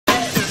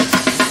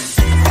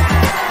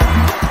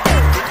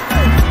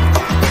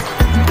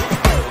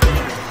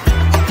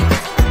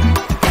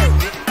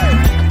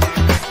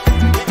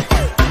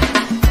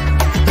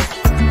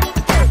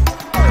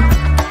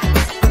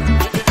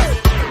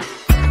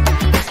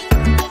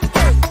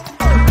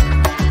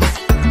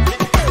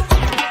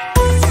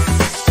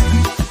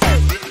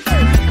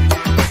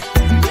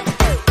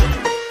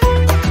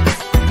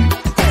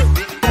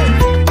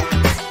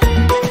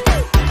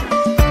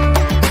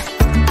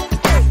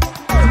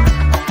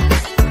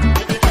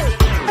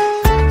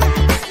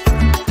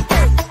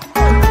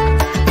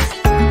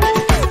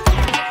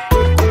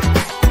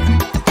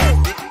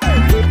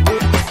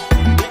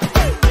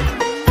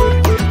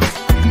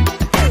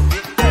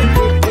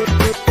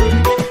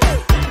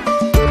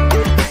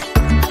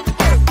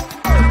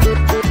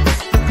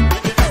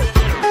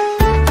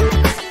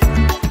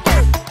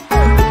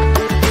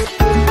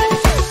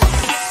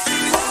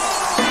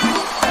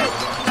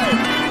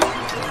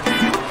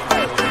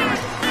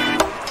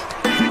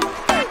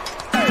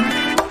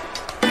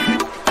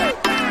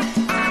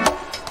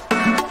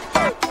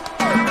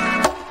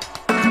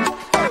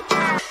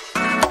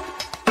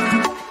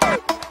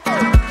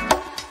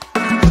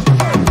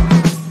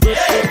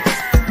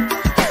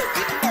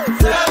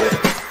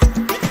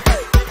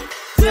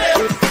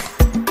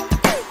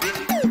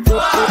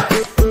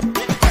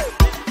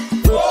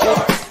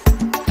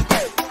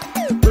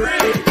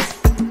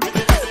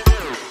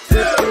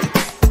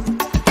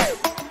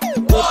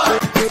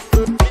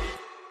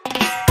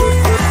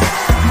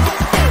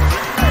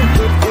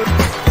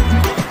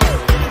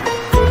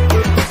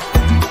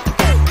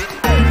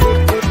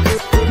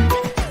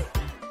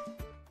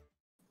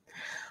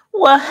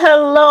Well,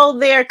 hello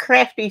there,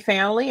 crafty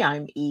family.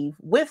 I'm Eve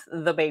with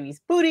the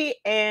baby's booty,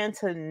 and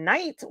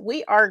tonight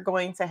we are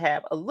going to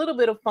have a little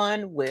bit of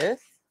fun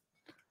with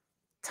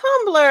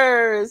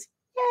tumblers.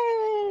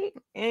 Yay!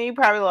 And you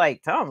probably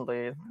like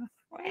tumblers.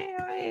 What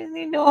is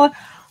he doing?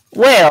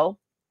 Well,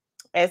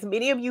 as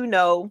many of you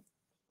know,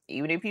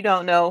 even if you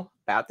don't know,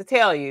 about to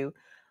tell you,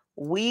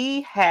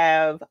 we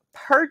have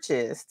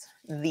purchased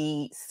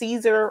the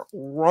Siser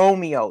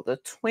Romeo, the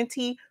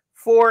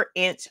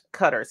 24-inch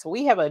cutter. So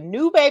we have a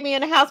new baby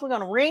in the house. We're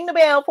going to ring the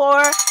bell for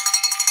her.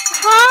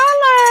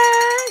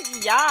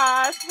 Holla!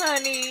 Yes,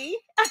 honey.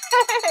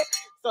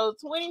 So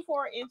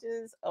 24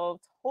 inches of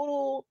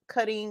total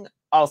cutting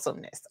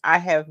awesomeness. I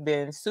have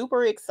been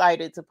super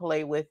excited to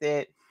play with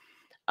it.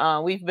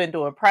 We've been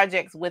doing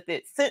projects with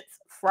it since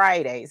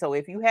Friday. So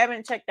if you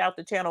haven't checked out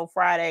the channel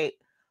Friday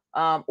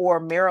or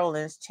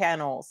Marilyn's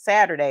channel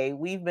Saturday,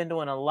 we've been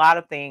doing a lot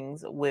of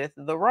things with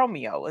the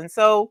Romeo. And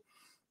so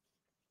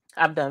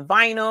I've done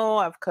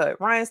vinyl, I've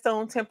cut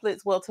rhinestone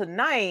templates. Well,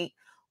 tonight,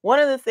 one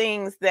of the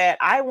things that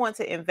I want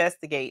to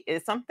investigate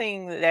is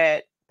something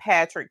that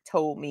Patrick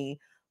told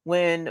me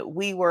when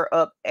we were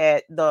up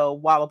at the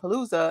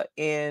Wallapalooza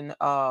in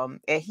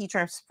at Heat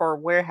Transfer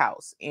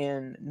Warehouse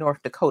in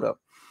North Dakota.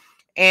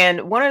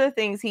 And one of the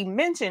things he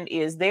mentioned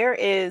is there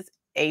is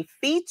a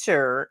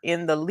feature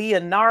in the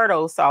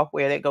Leonardo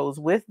software that goes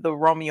with the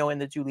Romeo and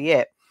the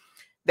Juliet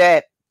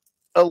that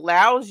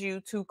allows you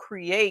to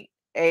create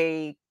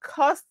a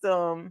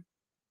custom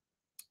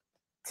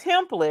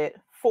template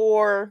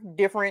for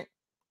different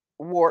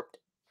warped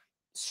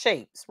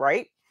shapes,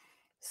 right?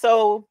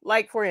 So,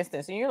 like for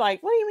instance, and you're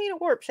like, what do you mean a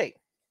warp shape?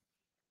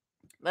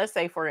 Let's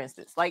say, for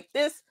instance, like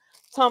this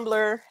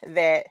tumbler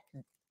that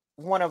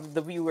one of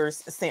the viewers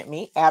sent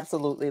me.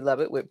 Absolutely love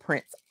it, with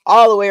prints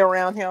all the way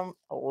around him.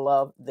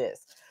 Love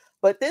this.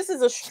 But this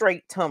is a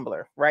straight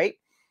tumbler, right?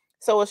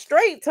 So a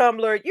straight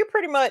tumbler, you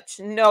pretty much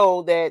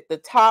know that the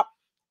top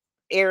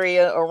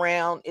area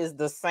around is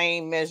the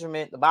same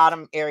measurement, the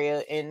bottom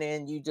area, and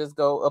then you just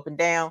go up and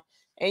down,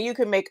 and you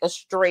can make a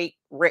straight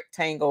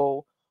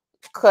rectangle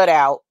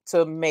cutout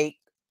to make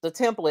the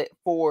template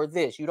for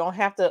this. You don't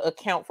have to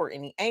account for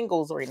any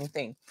angles or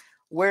anything.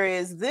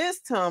 Whereas this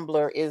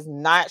tumbler is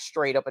not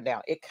straight up and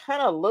down. It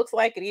kind of looks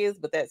like it is,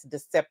 but that's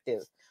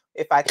deceptive.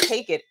 If I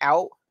take it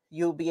out,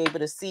 you'll be able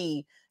to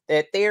see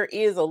that there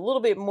is a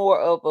little bit more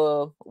of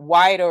a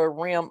wider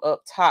rim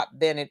up top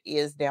than it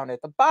is down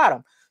at the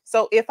bottom.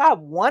 So if I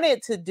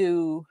wanted to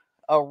do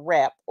a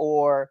wrap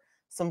or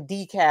some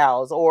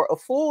decals or a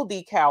full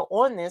decal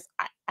on this,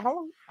 I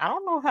don't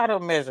know how to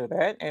measure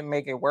that and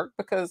make it work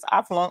because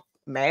I flunked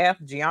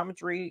math,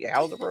 geometry,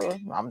 algebra.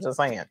 I'm just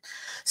saying.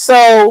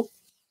 So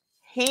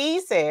he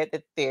said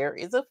that there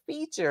is a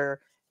feature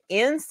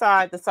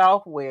inside the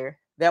software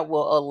that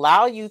will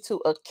allow you to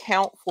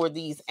account for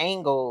these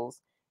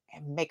angles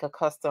and make a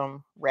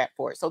custom wrap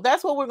for it. So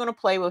that's what we're going to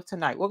play with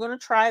tonight. We're going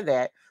to try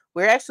that.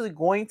 We're actually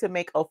going to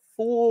make a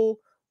full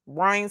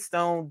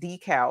rhinestone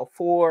decal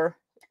for,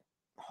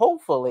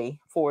 hopefully,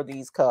 for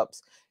these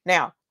cups.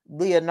 Now,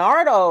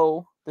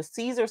 Leonardo, the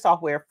Siser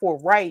software for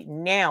right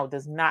now,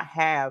 does not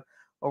have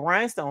a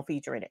rhinestone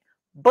feature in it.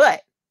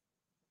 But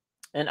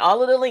and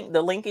all of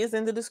the link is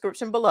in the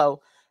description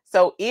below.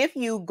 So if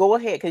you go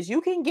ahead, because you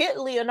can get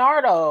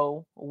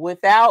Leonardo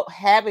without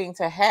having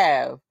to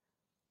have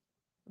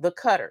the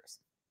cutters,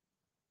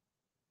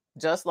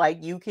 just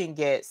like you can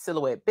get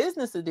Silhouette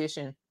Business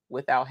Edition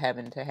without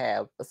having to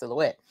have a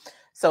silhouette.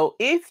 So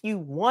if you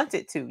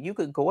wanted to, you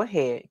could go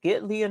ahead,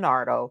 get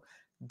Leonardo,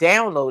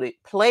 download it,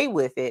 play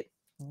with it,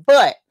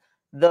 but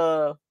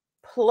the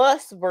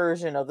plus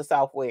version of the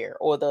software,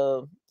 or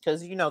the,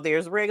 because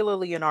there's regular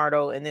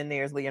Leonardo and then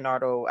there's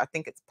Leonardo, I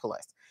think it's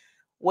plus.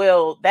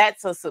 Well,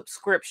 that's a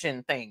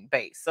subscription thing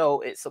base. So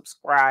it's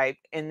subscribed.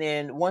 And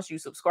then once you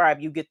subscribe,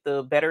 you get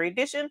the better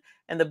edition.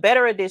 And the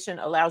better edition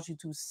allows you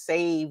to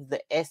save the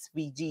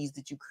SVGs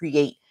that you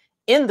create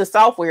in the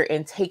software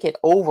and take it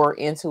over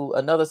into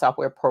another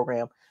software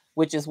program,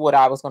 which is what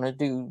I was going to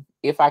do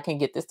if I can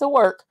get this to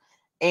work,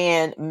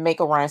 and make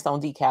a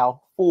rhinestone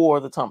decal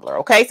for the tumbler.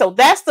 Okay, so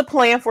that's the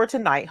plan for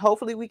tonight.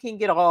 Hopefully we can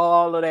get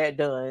all of that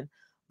done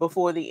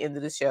before the end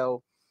of the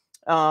show.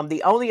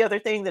 The only other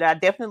thing that I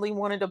definitely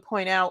wanted to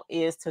point out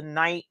is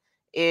tonight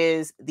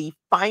is the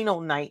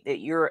final night that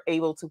you're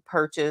able to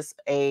purchase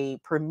a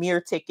premiere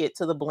ticket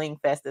to the Bling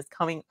Fest that's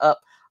coming up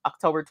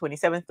October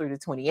 27th through the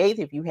 28th.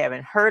 If you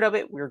haven't heard of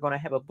it, we're going to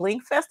have a Bling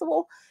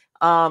Festival.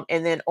 And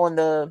then on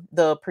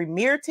the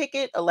premiere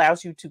ticket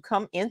allows you to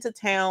come into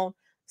town,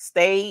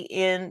 stay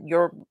in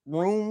your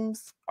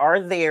rooms are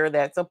there.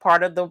 That's a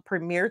part of the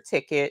premiere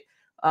ticket.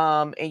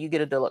 And you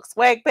get a deluxe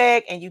swag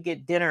bag, and you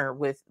get dinner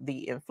with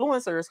the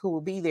influencers who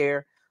will be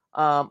there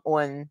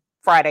on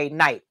Friday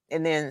night.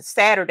 And then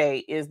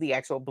Saturday is the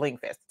actual Bling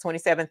Fest.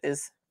 27th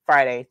is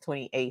Friday,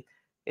 28th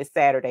is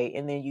Saturday,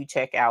 and then you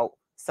check out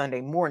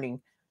Sunday morning.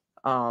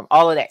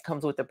 All of that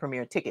comes with the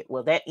premiere ticket.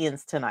 Well, that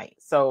ends tonight.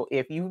 So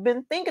if you've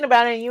been thinking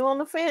about it and you're on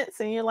the fence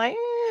and you're like,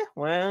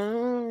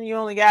 well, you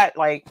only got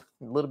like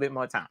a little bit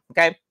more time.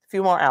 Okay, a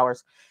few more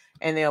hours.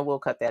 and then we'll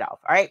cut that off.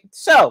 All right.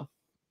 So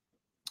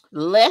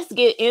let's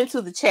get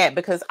into the chat,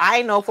 because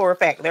I know for a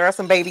fact there are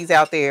some babies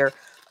out there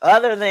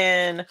other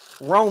than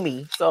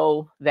Romy.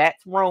 So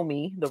that's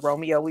Romy, the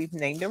Romeo. We've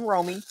named him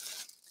Romy.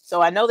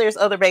 So I know there's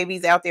other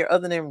babies out there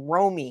other than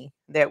Romy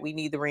that we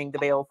need to ring the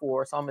bell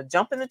for. So I'm going to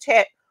jump in the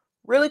chat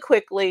really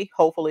quickly,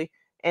 hopefully,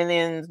 and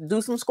then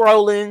do some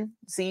scrolling,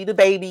 see the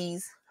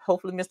babies.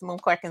 Hopefully Mr.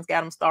 Moonquacken's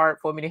got them started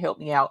for me to help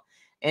me out.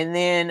 And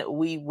then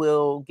we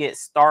will get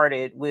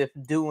started with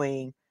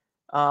doing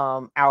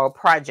our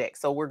project.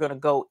 So we're going to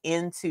go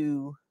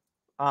into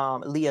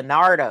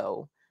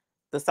Leonardo,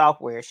 the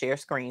software, share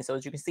screen, so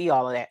that you can see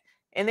all of that.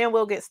 And then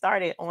we'll get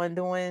started on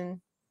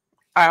doing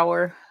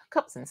our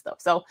cups and stuff.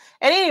 So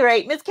at any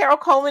rate, Miss Carol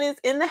Coleman is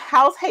in the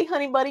house. Hey,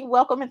 honey buddy,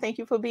 welcome, and thank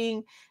you for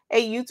being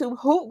a YouTube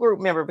Hoop Group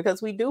member,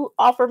 because we do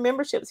offer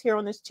memberships here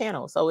on this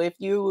channel. So if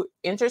you're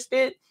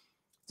interested,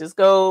 just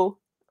go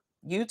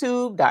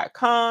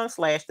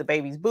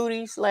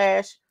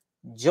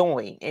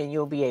youtube.com/thebabiesbooty/join, and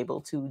you'll be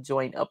able to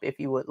join up if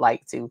you would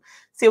like to.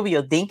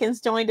 Sylvia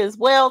Dinkins joined as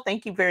well.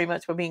 Thank you very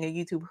much for being a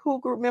YouTube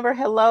Hoop Group member.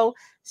 Hello.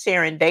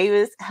 Sharon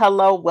Davis,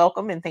 hello,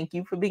 welcome, and thank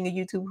you for being a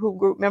YouTube Hoop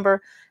Group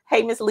member.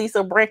 Hey, Miss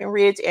Lisa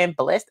Breckenridge and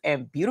Blessed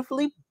and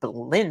Beautifully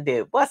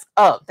Blended, what's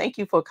up? Thank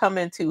you for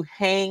coming to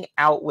hang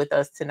out with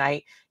us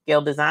tonight.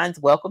 Gail Designs,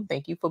 welcome.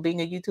 Thank you for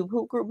being a YouTube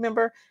Hoop Group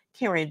member.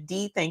 Karen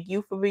D, thank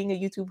you for being a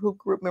YouTube Hoop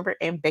Group member.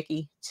 And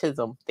Becky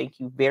Chisholm, thank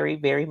you very,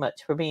 very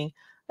much for being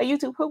a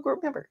YouTube Hoop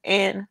Group member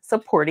and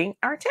supporting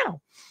our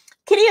channel.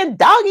 Kitty and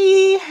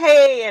Doggy,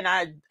 hey, and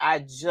I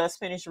just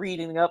finished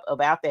reading up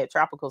about that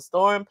tropical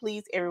storm.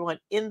 Please, everyone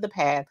in the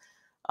path,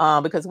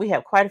 because we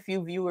have quite a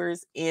few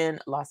viewers in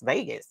Las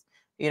Vegas.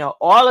 You know,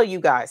 all of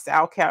you guys,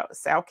 South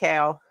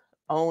Cal,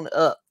 own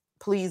up.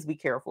 Please be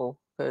careful,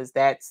 because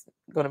that's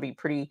going to be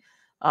pretty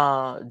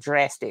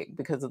drastic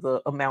because of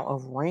the amount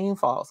of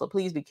rainfall. So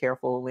please be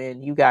careful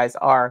when you guys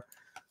are.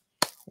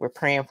 We're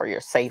praying for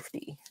your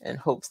safety in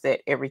hopes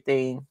that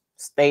everything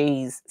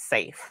stays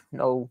safe.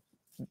 No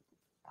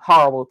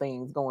horrible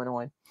things going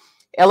on.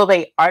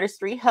 Elevate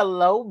Artistry,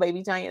 hello.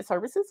 Baby Giant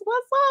Services,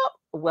 what's up?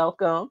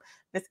 Welcome.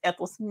 Miss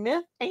Ethel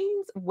Smith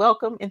Ames,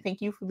 welcome, and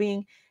thank you for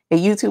being a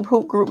YouTube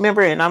Hoop Group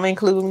member, and I'm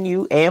including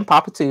you and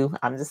Papa too.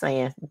 I'm just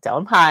saying, tell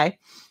them hi.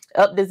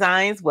 Up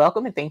Designs,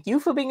 welcome, and thank you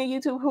for being a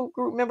YouTube Hoop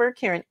Group member.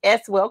 Karen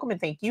S, welcome,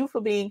 and thank you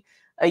for being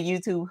a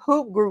YouTube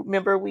Hoop Group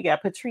member. We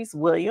got Patrice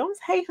Williams,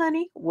 hey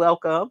honey,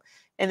 welcome.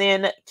 And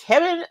then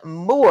Kevin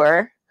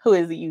Moore, who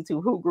is a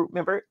YouTube Hoop Group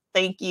member,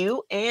 thank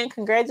you, and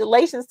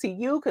congratulations to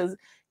you, because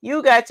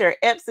you got your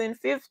Epson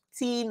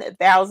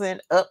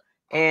 15,000 up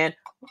and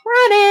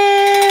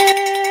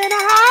running.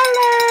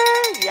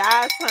 Holla!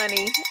 Yes,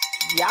 honey.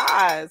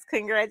 Yes,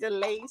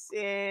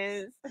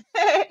 congratulations.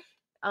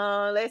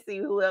 Let's see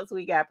who else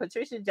we got.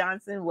 Patricia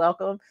Johnson,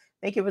 welcome.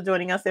 Thank you for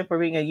joining us and for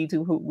being a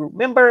YouTube Hoop Group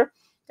member.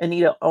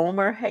 Anita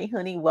Omer, hey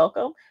honey,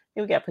 welcome.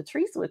 Then we got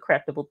Patrice with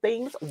Craftable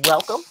Things,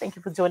 welcome. Thank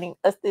you for joining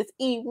us this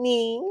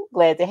evening.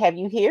 Glad to have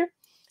you here.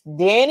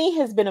 Danny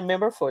has been a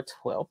member for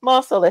 12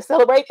 months, so let's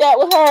celebrate that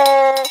with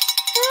her.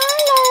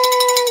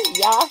 Hello,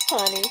 yes,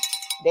 honey.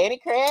 Danny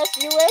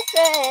Crafts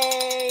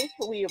USA.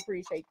 We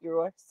appreciate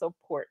your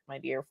support, my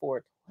dear,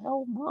 for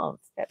 12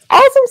 months. That's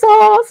awesome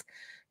sauce.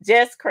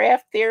 Jess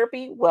Craft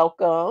Therapy,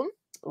 welcome.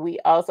 We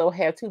also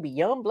have To Be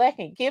Young, Black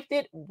and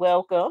Gifted,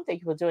 welcome.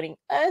 Thank you for joining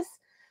us.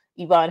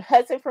 Yvonne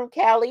Hudson from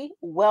Cali,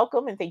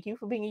 welcome, and thank you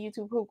for being a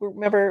YouTube Hoop Group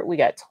member. We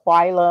got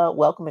Twyla,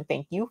 welcome, and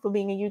thank you for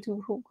being a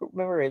YouTube Hoop Group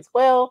member as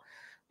well.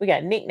 We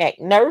got Knick Knack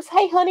Nurse,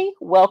 hey honey,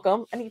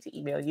 welcome. I need to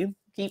email you.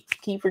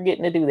 Keep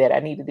forgetting to do that. I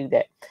need to do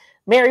that.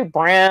 Mary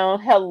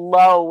Brown,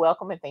 hello,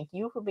 welcome, and thank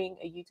you for being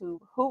a YouTube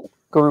Hoop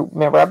Group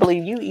member. I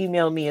believe you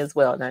emailed me as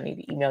well, and I need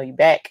to email you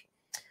back.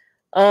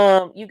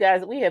 You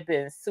guys, we have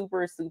been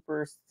super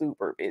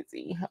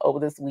busy over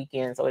this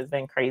weekend, so it's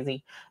been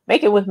crazy.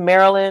 Make It with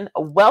Marilyn,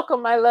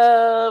 welcome, my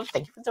love.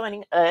 Thank you for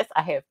joining us.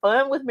 I had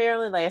fun with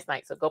Marilyn last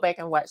night, so go back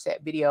and watch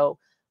that video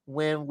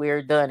when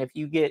we're done. If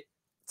you get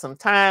some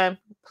time,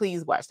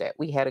 please watch that.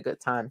 We had a good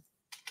time.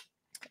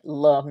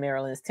 Love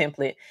Marilyn's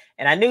template,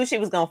 and I knew she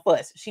was gonna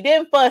fuss. She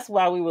didn't fuss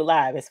while we were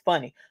live. It's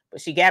funny, but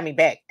she got me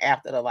back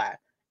after the live,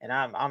 and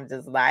I'm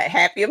just like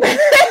happy about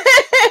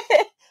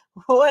it.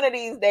 One of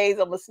these days,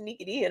 I'm going to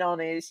sneak it in on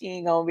her and she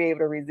ain't going to be able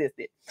to resist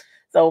it.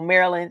 So,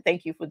 Marilyn,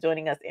 thank you for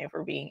joining us and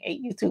for being a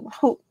YouTube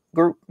Hoop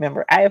Group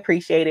member. I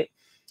appreciate it.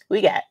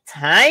 We got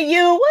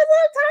Tanya. What's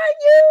up,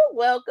 Tanya?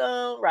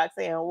 Welcome.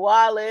 Roxanne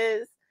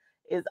Wallace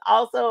is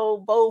also,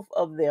 both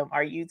of them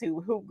are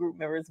YouTube Hoop Group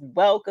members.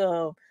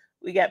 Welcome.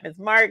 We got Miss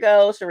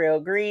Margot,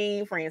 Sherelle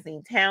Green,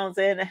 Francine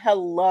Townsend.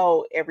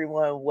 Hello,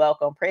 everyone.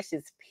 Welcome.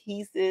 Precious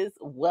Pieces.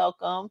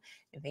 Welcome.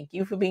 And thank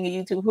you for being a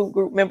YouTube Hoop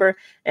Group member.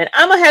 And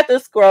I'm going to have to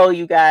scroll,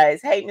 you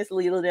guys. Hey, Miss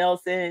Leela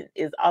Nelson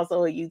is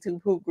also a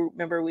YouTube Hoop Group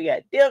member. We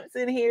got Dimps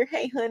in here.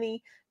 Hey,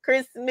 honey.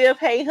 Chris Smith.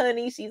 Hey,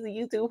 honey. She's a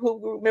YouTube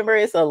Hoop Group member.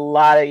 It's a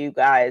lot of you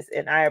guys.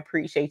 And I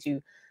appreciate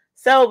you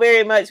so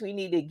very much. We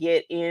need to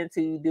get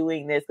into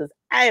doing this because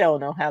I don't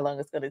know how long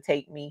it's going to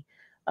take me.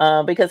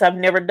 Because I've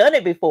never done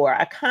it before.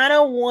 I kind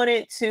of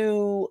wanted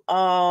to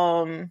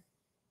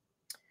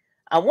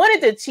I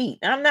wanted to cheat.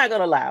 I'm not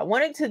going to lie. I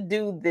wanted to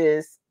do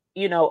this,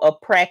 you know, a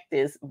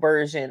practice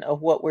version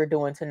of what we're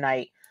doing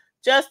tonight,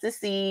 just to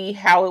see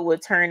how it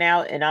would turn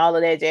out and all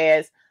of that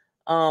jazz.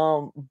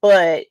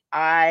 But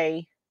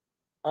I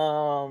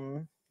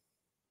didn't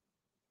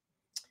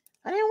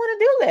want to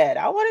do that.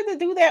 I wanted to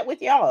do that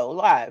with y'all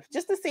live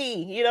just to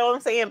see, you know what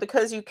I'm saying?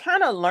 Because you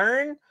kind of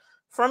learn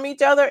from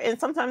each other. And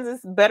sometimes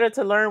it's better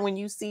to learn when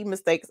you see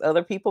mistakes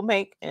other people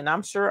make. And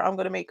I'm sure I'm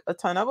going to make a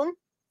ton of them.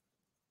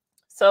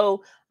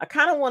 So I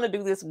kind of want to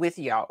do this with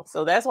y'all.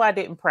 So that's why I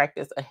didn't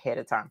practice ahead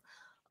of time.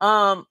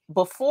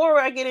 Before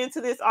I get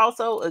into this,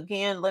 also,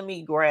 again, let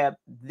me grab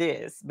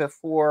this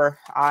before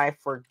I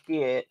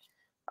forget.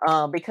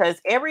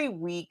 Because every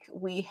week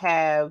we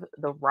have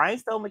the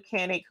rhinestone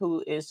mechanic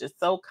who is just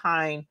so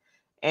kind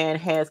and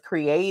has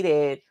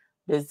created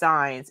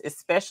designs,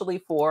 especially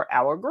for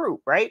our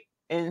group, right?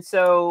 And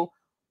so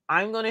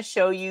I'm going to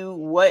show you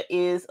what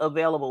is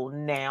available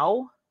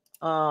now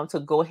to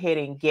go ahead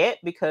and get,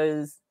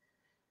 because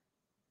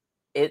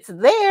it's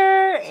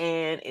there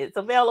and it's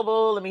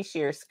available. Let me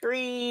share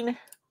screen,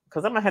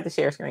 because I'm going to have to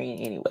share screen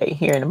anyway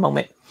here in a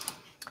moment.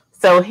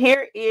 So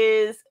here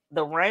is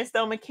the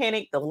rhinestone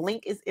mechanic. The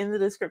link is in the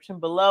description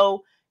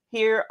below.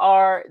 Here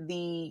are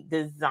the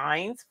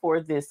designs for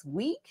this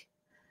week.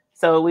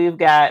 So we've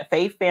got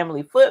Faith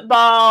Family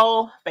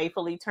Football,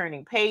 Faithfully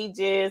Turning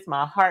Pages,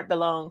 My Heart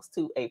Belongs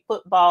to a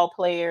Football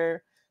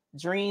Player,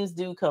 Dreams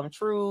Do Come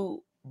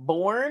True,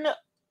 Born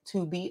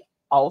to Be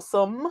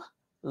Awesome.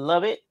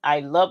 Love it. I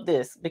love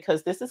this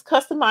because this is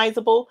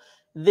customizable.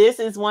 This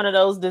is one of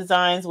those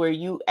designs where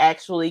you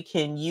actually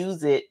can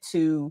use it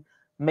to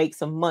make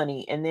some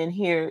money. And then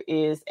here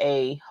is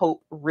a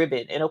hope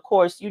ribbon. And of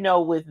course, you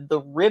know, with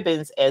the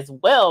ribbons as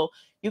well,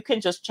 you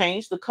can just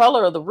change the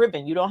color of the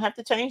ribbon. You don't have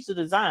to change the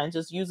design.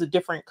 Just use a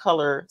different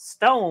color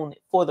stone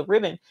for the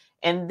ribbon.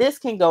 And this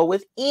can go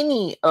with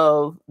any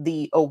of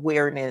the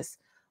awareness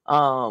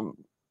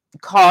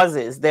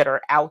causes that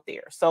are out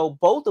there. So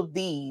both of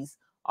these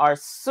are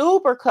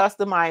super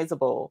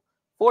customizable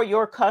for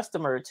your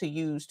customer to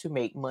use to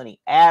make money.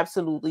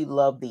 Absolutely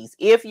love these.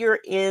 If you're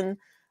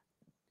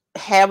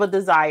have a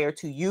desire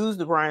to use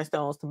the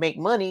rhinestones to make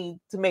money,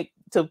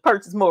 to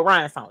purchase more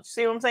rhinestones.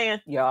 See what I'm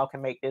saying? Y'all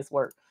can make this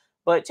work.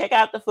 But check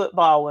out the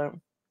football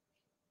one.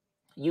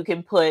 You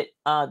can put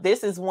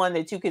this is one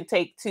that you can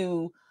take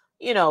to,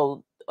 you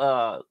know,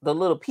 the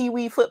little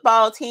pee-wee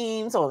football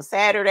teams on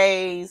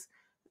Saturdays,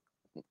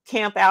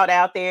 camp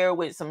out there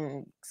with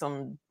some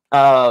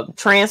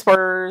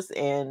transfers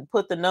and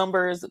put the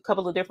numbers, a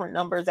couple of different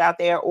numbers out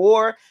there.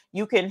 Or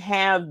you can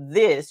have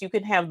this, you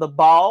can have the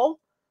ball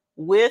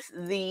with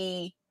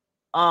the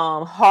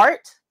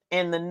heart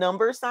and the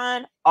number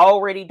sign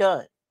already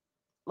done.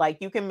 Like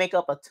you can make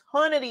up a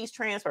ton of these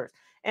transfers.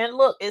 And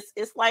look,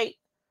 it's like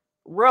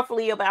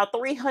roughly about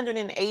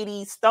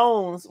 380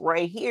 stones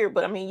right here.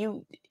 But I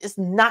mean, it's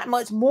not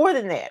much more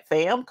than that,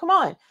 fam. Come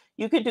on.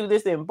 You could do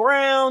this in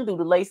brown, do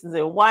the laces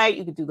in white.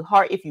 You could do the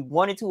heart if you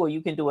wanted to, or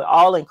you can do it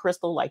all in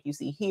crystal like you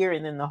see here,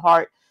 and then the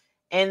heart.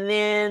 And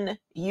then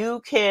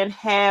you can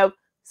have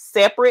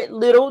separate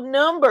little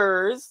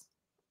numbers.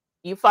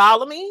 You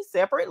follow me?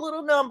 Separate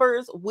little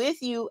numbers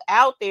with you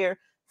out there.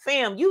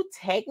 Fam, you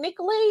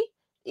technically,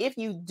 if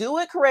you do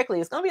it correctly,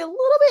 it's going to be a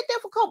little bit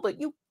difficult, but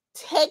you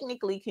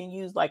technically can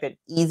use like an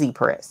easy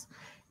press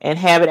and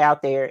have it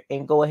out there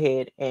and go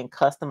ahead and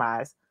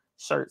customize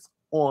shirts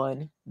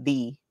on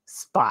the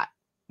spot.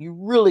 You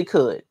really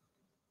could.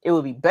 It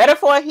would be better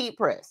for a heat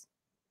press.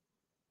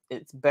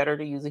 It's better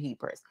to use a heat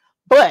press.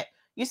 But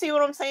you see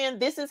what I'm saying?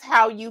 This is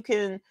how you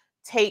can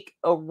take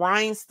a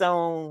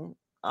rhinestone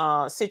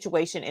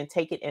situation and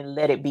take it and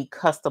let it be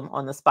custom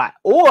on the spot.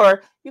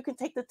 Or you can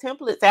take the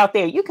templates out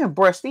there. You can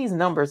brush these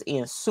numbers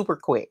in super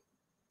quick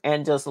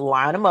and just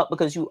line them up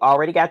because you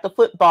already got the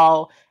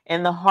football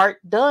and the heart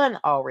done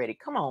already.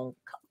 Come on.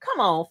 Come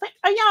on.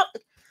 Are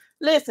y'all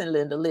listen,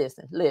 Linda,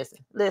 listen, Linda,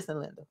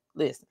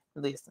 listen,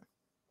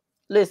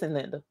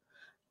 Linda.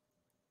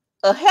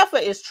 A heifer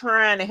is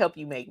trying to help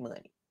you make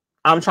money.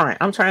 I'm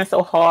trying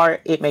so hard.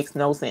 It makes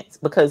no sense,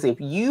 because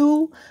if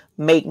you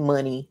make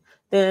money,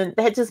 then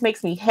that just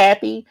makes me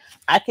happy.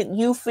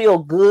 You feel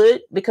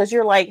good because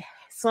you're like,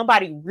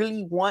 somebody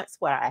really wants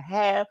what I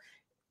have.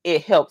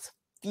 It helps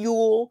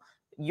fuel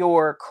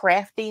your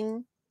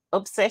crafting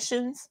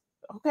obsessions.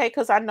 Okay,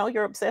 because I know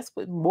you're obsessed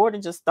with more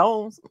than just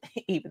stones,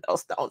 even though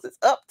stones is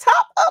up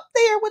top, up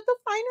there with the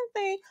finer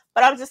thing.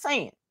 But I'm just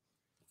saying,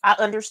 I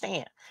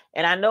understand.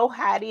 And I know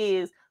how it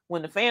is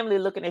when the family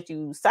looking at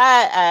you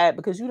side-eyed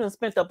because you done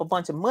spent up a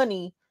bunch of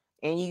money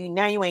and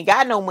now you ain't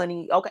got no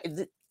money.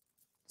 Okay,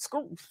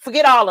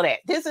 forget all of that.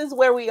 This is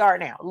where we are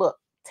now. Look,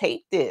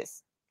 take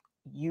this.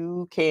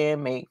 You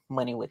can make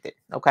money with it.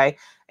 Okay.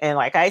 And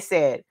like I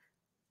said,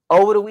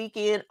 over the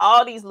weekend,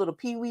 all these little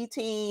pee-wee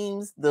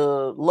teams,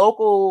 the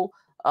local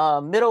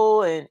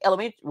middle and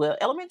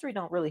elementary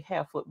don't really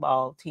have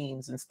football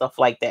teams and stuff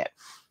like that.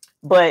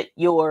 But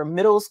your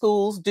middle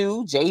schools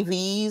do,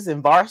 JVs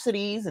and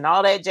varsities and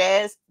all that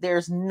jazz.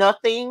 There's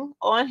nothing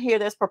on here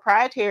that's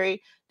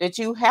proprietary that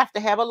you have to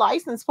have a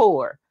license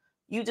for.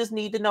 You just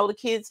need to know the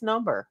kid's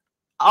number.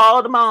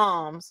 All the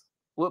moms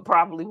would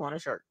probably want a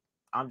shirt.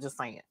 I'm just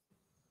saying.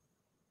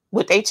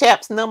 With a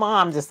chap's number,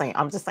 I'm just saying.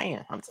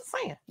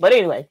 But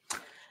anyway,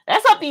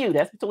 that's up to you.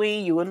 That's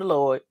between you and the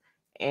Lord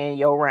and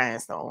your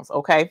rhinestones.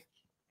 Okay.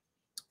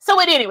 So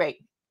at any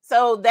rate,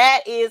 so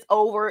that is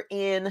over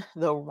in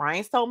the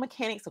rhinestone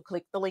mechanics. So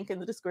click the link in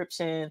the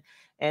description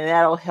and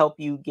that'll help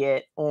you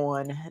get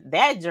on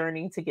that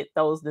journey to get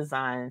those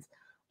designs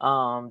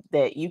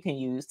that you can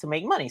use to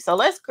make money. So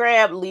let's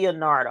grab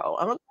Leonardo.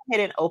 I'm going to go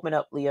ahead and open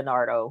up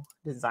Leonardo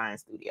Design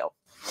Studio.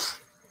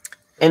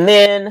 And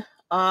then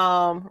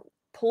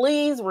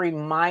please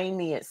remind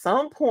me at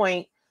some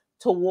point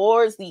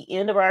towards the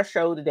end of our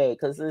show today,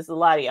 because there's a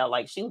lot of y'all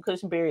like Sheila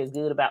Cushionberry is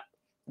good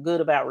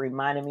about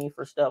reminding me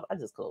for stuff. I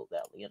just closed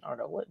out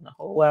Leonardo. What in the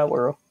whole wide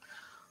world?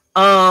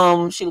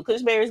 Sheila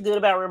Cushionberry is good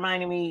about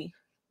reminding me.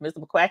 Mr.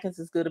 McQuackins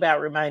is good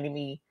about reminding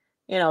me.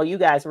 You know, you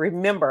guys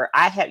remember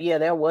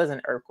there was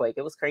an earthquake.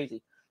 It was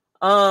crazy.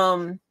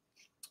 Y'all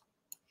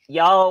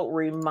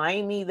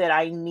remind me that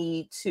I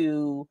need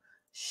to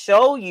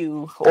show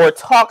you or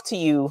talk to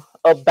you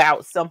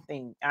about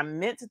something. I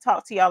meant to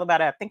talk to y'all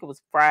about it. I think it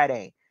was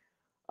Friday.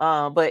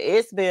 But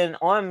it's been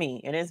on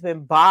me and it's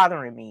been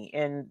bothering me.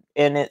 And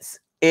it's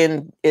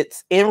in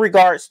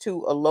regards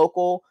to a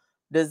local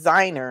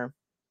designer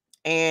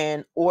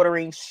and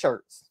ordering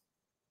shirts.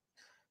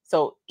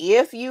 So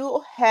if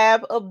you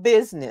have a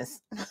business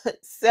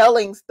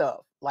selling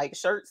stuff like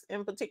shirts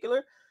in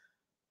particular,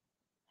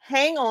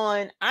 hang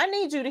on. I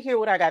need you to hear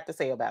what I got to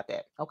say about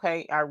that.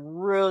 Okay. I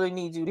really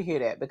need you to hear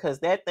that because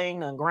that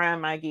thing done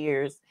grind my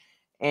gears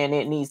and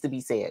it needs to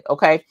be said.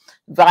 Okay.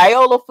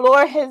 Viola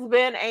Floor has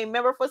been a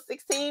member for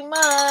 16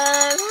 months.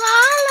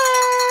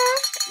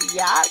 Holla.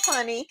 Yes,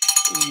 honey.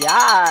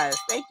 Yes.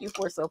 Thank you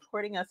for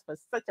supporting us for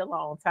such a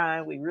long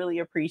time. We really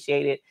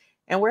appreciate it.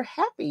 And we're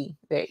happy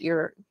that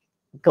you're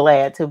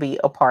glad to be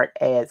a part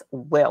as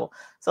well.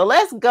 So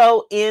let's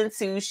go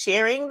into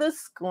sharing the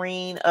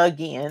screen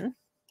again.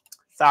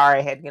 Sorry,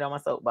 I had to get on my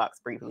soapbox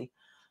briefly.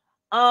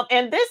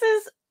 And this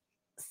is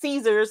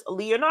Siser's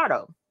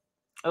Leonardo.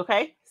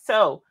 Okay,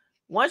 so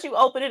once you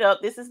open it up,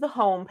 this is the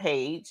home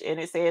page, and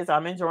it says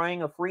I'm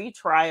enjoying a free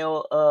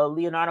trial of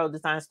Leonardo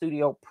Design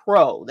Studio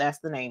Pro. That's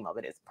the name of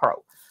it. It's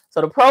Pro. So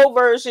the Pro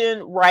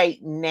version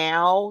right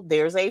now,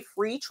 there's a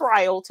free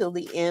trial till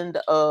the end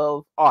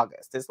of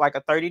August. It's like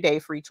a 30-day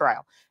free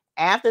trial.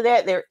 After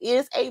that, there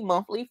is a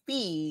monthly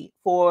fee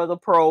for the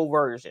Pro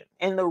version.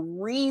 And the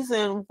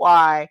reason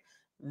why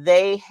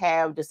they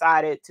have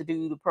decided to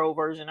do the Pro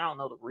version, I don't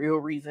know the real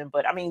reason,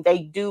 but I mean, they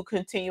do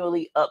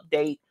continually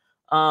update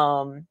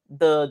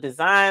the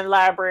design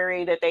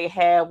library that they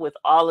have with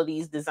all of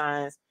these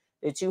designs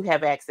that you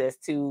have access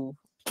to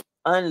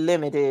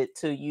unlimited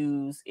to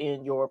use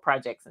in your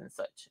projects and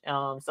such.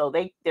 So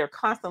they're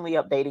constantly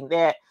updating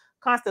that,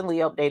 constantly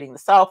updating the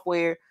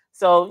software.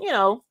 So, you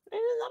know,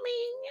 I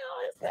mean, you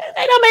know,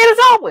 they don't made a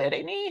software.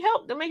 They need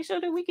help to make sure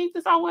that we keep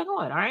the software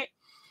going. All right.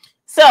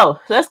 So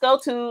let's go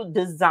to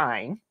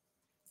design.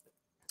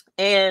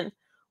 And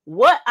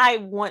what I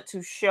want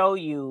to show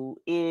you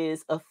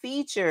is a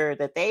feature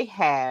that they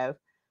have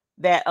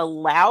that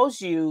allows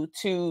you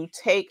to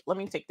take, let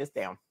me take this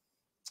down.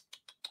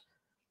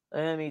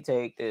 Let me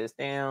take this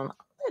down.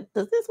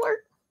 Does this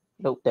work?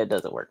 Nope, that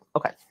doesn't work.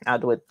 Okay, I'll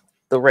do it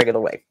the regular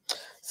way.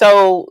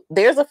 So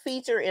there's a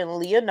feature in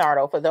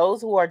Leonardo, for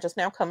those who are just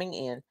now coming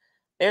in,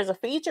 there's a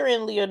feature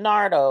in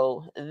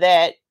Leonardo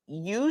that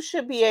you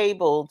should be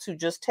able to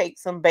just take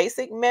some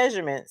basic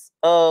measurements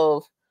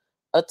of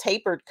a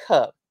tapered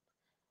cup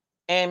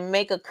and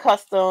make a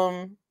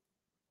custom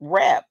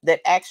wrap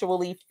that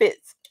actually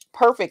fits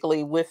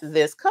perfectly with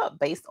this cup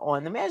based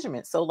on the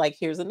measurements. So like,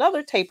 here's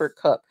another tapered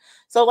cup.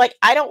 So like,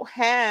 I don't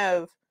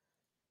have,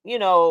 you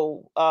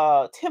know,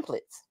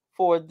 templates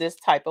for this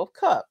type of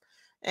cup,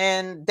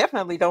 and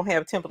definitely don't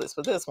have templates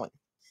for this one.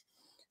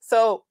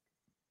 So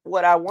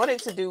what I wanted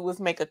to do was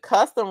make a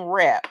custom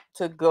wrap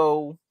to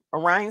go, a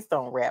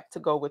rhinestone wrap to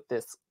go with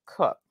this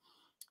cup.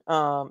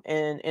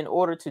 And in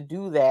order to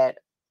do that,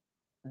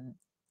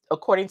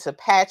 according to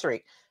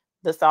Patrick,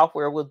 the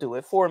software will do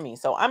it for me.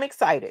 So I'm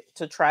excited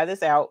to try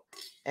this out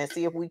and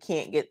see if we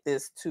can't get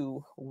this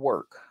to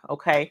work.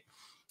 Okay.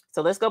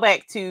 So let's go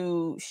back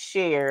to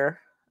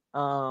share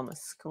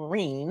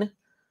screen.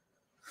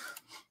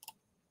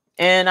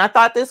 And I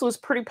thought this was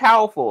pretty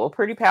powerful, a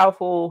pretty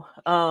powerful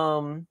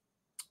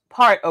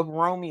part of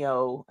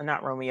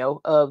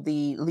of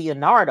the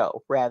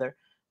Leonardo rather,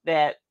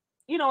 that,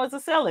 you know, is a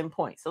selling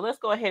point. So let's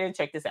go ahead and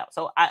check this out.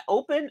 So I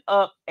opened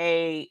up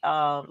a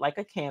like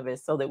a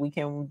canvas so that we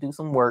can do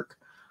some work.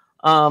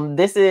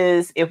 This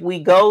is, if we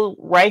go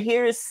right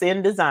here is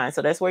send design.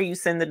 So that's where you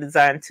send the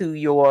design to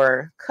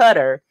your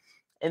cutter.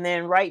 And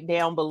then right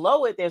down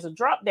below it, there's a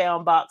drop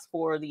down box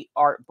for the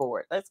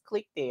artboard. Let's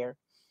click there.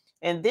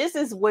 And this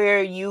is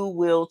where you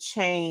will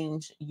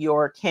change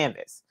your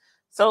canvas.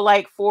 So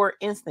like, for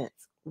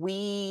instance,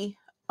 we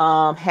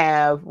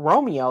have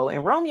Romeo,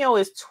 and Romeo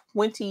is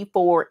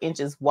 24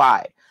 inches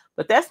wide,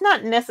 but that's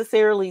not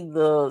necessarily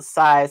the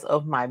size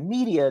of my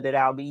media that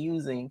I'll be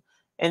using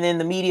And then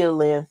the media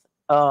length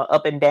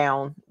up and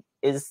down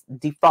is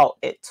default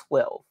at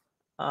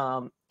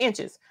 12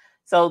 inches.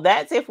 So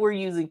that's if we're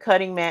using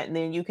cutting mat, and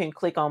then you can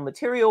click on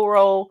material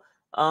roll.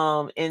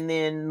 And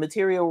then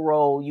material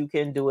roll, you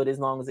can do it as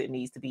long as it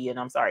needs to be. And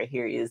I'm sorry,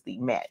 here is the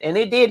mat. And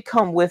it did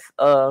come with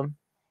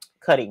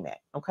cutting mat.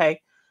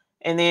 Okay.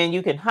 And then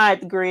you can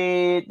hide the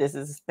grid. This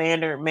is a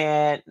standard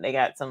mat. They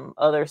got some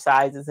other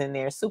sizes in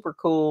there. Super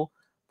cool.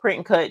 Print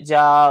and cut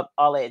job,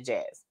 all that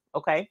jazz.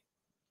 Okay.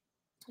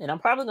 And I'm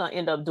probably going to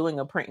end up doing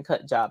a print and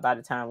cut job by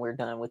the time we're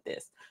done with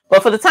this.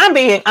 But for the time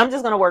being, I'm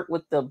just going to work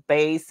with the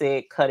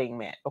basic cutting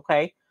mat.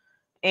 Okay.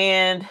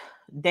 And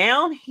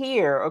down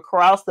here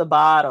across the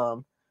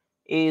bottom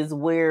is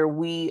where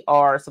we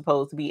are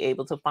supposed to be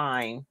able to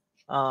find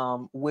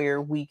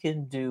where we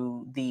can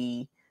do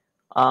the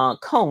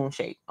cone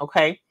shape.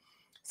 Okay.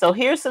 So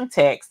here's some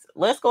text.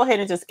 Let's go ahead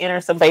and just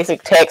enter some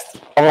basic text.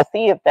 I'm going to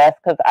see if that's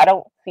because I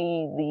don't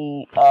see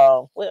the,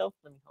 well,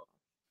 let me hold on.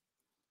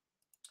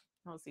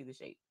 I don't see the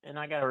shape. And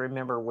I got to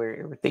remember where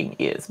everything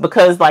is.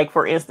 Because like,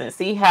 for instance,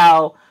 see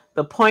how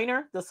the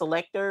pointer, the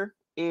selector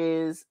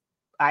is,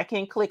 I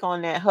can click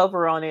on that,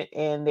 hover on it,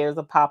 and there's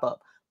a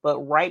pop-up.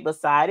 But right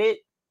beside it,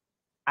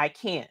 I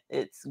can't.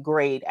 It's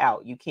grayed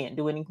out. You can't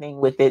do anything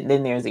with it.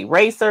 Then there's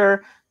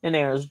eraser. Then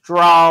there's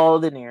draw.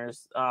 Then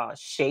there's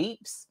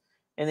shapes.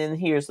 And then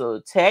here's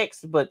the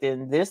text. But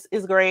then this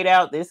is grayed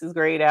out. This is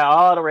grayed out.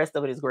 All the rest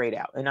of it is grayed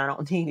out. And I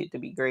don't need it to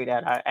be grayed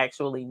out. I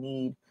actually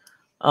need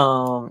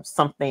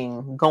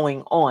something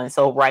going on.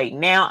 So right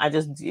now I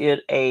just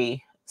did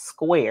a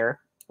square,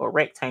 or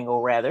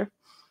rectangle rather.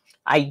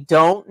 I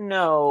don't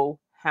know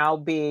how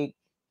big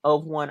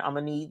of one I'm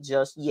gonna need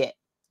just yet.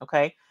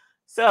 Okay,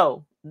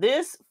 so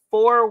this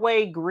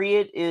 4-way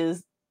grid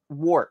is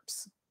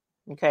warps.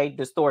 Okay,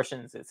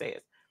 distortions it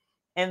says.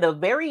 And the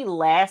very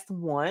last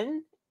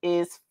one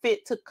is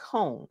fit to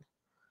cone.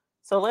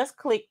 So let's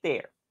click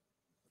there.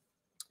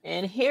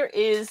 And here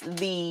is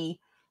the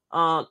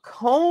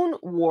cone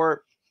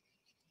warp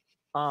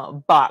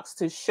box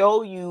to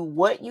show you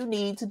what you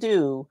need to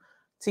do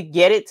to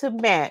get it to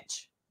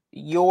match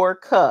your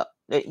cup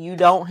that you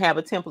don't have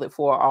a template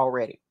for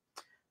already.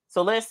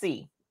 So let's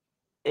see.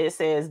 It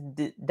says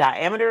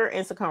diameter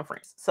and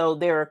circumference. So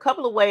there are a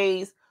couple of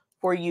ways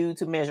for you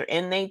to measure,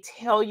 and they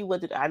tell you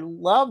what to do. I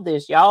love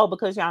this, y'all,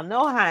 because y'all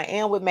know how I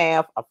am with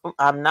math.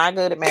 I'm not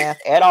good at math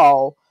at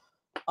all.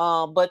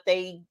 But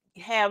they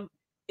have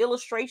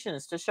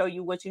illustrations to show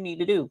you what you need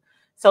to do.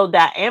 So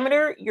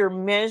diameter, you're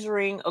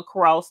measuring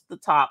across the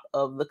top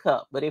of the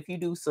cup. But if you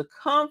do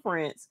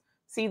circumference,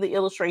 see the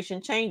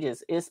illustration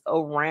changes. It's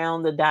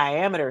around the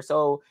diameter.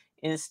 So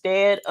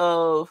instead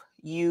of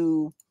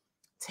you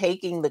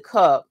taking the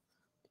cup,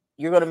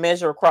 you're going to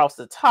measure across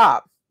the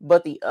top.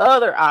 But the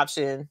other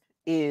option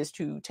is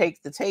to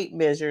take the tape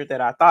measure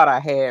that I thought I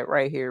had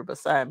right here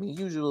beside me.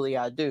 Usually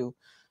I do.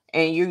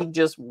 And you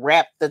just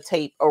wrap the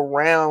tape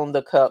around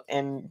the cup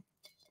and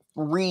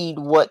read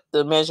what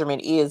the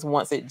measurement is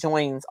once it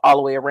joins all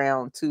the way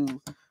around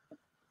to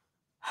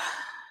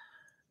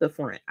the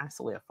front. I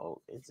swear,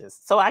 folks, it's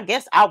just, so I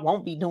guess I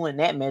won't be doing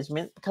that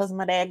measurement because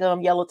my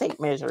daggum yellow tape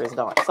measure is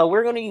gone. So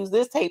we're going to use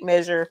this tape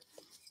measure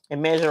and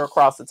measure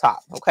across the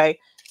top. Okay.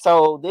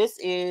 So this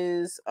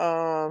is,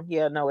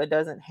 yeah, no, it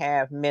doesn't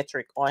have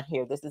metric on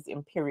here. This is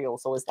imperial.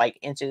 So it's like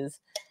inches.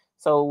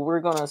 So we're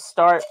going to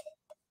start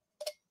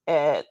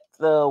at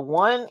the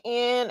one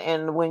end,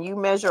 and when you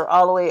measure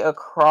all the way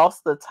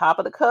across the top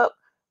of the cup,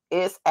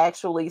 it's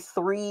actually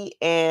 3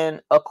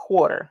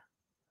 1/4.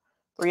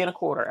 3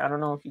 1/4. I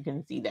don't know if you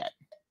can see that.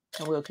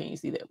 Well, can you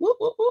see that? Whoop,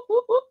 whoop, whoop,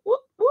 whoop, whoop,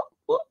 whoop, whoop,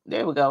 whoop.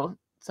 There we go.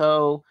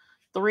 So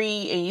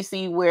 3, and you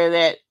see where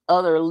that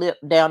other lip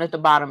down at the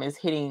bottom is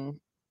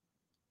hitting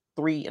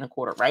 3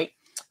 1/4, right?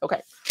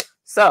 Okay.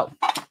 So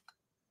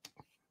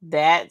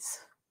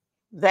that's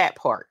that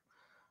part.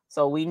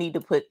 So we need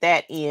to put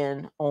that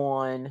in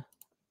on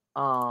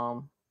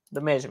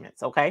the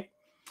measurements. Okay.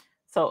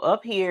 So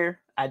up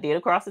here, I did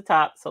across the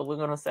top. So we're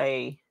going to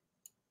say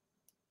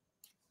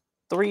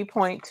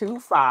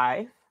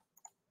 3.25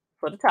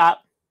 for the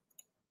top.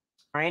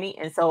 Alrighty.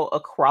 And so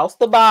across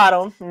the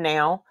bottom,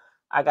 now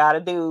I got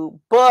to do,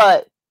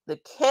 but the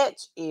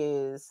catch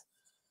is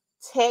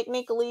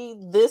technically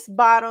this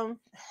bottom,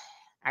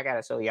 I got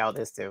to show y'all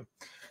this too.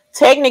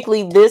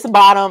 Technically, this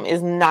bottom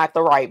is not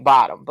the right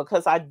bottom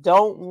because I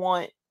don't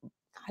want,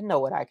 I know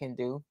what I can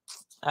do.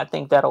 I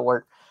think that'll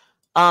work.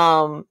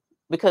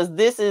 Because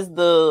this is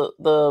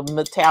the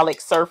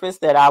metallic surface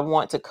that I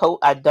want to coat.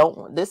 I don't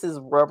want, this is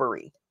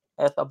rubbery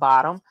at the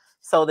bottom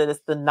so that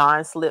it's the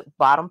non-slip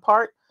bottom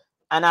part.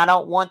 And I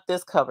don't want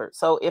this covered.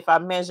 So if I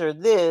measure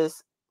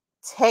this,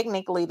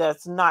 technically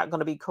that's not going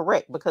to be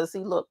correct because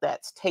see, look,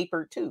 that's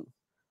tapered too.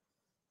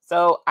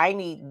 So I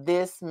need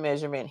this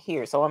measurement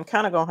here. So I'm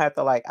kind of going to have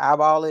to like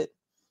eyeball it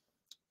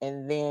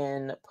and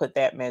then put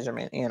that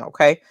measurement in.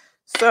 Okay.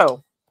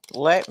 So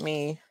let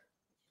me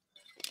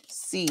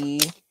see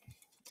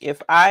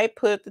if I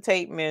put the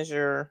tape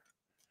measure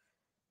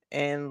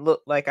and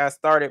look like I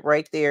started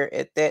right there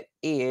at that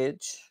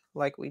edge,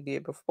 like we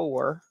did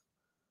before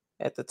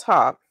at the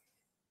top.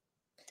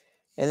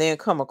 and then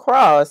come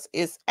across,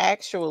 it's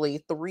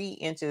actually 3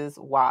 inches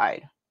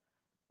wide.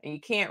 And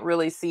you can't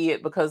really see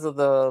it because of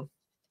the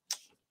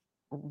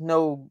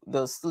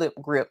slip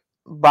grip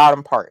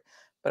bottom part.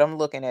 But I'm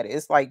looking at it.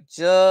 It's like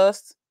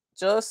just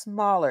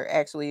smaller.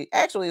 Actually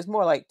it's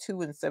more like 2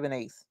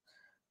 7/8.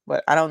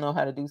 But I don't know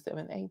how to do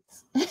 7/8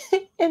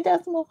 in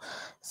decimal.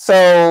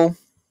 So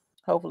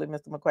hopefully,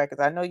 Mr. McQuackers,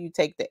 I know you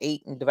take the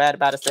 8 and divide it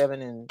by the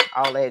 7 and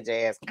all that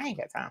jazz. I ain't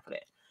got time for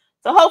that.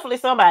 So hopefully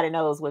somebody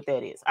knows what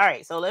that is. All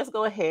right, so let's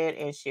go ahead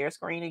and share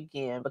screen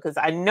again, because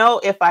I know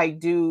if I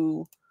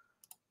do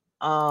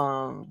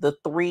the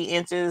 3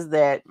 inches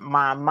that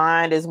my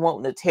mind is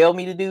wanting to tell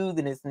me to do,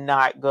 then it's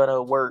not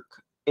gonna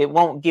work. It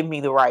won't give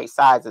me the right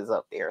sizes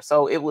up there.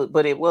 So it was,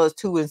 but it was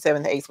 2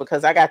 7/8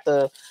 because I got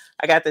the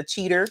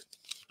cheater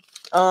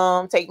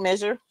tape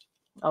measure.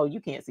 Oh,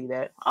 you can't see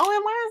that. Oh,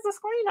 and why is the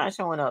screen not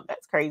showing up?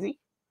 That's crazy.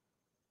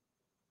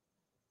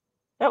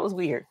 That was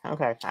weird.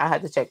 Okay, I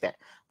had to check that.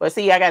 But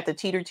see, I got the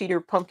cheater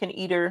pumpkin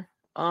eater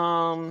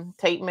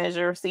tape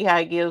measure. See how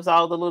it gives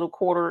all the little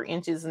 1/4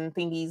 inches and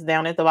thingies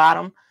down at the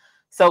bottom.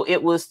 So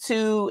it was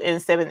 2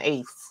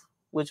 7/8,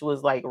 which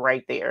was like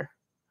right there,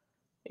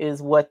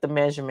 is what the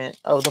measurement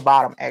of the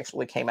bottom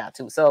actually came out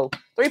to. So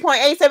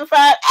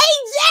 3.875.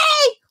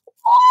 AJ!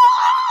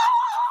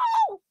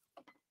 Oh!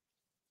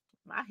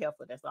 My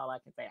helper, that's all I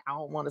can say. I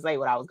don't want to say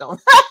what I was going.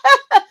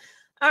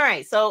 All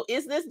right, so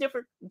is this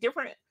different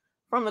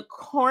from the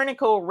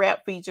conical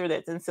wrap feature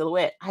that's in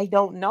Silhouette? I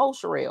don't know,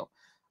 Sherelle,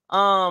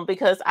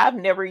 because I've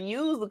never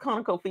used the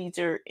conical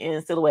feature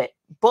in Silhouette.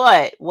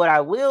 But what I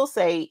will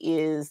say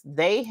is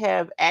they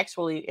have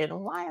actually,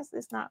 and why is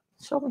this not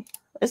showing?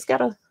 It's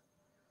got a,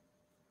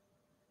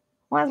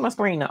 why is my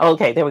screen not?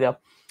 Okay, there we go.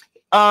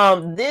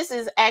 This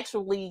is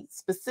actually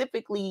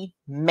specifically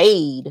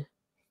made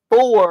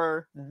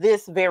for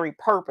this very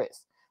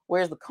purpose.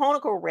 Whereas the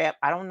conical wrap,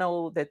 I don't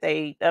know that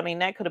I mean,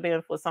 that could have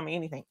been for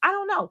anything. I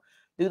don't know.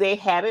 Do they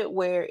have it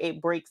where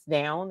it breaks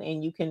down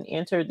and you can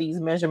enter these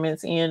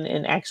measurements in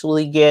and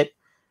actually get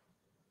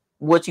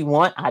what you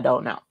want? I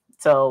don't know.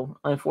 So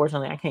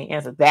unfortunately, I can't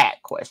answer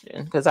that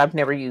question because I've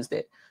never used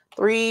it.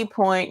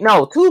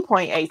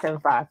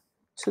 2.875.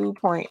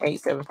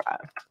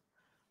 2.875.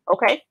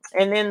 Okay.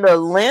 And then the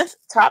length,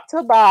 top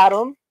to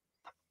bottom.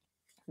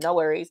 No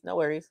worries. No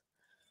worries.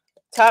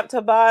 Top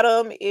to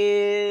bottom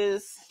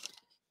is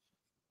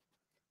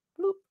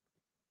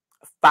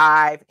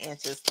 5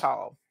 inches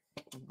tall.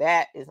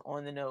 That is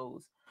on the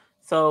nose.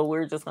 So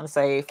we're just going to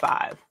say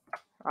 5.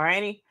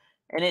 Alrighty.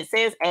 And it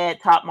says add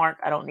top mark.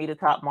 I don't need a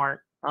top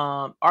mark.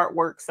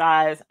 Artwork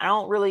size. I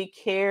don't really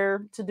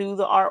care to do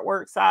the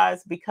artwork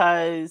size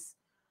because,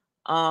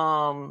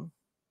 you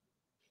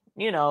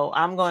know,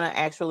 I'm going to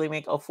actually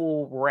make a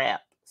full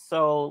wrap.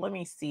 So let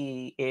me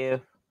see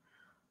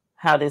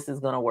how this is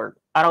going to work.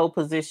 Auto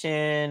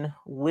position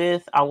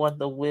width. I want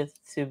the width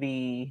to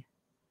be,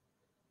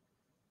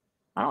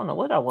 I don't know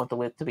what I want the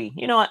width to be.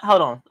 You know what?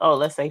 Hold on. Oh,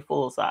 let's say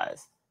full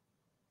size.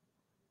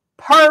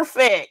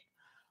 Perfect.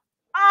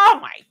 Oh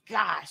my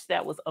gosh,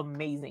 that was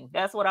amazing.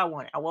 That's what I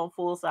wanted. I want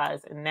full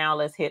size. And now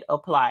let's hit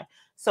apply.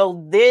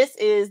 So this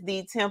is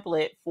the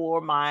template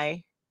for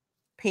my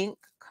pink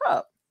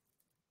cup.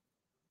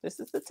 This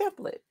is the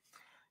template.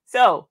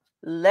 So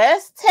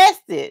let's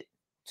test it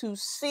to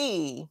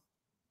see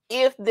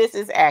if this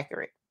is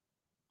accurate.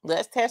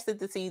 Let's test it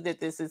to see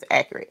that this is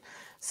accurate.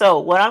 So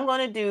what I'm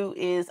going to do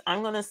is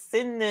I'm going to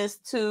send this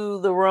to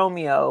the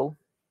Romeo,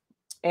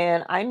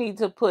 and I need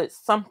to put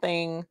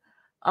something.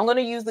 I'm going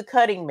to use the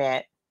cutting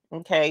mat.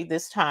 Okay,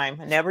 this time.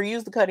 I never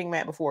used the cutting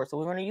mat before. So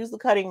we're going to use the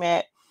cutting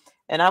mat,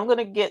 and I'm going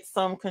to get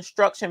some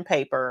construction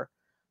paper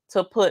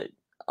to put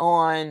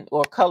on,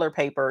 or color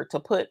paper to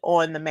put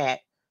on the mat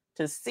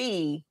to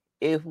see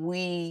if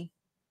we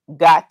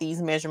got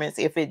these measurements,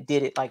 if it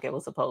did it like it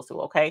was supposed to.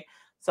 Okay.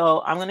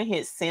 So I'm going to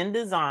hit send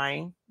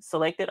design,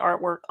 selected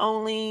artwork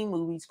only,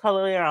 move each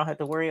color there. I don't have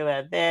to worry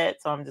about that.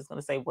 So I'm just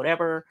going to say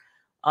whatever.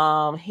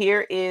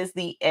 Here is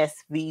the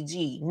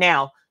SVG.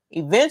 Now,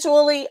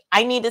 eventually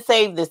I need to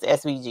save this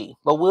SVG,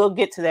 but we'll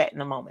get to that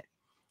in a moment.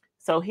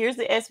 So here's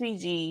the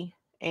SVG,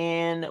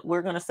 and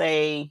we're going to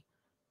say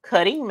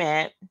cutting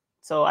mat.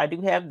 So I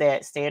do have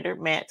that standard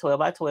mat 12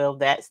 by 12.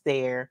 That's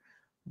there.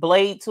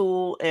 Blade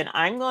tool. And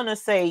I'm going to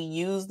say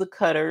use the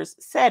cutter's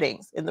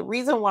settings. And the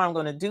reason why I'm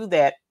going to do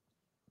that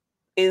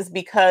is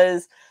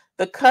because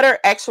the cutter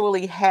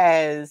actually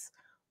has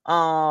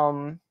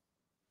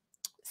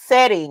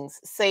settings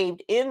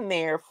saved in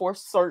there for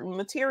certain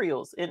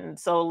materials. And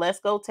so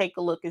let's go take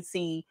a look and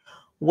see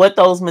what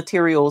those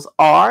materials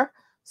are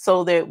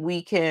so that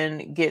we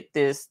can get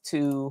this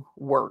to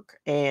work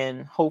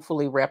and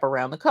hopefully wrap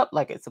around the cup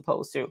like it's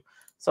supposed to.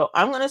 So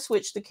I'm going to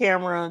switch the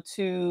camera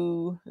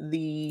to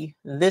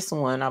this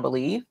one, I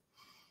believe,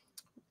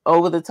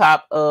 over the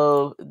top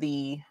of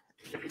the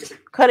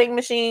cutting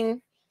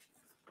machine.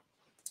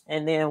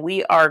 And then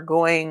we are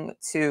going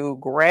to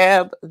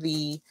grab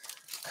the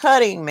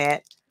cutting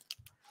mat.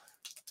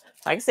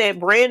 Like I said,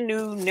 brand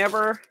new,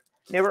 never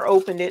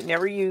opened it,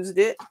 never used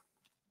it.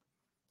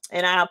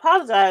 And I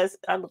apologize.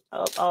 I looked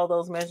up all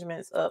those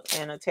measurements up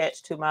and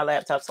attached to my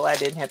laptop, so I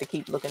didn't have to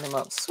keep looking them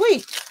up.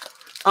 Sweet.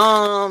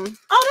 Oh,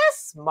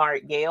 that's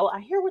smart, Gail.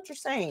 I hear what you're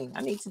saying.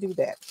 I need to do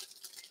that.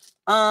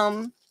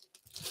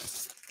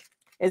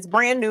 It's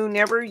brand new,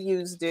 never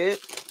used it.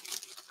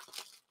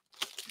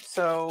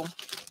 So,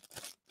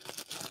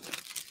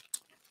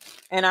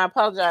 and I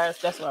apologize.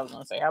 That's what I was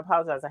going to say. I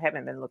apologize. I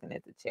haven't been looking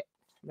at the chat.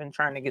 I've been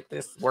trying to get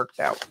this worked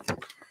out.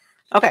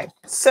 Okay.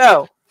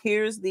 So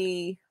here's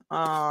the,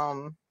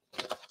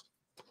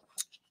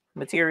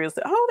 materials.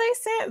 Oh, they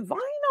sent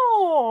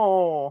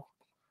vinyl.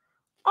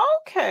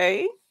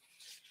 Okay.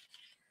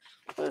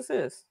 What is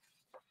this?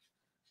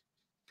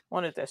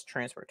 One if that's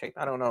transfer tape.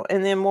 I don't know.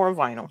 And then more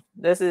vinyl.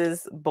 This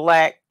is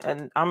black,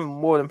 and I'm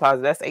more than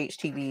positive that's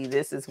HTV.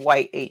 This is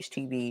white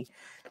HTV,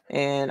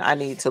 and I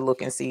need to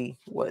look and see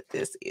what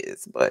this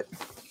is. But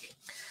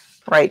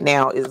right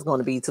now it's going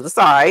to be to the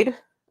side.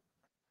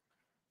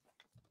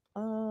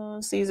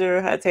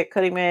 Siser high-tech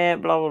cutting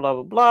mat. Blah blah blah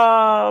blah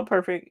blah.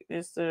 Perfect.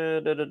 It's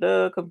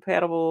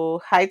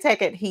compatible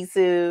high-tech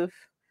adhesive.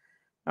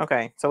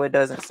 Okay, so it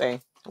doesn't say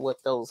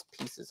what those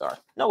pieces are.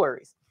 No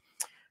worries.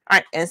 All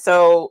right, and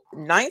so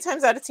 9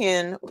 times out of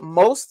 10,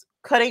 most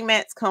cutting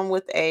mats come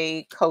with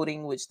a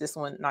coating, which this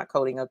one, not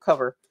coating, a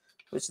cover,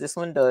 which this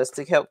one does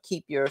to help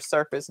keep your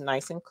surface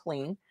nice and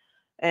clean.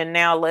 And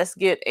now let's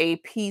get a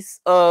piece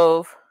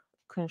of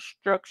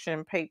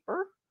construction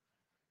paper,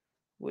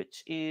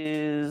 which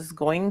is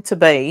going to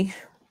be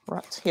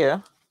right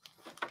here.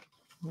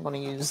 I'm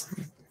going to use,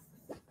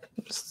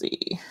 let's see,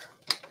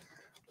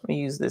 I'm going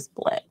to use this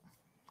black.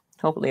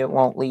 Hopefully it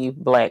won't leave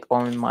black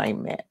on my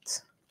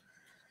mat.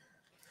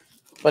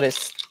 But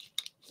it's,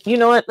 you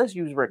know what? Let's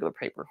use regular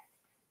paper.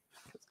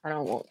 I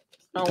don't want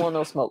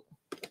no smoke.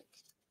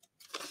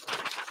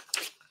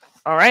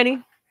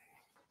 Alrighty.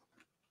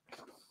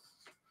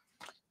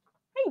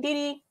 Hey,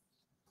 Didi.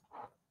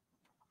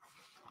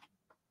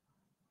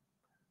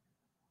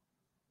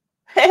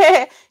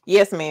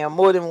 Yes, ma'am.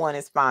 More than one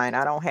is fine.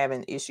 I don't have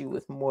an issue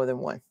with more than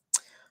one.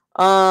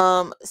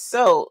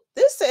 So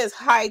this says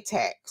high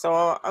tech.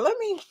 So let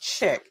me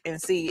check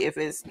and see if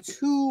it's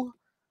too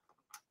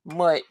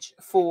much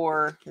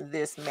for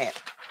this mat.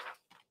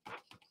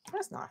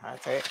 That's not high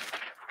tech.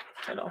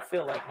 I don't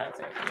feel like high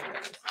tech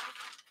anyways.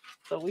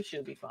 So we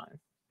should be fine.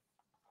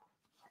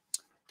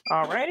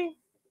 Alrighty.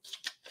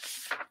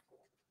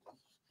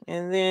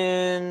 And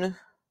then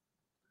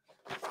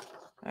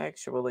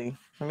actually,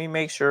 let me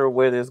make sure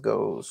where this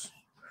goes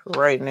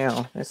right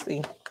now. Let's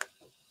see.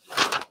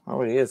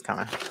 Oh, it is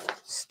kind of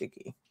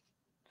sticky,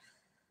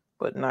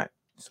 but not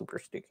super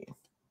sticky.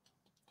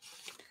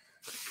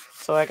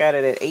 So I got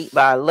it at 8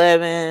 by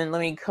 11. Let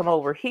me come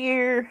over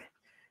here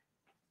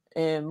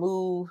and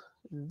move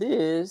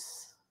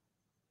this.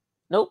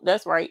 Nope,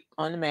 that's right,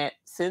 on the mat.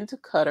 Send to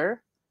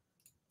cutter.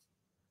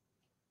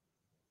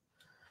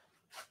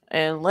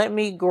 And let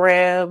me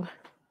grab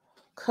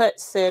cut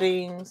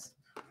settings.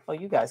 Oh,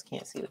 you guys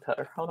can't see the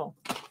cutter. Hold on.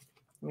 Let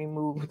me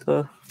move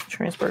the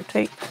transfer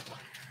tape.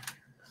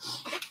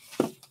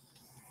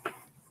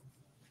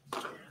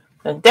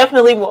 And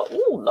definitely will.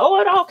 Ooh,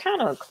 Lord, all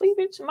kind of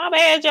cleavage. My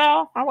bad,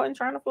 y'all. I wasn't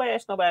trying to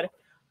flash nobody.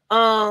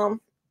 And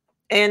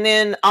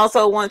then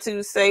also want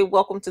to say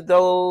welcome to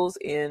those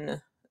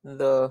in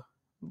the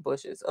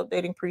bushes.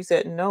 Updating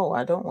preset. No,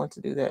 I don't want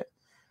to do that.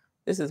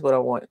 This is what I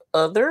want.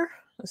 Other.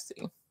 Let's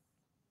see.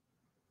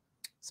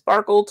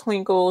 Sparkle,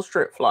 twinkle,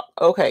 strip flop.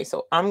 Okay,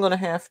 so I'm going to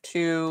have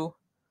to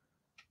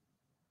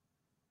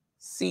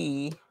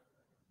see.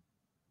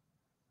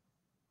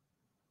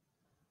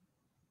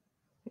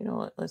 You know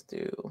what? Let's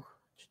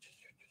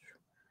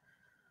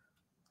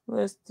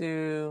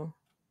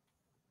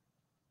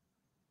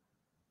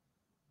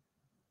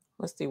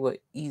see what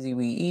easy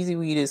weed. Easy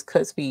weed is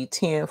cut speed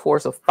 10,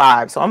 force of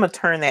 5. So I'm going to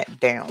turn that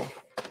down.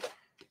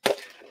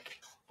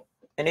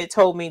 And it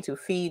told me to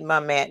feed my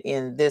mat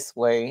in this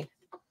way.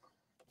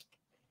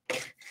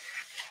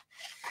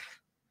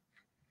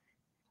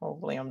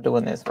 Hopefully I'm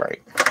doing this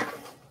right.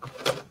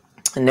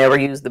 I never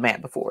used the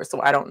mat before,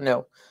 so I don't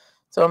know.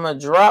 So I'm going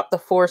to drop the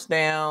force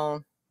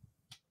down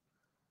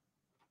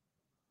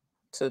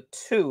to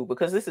 2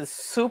 because this is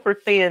super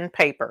thin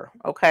paper.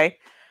 Okay.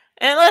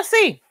 And let's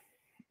see.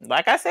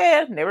 Like I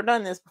said, never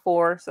done this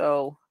before.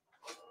 So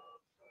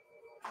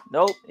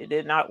nope, it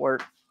did not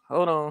work.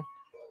 Hold on.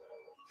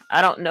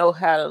 I don't know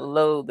how to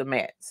load the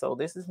mat. So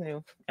this is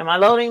new. Am I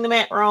loading the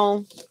mat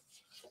wrong?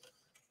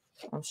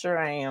 I'm sure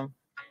I am.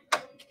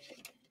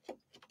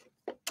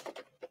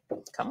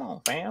 Come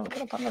on, fam.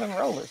 Get up under them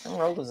rollers. Them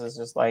rollers is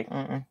just like,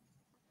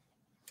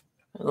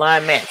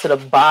 Line mat to the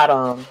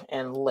bottom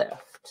and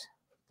left.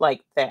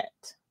 Like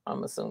that,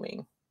 I'm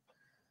assuming.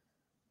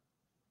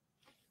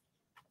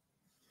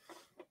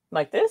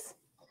 Like this?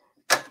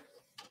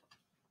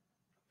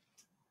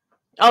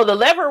 Oh, the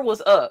lever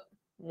was up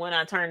when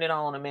I turned it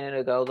on a minute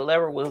ago. The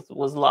lever was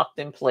locked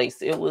in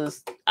place. It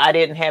was, I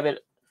didn't have it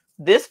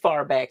this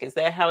far back. Is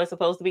that how it's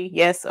supposed to be?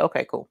 Yes.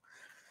 Okay, cool.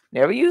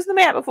 Never used the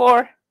mat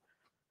before.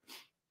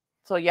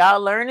 So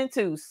y'all learning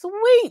too.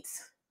 Sweet.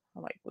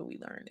 I like what we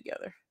learned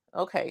together.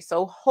 Okay,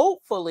 so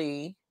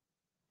hopefully,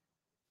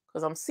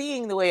 because I'm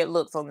seeing the way it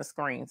looks on the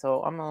screen,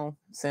 so I'm gonna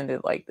send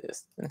it like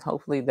this, and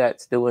hopefully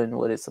that's doing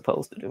what it's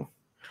supposed to do.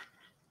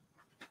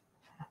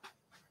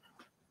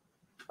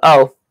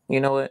 Oh,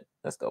 you know what?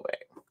 Let's go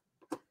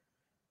back.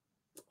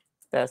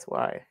 That's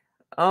why.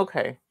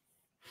 Okay,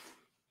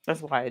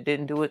 that's why it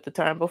didn't do it the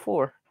time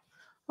before.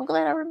 I'm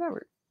glad I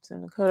remembered.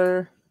 Send the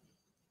cutter.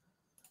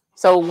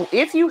 So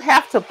if you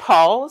have to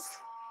pause,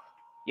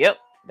 yep,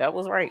 that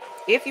was right.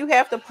 If you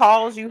have to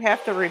pause, you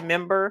have to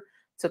remember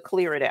to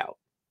clear it out.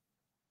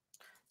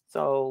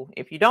 So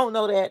if you don't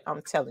know that,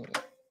 I'm telling you,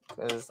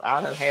 because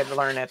I done had to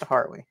learn that the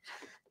hard way.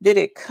 Did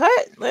it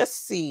cut? Let's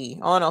see.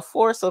 On a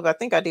force of, I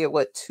think I did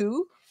what,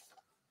 2?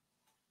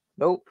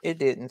 Nope, it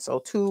didn't. So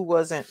 2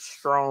 wasn't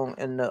strong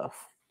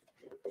enough.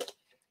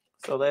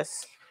 So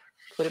let's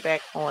put it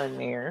back on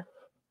there.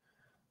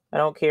 I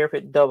don't care if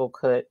it double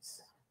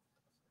cuts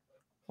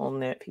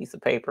on that piece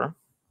of paper.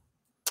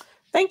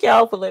 Thank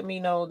y'all for letting me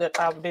know that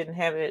I didn't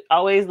have it.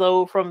 Always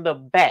load from the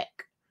back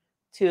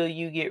till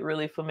you get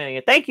really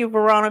familiar. Thank you,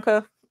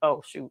 Veronica.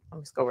 Oh, shoot.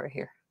 Let's go right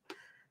here.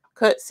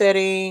 Cut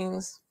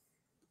settings.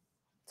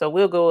 So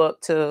we'll go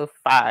up to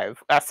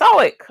 5. I saw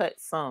it cut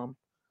some.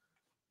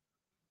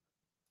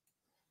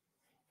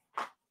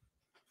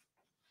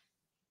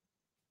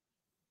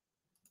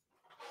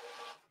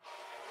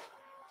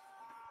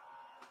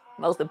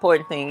 Most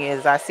important thing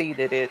is I see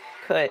that it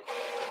cut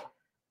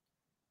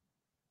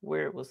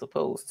where it was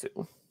supposed to.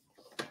 All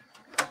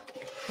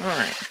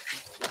right.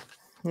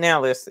 Now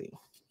let's see.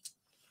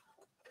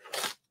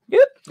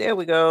 Yep, there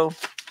we go.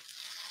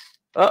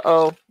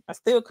 Uh-oh. I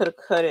still could have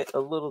cut it a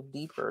little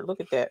deeper. Look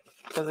at that,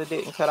 because it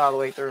didn't cut all the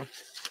way through.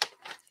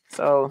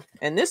 So,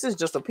 and this is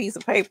just a piece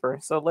of paper.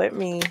 So let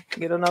me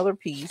get another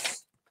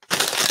piece.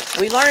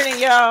 We learning,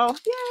 y'all.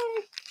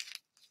 Yay.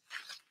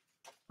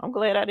 I'm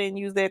glad I didn't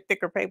use that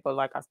thicker paper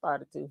like I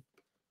started to.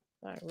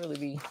 I'd really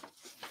be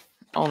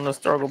on the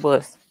struggle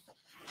bus.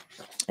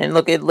 And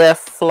look, it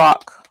left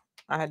flock.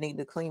 I need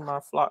to clean my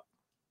flock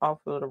off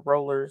of the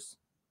rollers.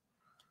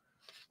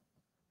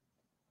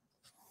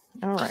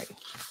 All right.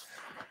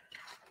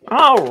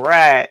 All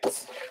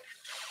right.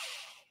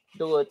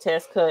 Do a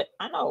test cut.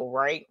 I know,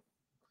 right?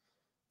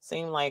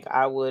 Seemed like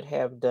I would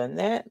have done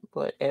that,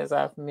 but as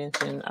I've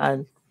mentioned,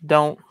 I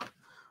don't.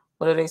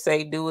 What do they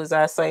say? Do as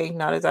I say,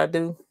 not as I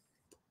do.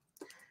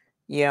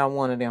 Yeah, I'm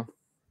one of them.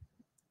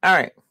 All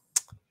right.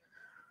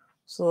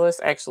 So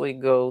let's actually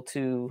go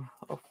to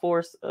a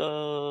force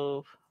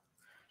of.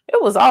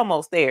 It was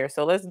almost there.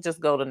 So let's just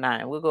go to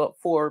 9. We'll go up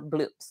 4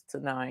 blips to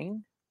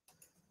 9.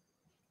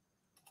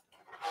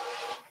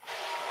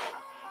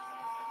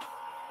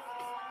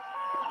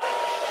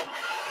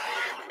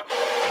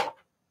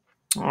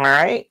 All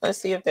right. Let's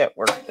see if that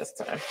worked this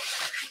time.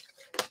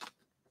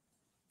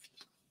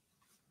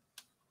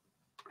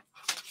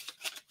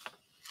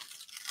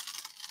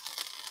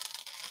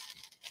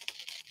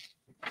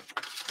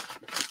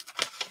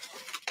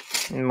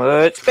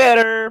 Much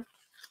better.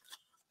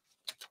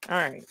 All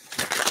right.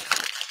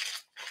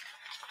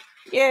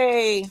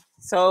 Yay.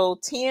 So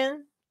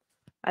 10.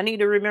 I need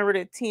to remember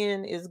that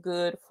 10 is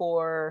good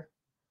for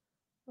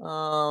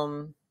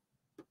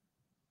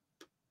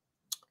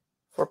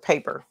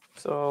paper.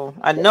 So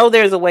I know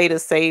there's a way to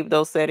save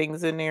those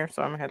settings in there,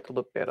 so I'm gonna have to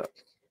look that up.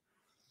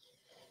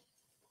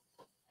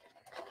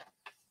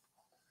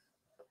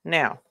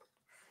 Now,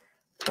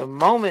 the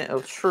moment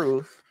of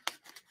truth,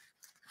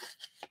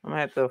 I'm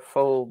gonna have to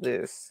fold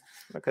this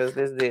because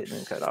this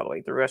didn't cut all the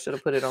way through. I should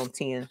have put it on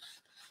 10,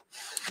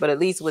 but at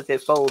least with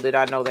it folded,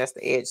 I know that's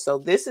the edge. So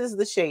this is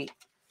the shape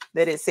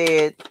that it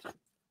said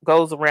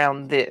goes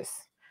around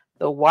this.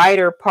 The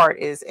wider part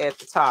is at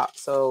the top.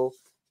 So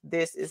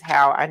this is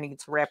how I need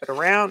to wrap it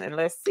around, and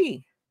let's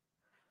see.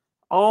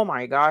 Oh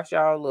my gosh,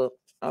 y'all, look.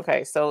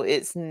 Okay, so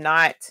it's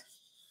not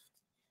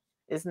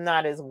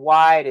as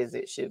wide as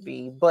it should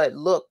be, but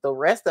look, the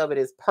rest of it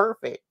is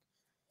perfect.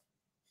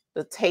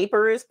 The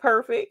taper is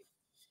perfect.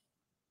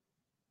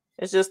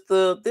 It's just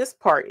this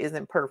part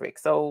isn't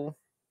perfect. So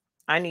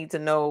I need to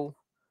know.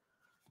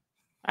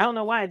 I don't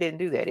know why I didn't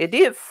do that. It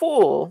did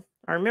full.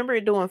 I remember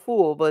it doing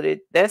full, but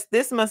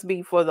this must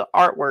be for the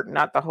artwork,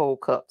 not the whole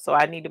cup. So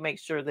I need to make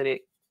sure that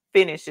it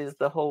finishes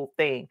the whole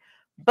thing.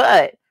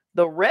 But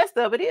the rest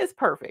of it is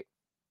perfect.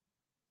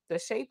 The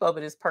shape of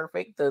it is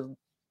perfect.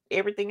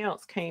 Everything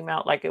else came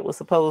out like it was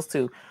supposed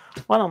to.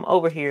 While I'm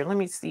over here, let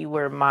me see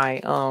where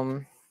my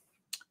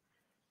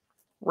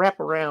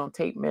wraparound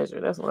tape measure.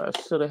 That's what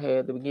I should have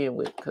had to begin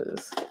with,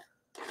 because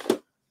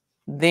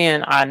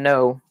then I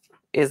know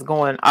it's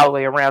going all the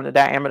way around the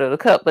diameter of the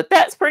cup. But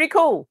that's pretty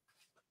cool.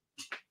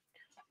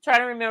 Try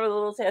to remember the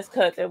little test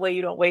cut. That way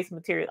you don't waste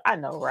material. I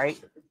know, right?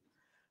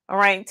 All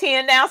right,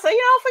 10 down so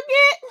you don't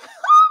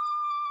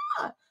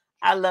forget.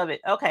 I love it.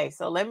 Okay,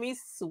 so let me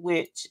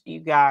switch you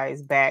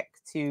guys back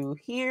to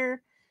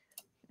here.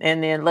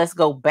 And then let's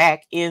go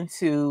back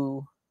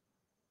into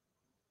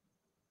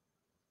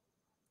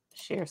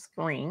share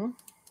screen.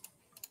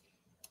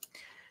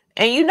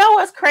 And you know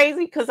what's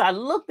crazy? Because I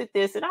looked at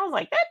this and I was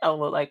like, that don't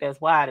look like that's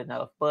wide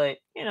enough. But,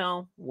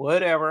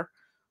 whatever.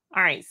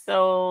 All right,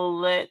 so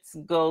let's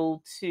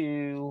go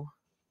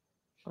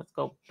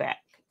back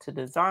to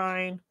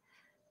design.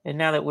 And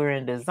now that we're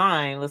in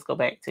design, let's go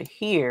back to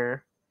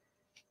here.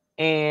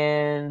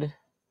 And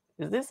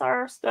is this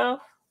our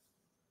stuff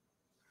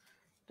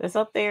that's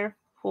up there?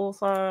 Full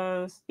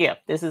size. Yeah,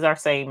 this is our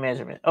same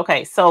measurement.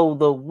 Okay, so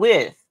the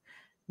width.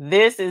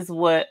 This is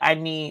what I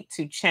need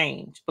to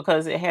change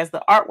because it has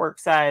the artwork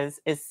size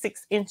as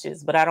 6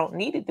 inches, but I don't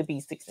need it to be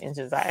 6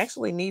 inches. I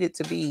actually need it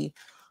to be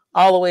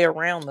all the way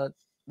around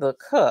the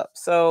cup.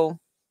 So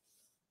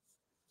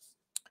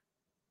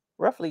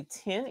roughly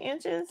 10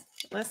 inches.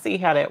 Let's see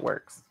how that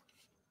works.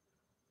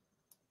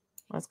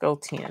 Let's go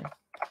 10.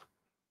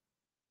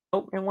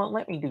 Oh, it won't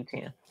let me do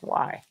 10.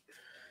 Why?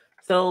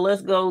 So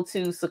let's go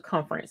to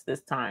circumference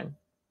this time.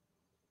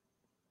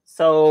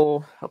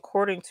 So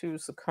according to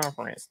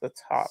circumference, the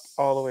top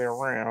all the way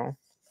around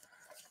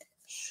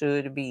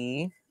should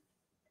be,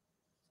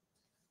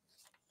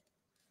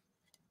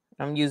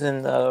 I'm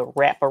using the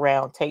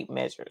wraparound tape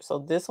measure. So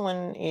this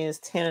one is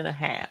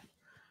 10.5.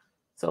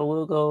 So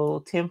we'll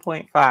go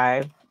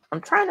 10.5.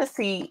 I'm trying to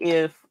see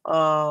if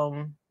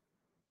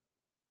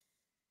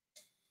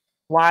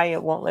why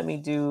it won't let me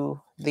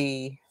do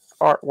the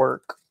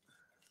artwork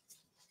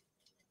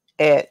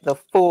at the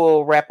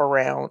full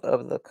wraparound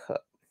of the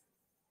cup.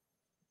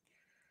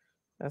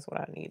 That's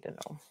what I need to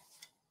know.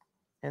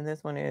 And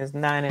this one is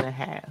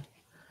 9.5.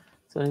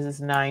 So this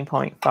is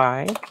 9.5.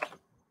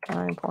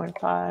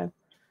 9.5.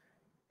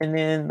 And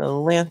then the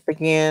length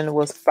again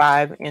was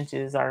 5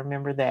 inches. I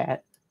remember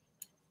that.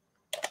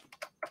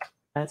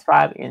 That's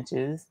 5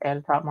 inches. Add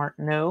a top mark.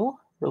 No.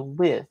 The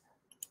width.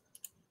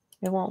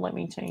 It won't let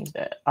me change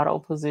that. Auto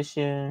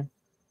position.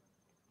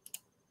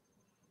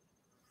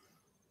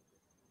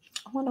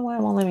 I wonder why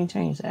it won't let me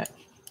change that.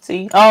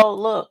 See? Oh,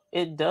 look.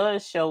 It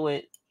does show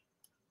it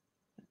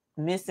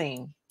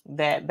missing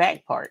that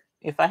back part.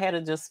 If I had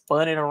to just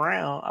spun it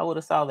around, I would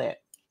have saw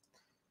that.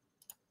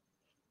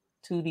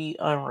 2D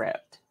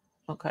unwrapped.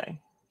 Okay.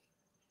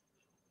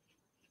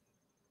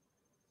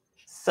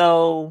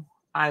 So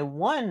I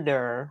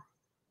wonder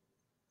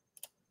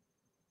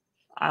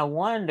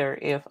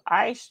if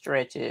I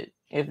stretch it,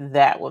 if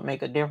that would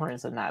make a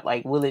difference or not.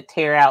 Like, will it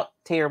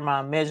tear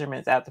my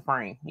measurements out the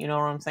frame? You know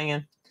what I'm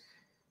saying?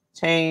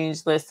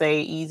 Change, let's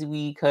say, easy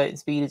weed cut and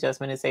speed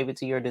adjustment and save it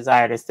to your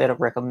desired instead of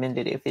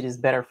recommended if it is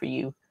better for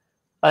you.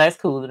 Oh, that's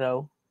cool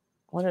though.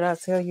 What did I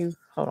tell you?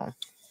 Hold on.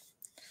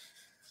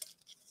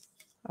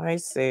 I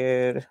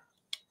said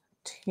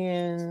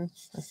 10.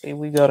 Let's see,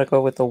 we gotta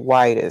go with the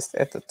widest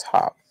at the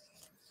top.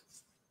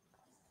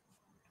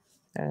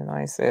 And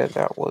I said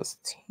that was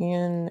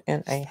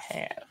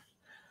 10.5.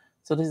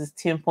 So this is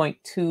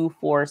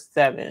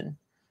 10.247.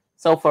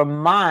 So for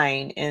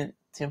mine, in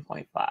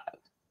 10.5.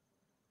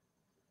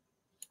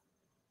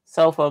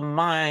 So for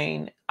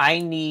mine, I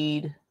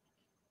need,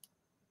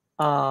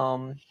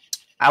 I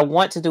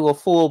want to do a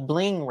full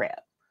bling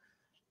wrap.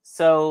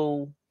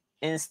 So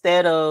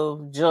instead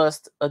of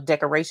just a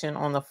decoration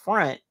on the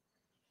front,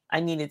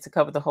 I needed to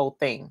cover the whole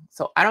thing.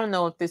 So I don't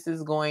know if this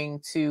is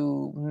going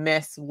to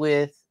mess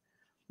with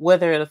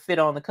whether it'll fit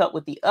on the cup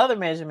with the other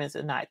measurements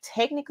or not.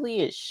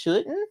 Technically, it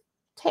shouldn't,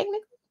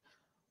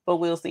 but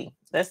we'll see.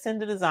 Let's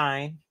send the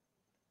design.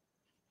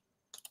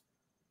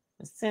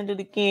 Let's send it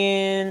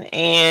again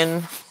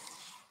and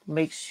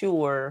make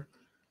sure.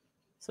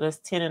 So that's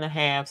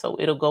 10.5. So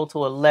it'll go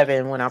to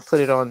 11 when I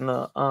put it on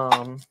the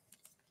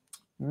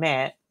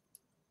mat.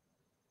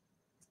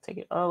 Take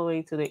it all the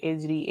way to the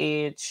edge of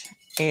the edge.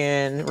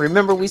 And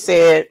remember we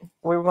said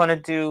we were going to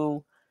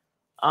do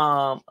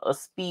a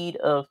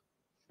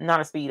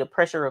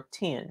pressure of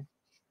 10.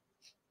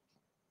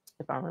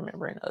 If I'm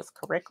remembering us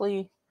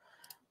correctly.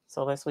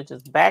 So let's switch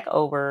us back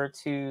over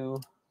to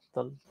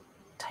the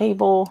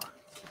table.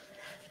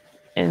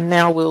 And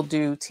now we'll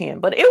do 10.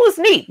 But it was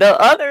neat. The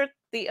other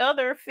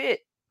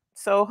fit.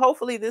 So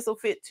hopefully this will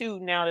fit too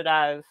now that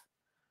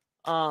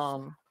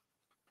I've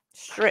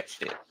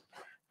stretched it.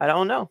 I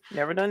don't know.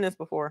 Never done this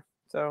before.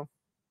 So,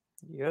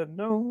 you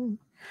know,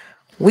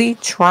 we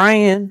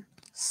trying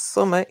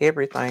some of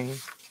everything.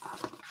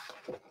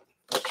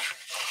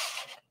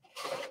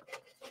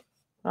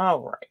 All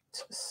right.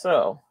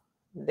 So,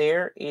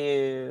 there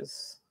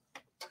is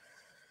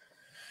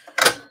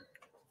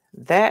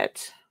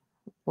that.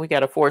 We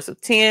got a force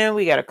of 10.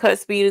 We got a cut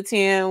speed of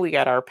 10. We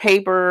got our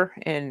paper.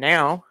 And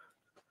now,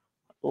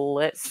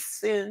 let's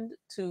send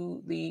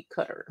to the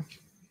cutter.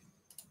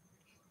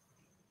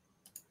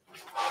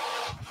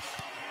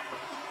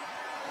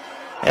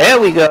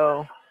 There we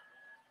go.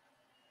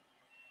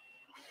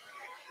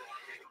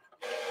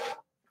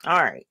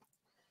 All right.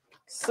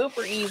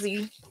 Super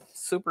easy,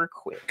 super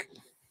quick.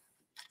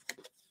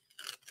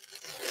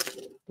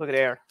 Look at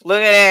there.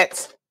 Look at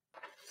that.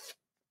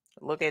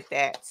 Look at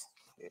that.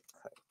 It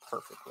cut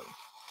perfectly.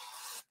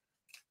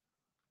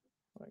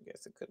 I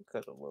guess it could have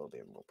cut a little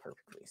bit more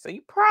perfectly. So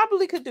you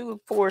probably could do a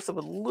force of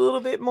a little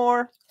bit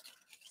more.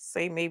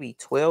 Say maybe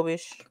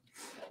 12-ish.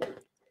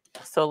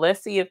 So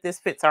let's see if this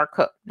fits our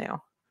cup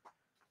now.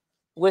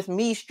 With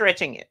me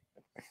stretching it.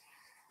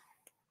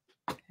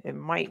 It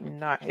might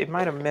not. It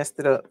might have messed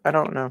it up. I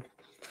don't know.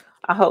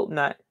 I hope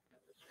not.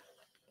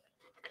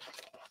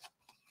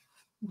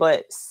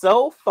 But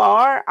so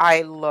far,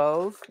 I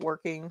love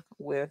working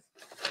with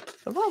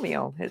the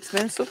Romeo. It's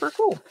been super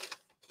cool.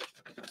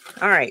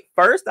 All right.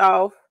 First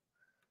off,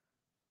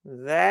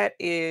 that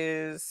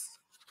is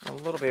a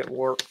little bit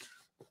warped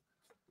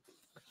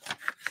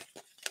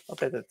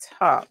up at the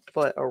top,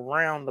 but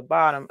around the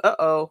bottom.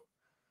 Uh-oh.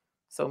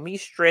 So me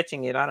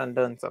stretching it, I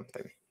done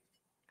something.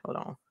 Hold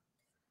on.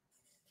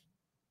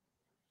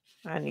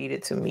 I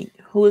needed to meet.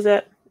 Who is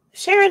that?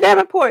 Sharon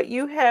Davenport,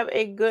 you have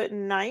a good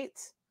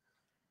night.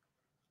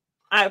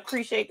 I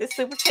appreciate the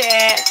super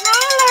chat.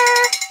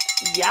 Holler.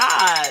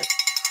 Yes.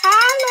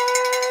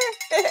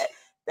 Holler.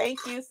 Thank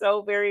you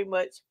so very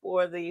much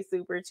for the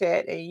super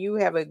chat. And you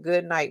have a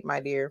good night, my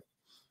dear.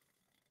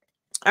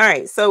 All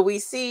right. So we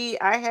see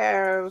I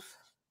have.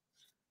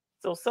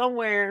 So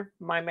somewhere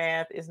my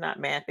math is not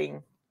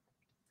mathing,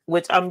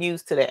 which I'm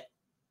used to that.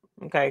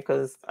 Okay.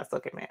 Because I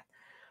suck at math.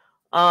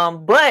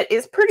 But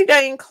it's pretty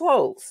dang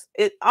close.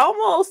 It's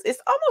almost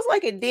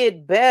like it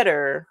did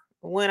better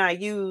when I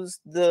used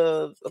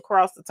the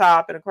across the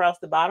top and across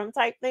the bottom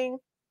type thing.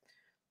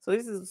 So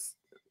this is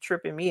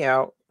tripping me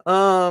out.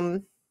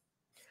 But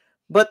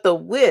the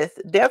width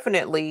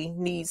definitely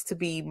needs to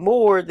be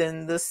more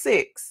than the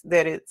 6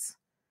 that it's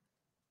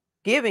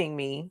giving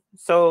me.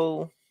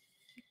 So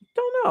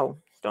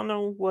don't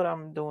know what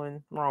I'm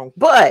doing wrong,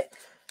 but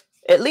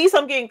at least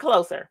I'm getting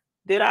closer.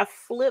 Did I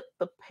flip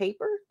the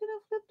paper?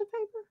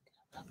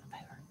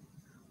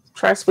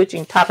 Try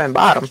switching top and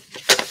bottom.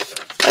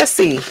 Let's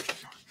see.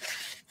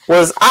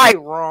 Was I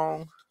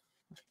wrong?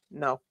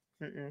 No.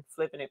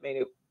 Flipping it made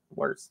it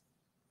worse.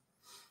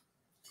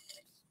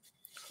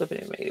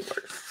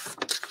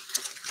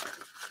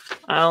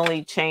 I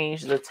only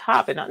changed the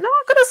top and I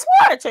could have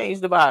swore I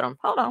changed the bottom.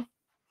 Hold on.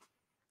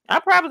 I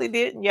probably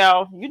didn't,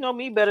 y'all. You know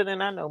me better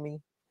than I know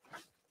me.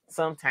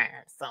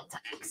 Sometimes.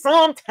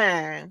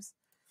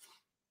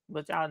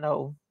 But y'all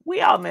know we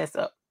all mess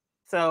up.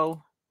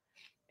 So,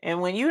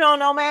 and when you don't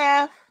know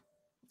math,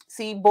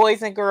 see,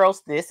 boys and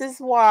girls, this is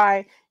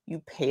why you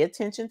pay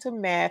attention to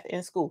math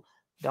in school.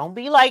 Don't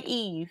be like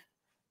Eve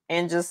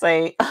and just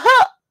say,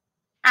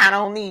 I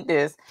don't need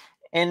this,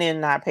 and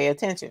then not pay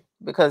attention,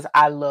 because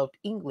I loved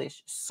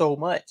English so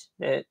much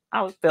that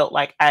I felt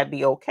like I'd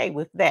be okay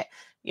with that.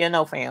 You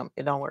know, fam,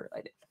 it don't work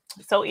like that.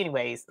 So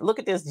anyways, look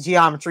at this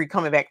geometry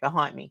coming back to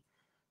haunt me.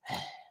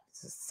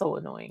 This is so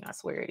annoying. I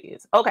swear it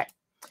is. Okay.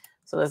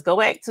 So let's go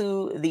back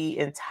to the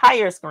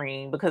entire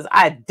screen, because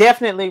I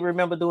definitely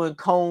remember doing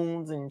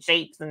cones and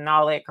shapes and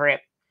all that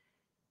crap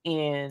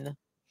in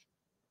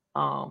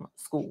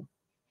school.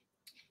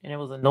 And it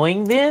was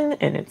annoying then,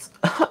 and it's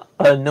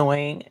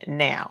annoying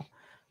now.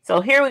 So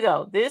here we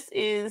go. This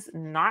is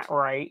not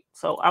right.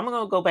 So I'm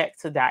going to go back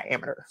to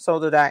diameter. So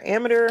the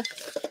diameter,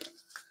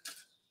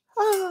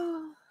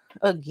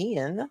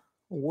 again,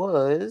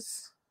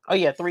 was,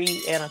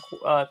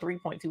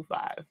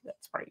 3.25.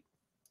 That's right.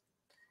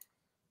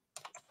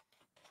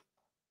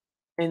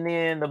 And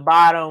then the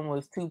bottom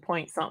was 2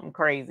 point something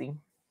crazy,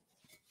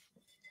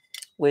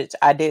 which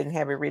I didn't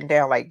have it written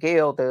down like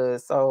Gail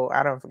does. So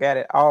I don't forget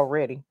it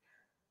already.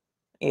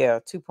 Yeah,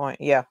 2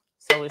 point. Yeah.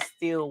 So it's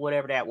still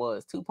whatever that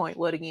was. 2 point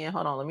what again?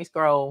 Hold on. Let me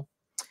scroll.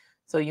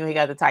 So you ain't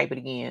got to type it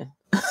again.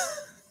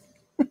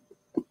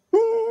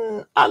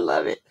 I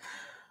love it.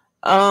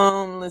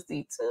 Let's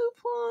see. 2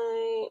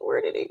 point.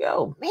 Where did it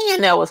go?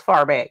 Man, that was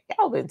far back.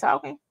 Y'all been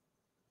talking.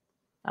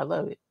 I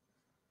love it.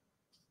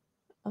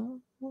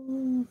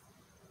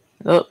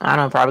 Oh, I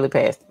don't probably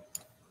passed it.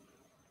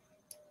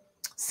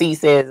 C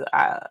says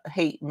I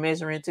hate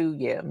measuring too.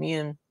 Yeah,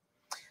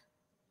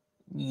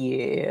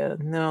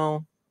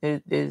 no,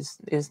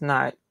 it's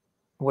not.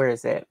 Where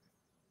is that?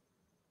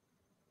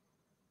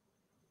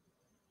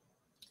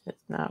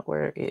 It's not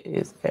where it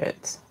is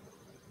at.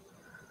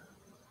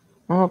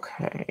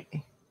 Okay.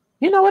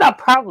 You know what I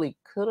probably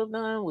could have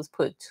done was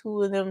put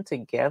 2 of them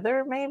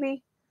together,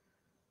 maybe,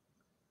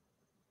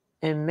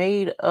 and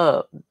made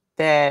up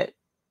that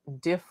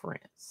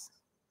difference.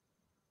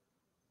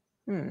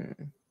 I'm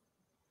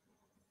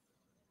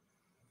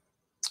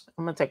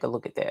gonna take a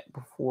look at that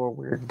before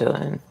we're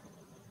done.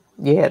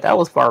 Yeah, that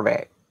was far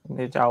back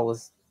that y'all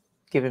was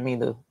giving me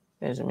the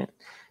measurement.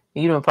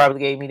 You done probably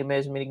gave me the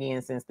measurement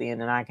again since then,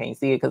 and I can't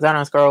see it because I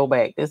don't scroll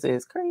back. This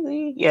is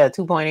crazy. Yeah,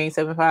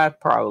 2.875,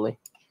 probably.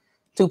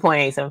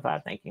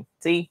 2.875, thank you.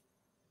 See?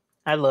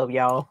 I love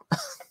y'all.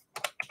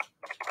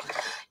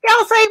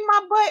 Y'all saved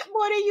my butt.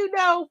 What do you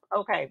know?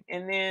 Okay,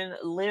 and then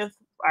length,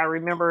 I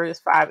remember,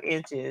 is 5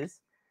 inches.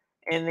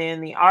 And then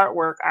the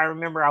artwork, I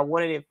remember I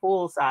wanted it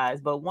full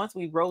size, but once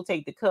we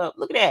rotate the cup,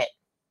 look at that.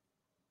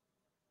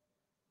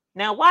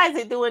 Now, why is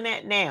it doing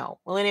that now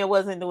when it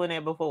wasn't doing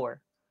that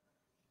before?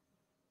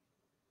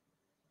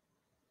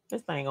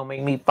 This thing gonna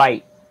make me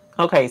fight.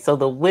 Okay, so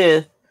the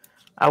width,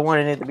 I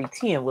wanted it to be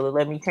 10. Will it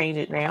let me change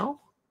it now?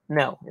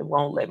 No, it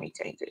won't let me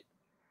change it.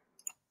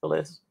 So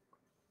let's.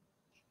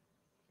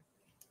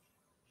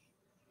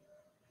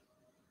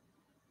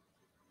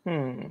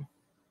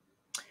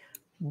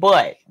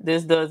 But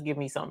this does give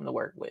me something to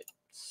work with.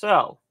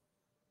 So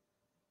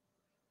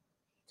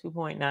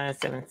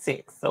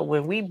 2.976. So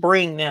when we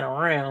bring that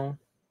around,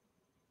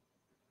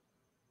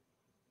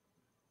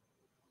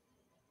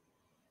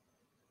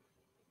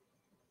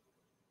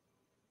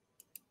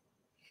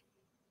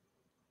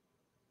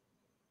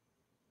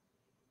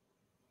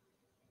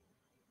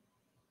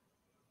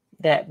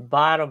 that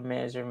bottom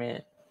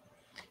measurement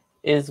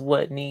is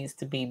what needs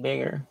to be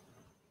bigger.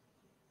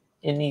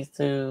 It needs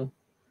to,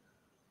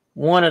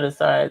 one of the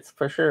sides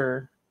for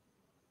sure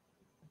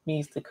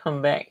needs to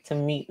come back to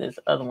meet this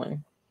other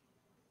one.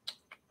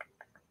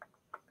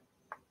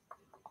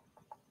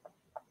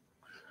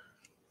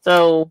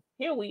 So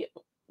here we,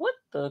 what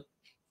the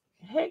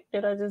heck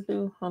did I just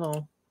do? Hold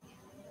on.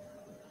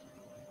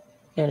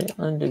 Edit,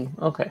 undo.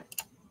 Okay.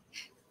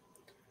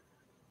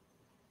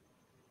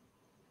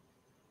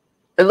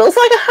 It looks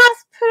like a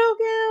hospital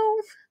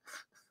gown.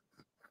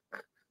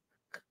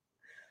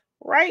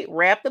 Right?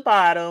 Wrap the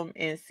bottom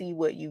and see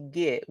what you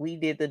get. We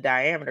did the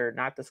diameter,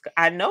 not the sky.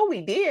 I know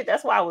we did.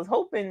 That's why I was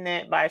hoping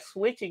that by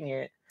switching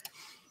it,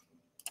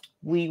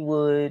 we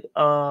would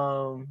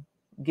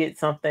get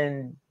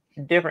something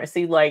different.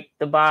 See, like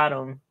the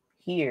bottom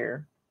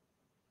here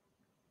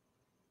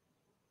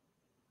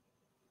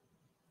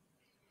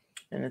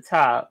and the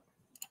top.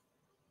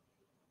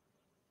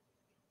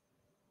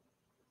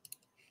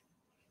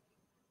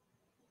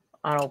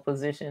 Auto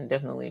position,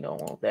 definitely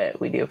don't want that.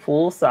 We did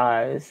full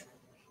size.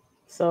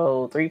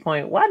 So 3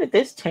 point, why did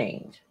this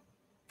change?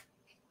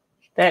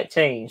 That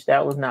changed.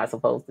 That was not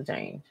supposed to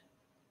change.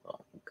 Oh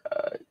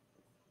God.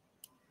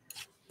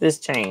 This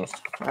changed.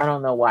 I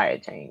don't know why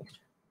it changed.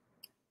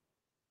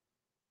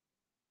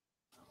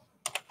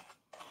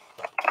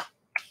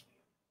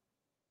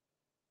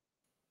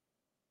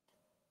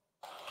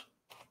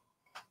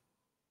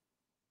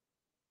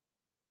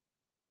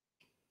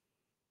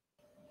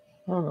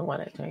 I don't know why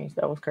that changed.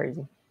 That was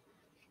crazy.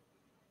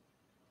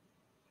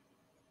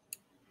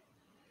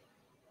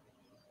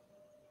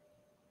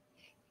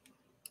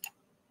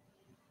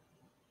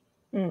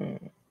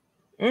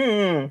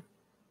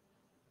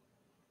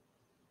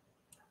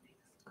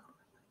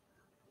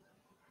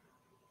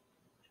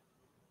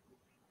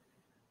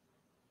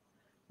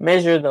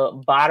 Measure the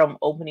bottom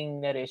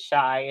opening that is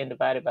shy and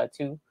divide it by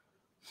 2.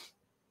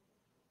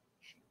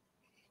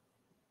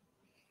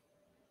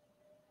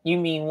 You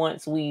mean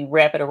once we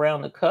wrap it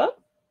around the cup?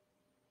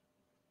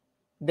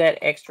 That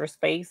extra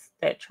space,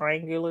 that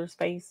triangular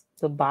space,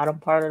 the bottom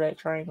part of that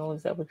triangle,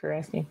 is that what you're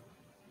asking?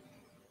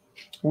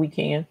 We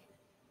can.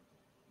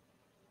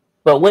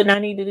 But wouldn't I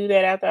need to do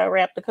that after I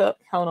wrap the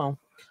cup? Hold on.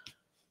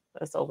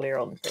 That's over there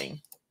on the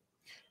thing.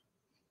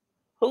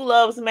 Who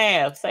loves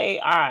math? Say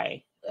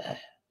I.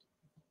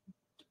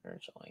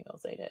 Rachel ain't gonna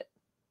say that.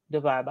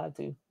 Divide by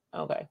 2.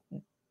 Okay.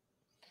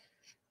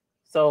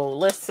 So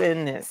let's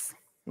send this.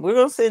 We're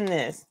gonna send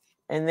this,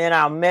 and then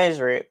I'll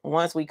measure it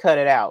once we cut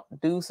it out.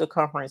 Do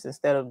circumference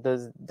instead of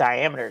the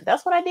diameter.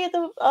 That's what I did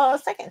the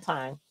second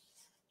time,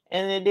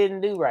 and it didn't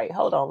do right.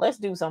 Hold on. Let's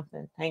do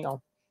something. Hang on.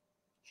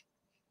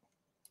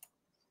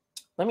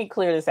 Let me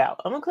clear this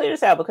out. I'm gonna clear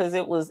this out because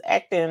it was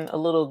acting a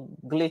little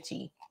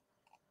glitchy.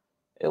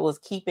 It was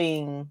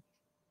keeping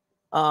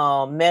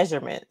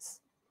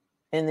measurements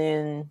and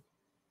then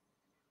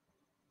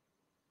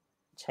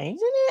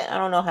changing it. I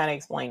don't know how to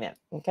explain it.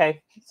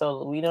 Okay,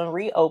 so we done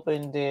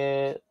reopened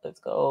it. Let's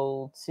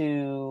go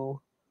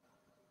to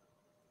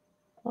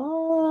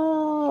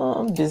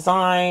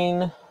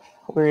design.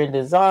 We're in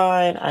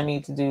design. I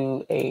need to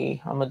do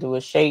I'm gonna do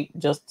a shape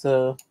just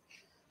to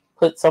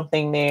put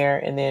something there,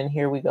 and then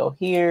here we go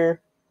here,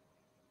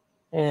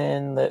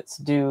 and let's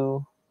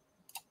do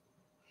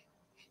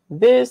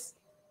this.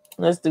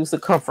 Let's do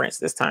circumference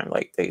this time,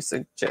 like they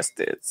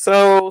suggested.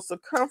 So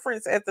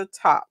circumference at the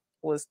top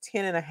was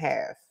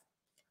 10.5.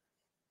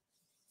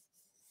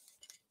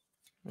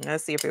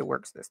 Let's see if it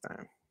works this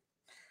time.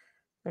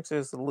 Actually,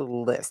 it's a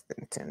little less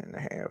than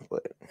 10.5,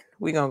 but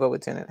we're gonna go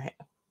with 10.5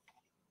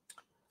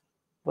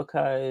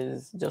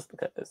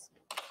 because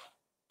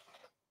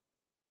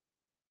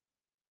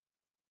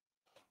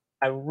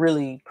I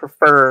really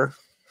prefer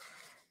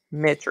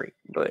metric,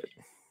 but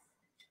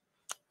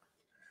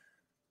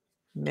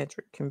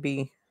metric can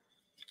be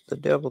the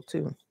devil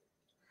too.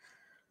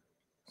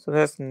 So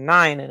that's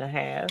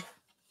 9.5,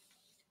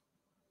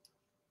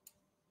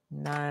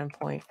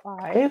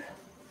 9.5,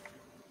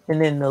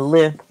 and then the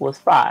length was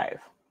 5.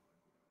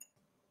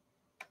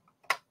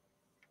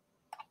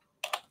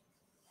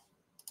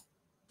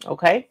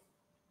 Okay.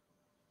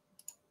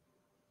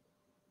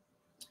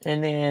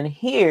 And then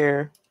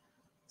here,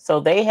 so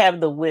they have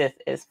the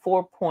width as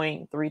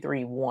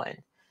 4.331.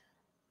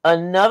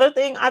 Another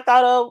thing I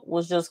thought of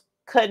was just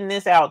cutting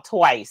this out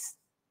twice.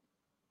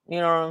 You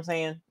know what I'm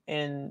saying?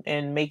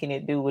 And making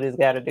it do what it's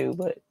got to do.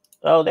 But,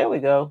 oh, there we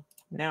go.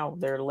 Now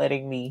they're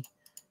letting me.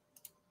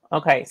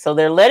 Okay, so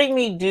they're letting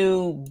me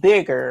do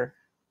bigger.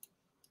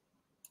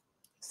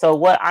 So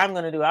what I'm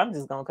going to do, I'm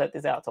just going to cut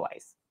this out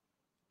twice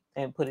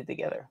and put it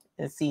together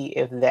and see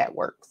if that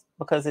works.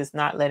 Because it's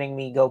not letting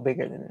me go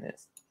bigger than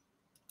this.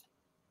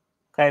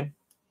 Okay.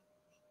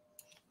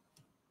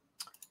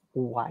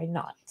 why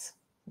not?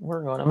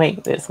 We're going to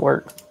make this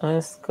work.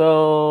 Let's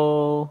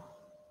go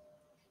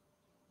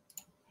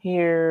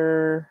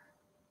here.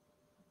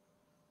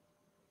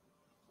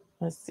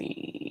 Let's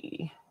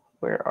see.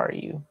 Where are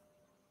you?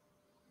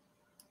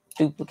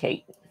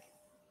 Duplicate.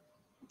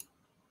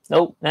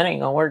 Nope, that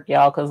ain't going to work,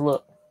 y'all, because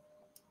look.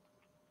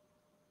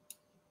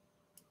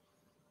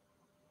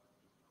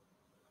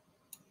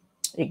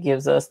 It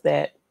gives us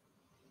that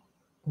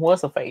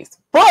what's a face.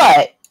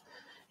 But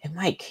it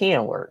might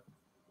can work.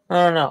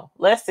 I don't know.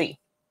 Let's see.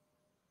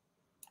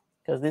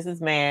 Because this is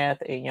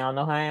math, and y'all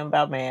know how I am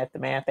about math. The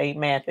math ain't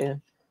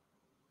mathing.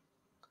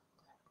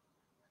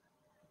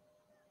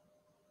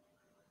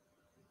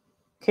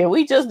 Can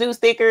we just do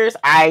stickers?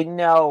 I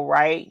know,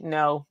 right?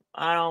 No,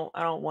 I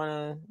don't want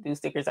to do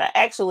stickers.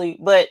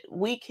 But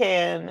we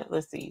can.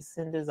 Let's see.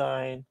 Send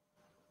design.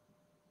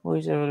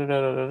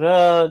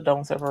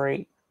 Don't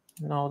separate.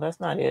 No, that's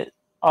not it.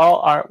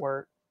 All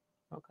artwork.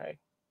 Okay.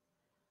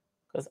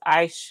 Because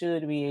I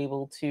should be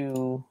able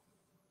to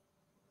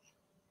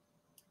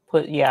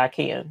put, yeah, I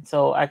can.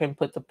 So I can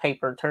put the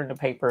paper, turn the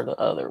paper the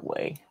other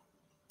way.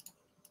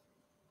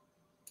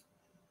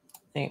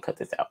 And cut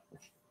this out.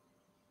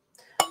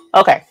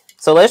 Okay,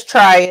 so let's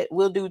try it.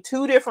 We'll do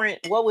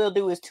what we'll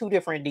do is 2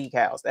 different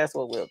decals. That's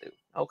what we'll do.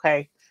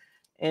 Okay.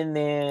 And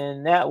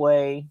then that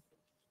way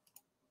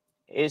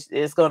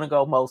it's going to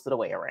go most of the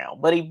way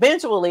around. But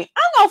eventually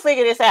I'm going to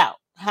figure this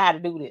out, how to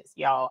do this,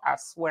 y'all. I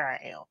swear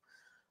I am.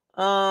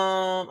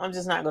 I'm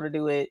just not going to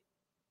do it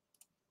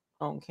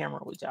on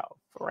camera with y'all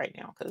for right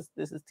now because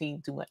this is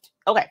too much.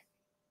 Okay.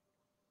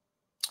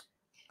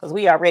 Because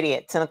we already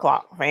at 10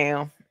 o'clock,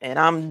 fam. And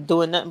I'm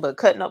doing nothing but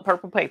cutting up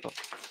purple paper.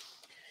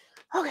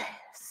 Okay,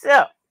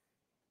 so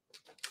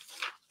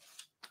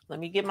let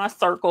me get my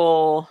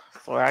circle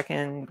so I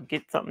can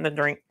get something to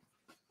drink.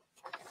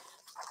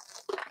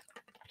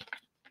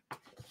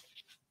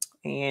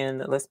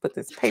 And let's put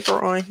this paper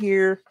on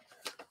here.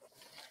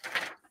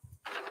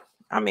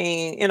 I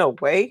mean, in a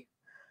way,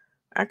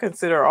 I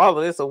consider all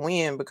of this a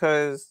win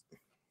because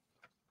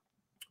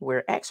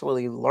we're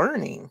actually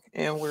learning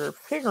and we're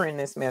figuring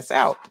this mess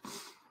out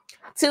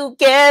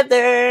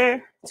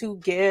together.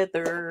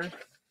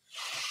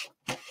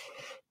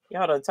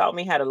 Y'all done taught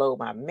me how to load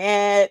my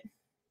mat.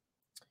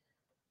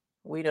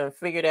 We done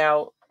figured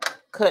out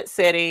cut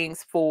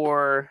settings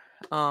for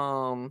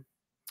 10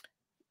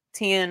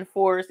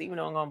 force, even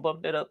though I'm gonna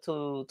bump that up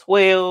to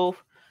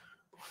 12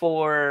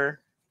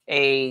 for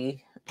a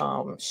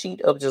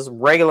sheet of just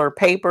regular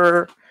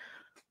paper.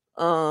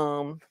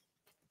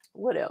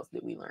 What else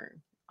did we learn?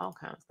 All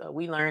kinds of stuff.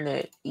 We learned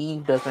that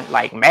Eve doesn't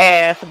like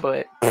math,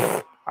 but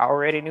I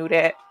already knew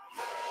that.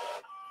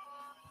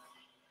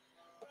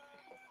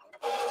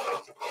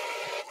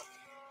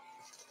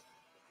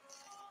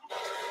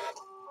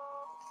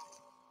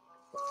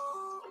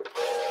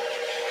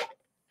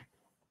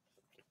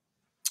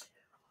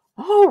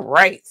 All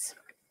right.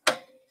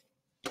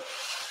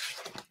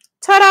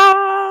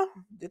 Ta-da!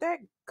 Did that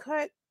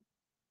cut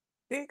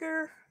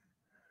bigger?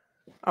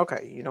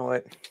 Okay, you know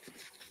what?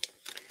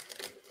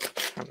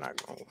 I'm not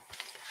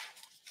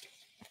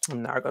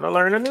gonna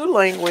learn a new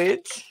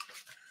language.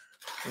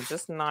 I'm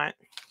just not.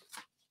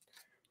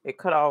 It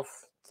cut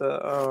off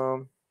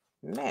the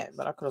mat,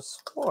 but I could have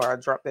swore I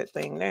dropped that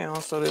thing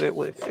down so that it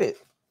would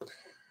fit.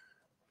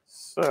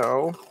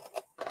 So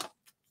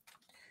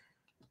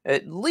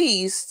at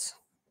least,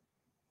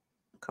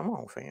 come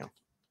on, fam.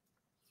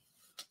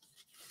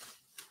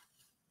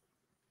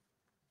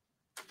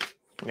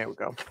 There we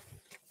go.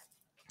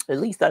 At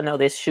least I know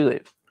this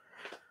should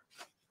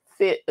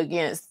fit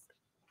against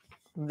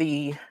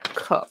the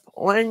cup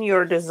on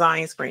your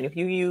design screen. If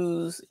you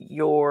use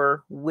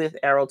your width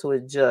arrow to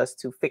adjust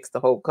to fix the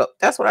whole cup,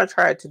 that's what I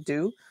tried to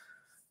do.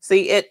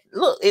 See it,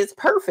 look, it's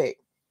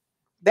perfect.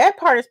 That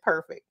part is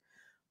perfect.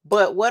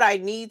 But what I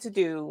need to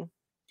do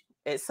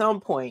at some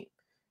point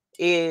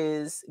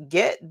is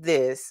get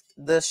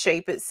the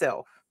shape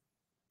itself.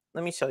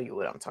 Let me show you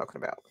what I'm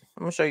talking about.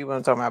 I'm gonna show you what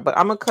I'm talking about, but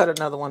I'm gonna cut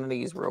another one of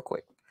these real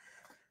quick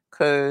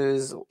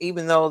because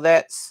even though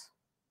that's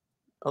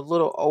a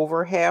little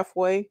over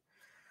halfway,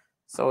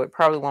 so it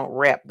probably won't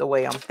wrap the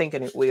way I'm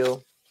thinking it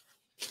will.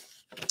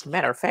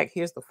 Matter of fact,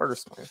 here's the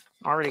first one.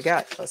 I already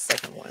got a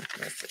second one.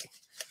 Let's see.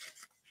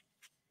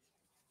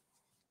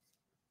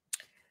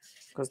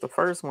 Because the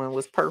first one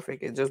was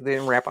perfect. It just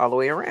didn't wrap all the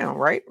way around,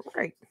 right?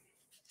 Right.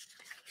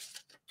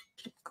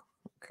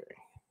 Okay.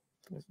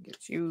 Let's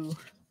get you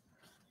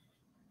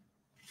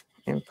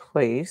in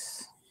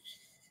place.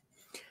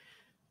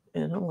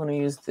 And I'm going to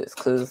use this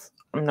because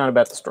I'm not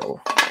about to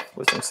stroll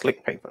with some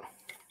slick paper.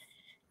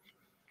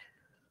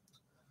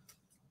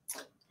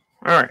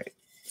 All right.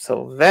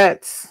 So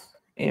that's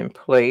in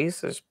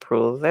place. Let's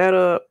pull that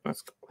up.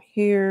 Let's go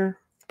here.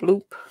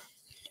 Bloop.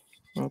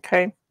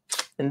 Okay.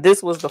 And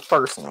this was the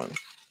first one.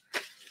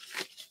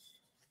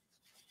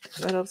 Is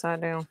that upside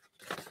down?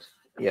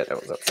 Yeah,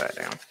 that was upside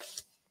down.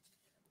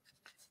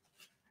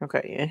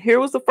 Okay. And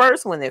here was the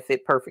first one that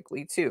fit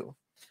perfectly too.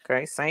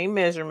 Okay. Same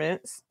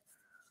measurements.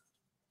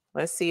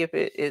 Let's see if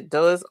it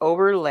does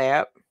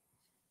overlap.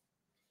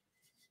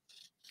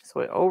 So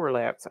it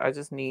overlaps. I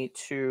just need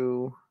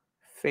to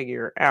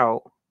figure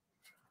out.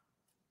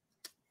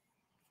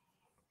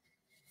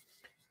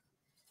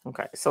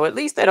 Okay, so at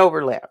least that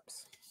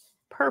overlaps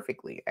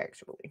perfectly,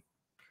 actually.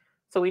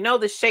 So we know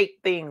the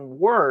shape thing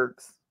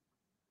works.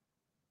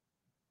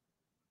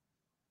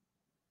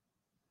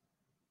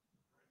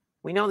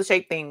 We know the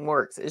shape thing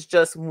works. It's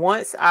just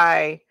once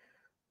I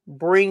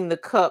bring the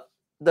cup,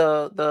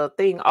 the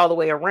thing all the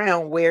way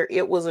around where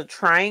it was a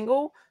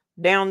triangle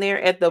down there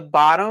at the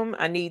bottom,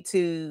 I need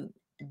to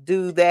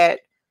do that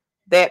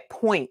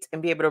point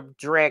and be able to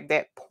drag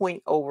that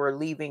point over,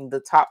 leaving the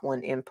top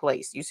one in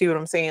place. You see what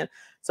I'm saying?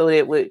 So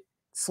it would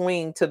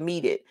swing to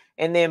meet it,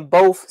 and then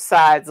both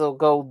sides will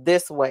go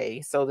this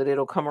way so that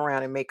it'll come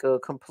around and make a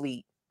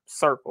complete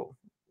circle.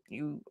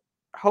 You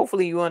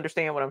Hopefully you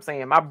understand what I'm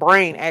saying. My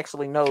brain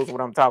actually knows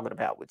what I'm talking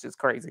about, which is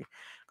crazy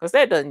because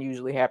that doesn't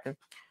usually happen.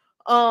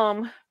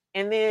 And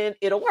then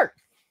it'll work.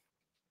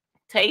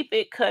 Tape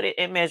it, cut it,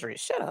 and measure it.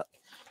 Shut up.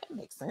 That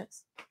makes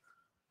sense.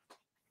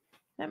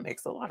 That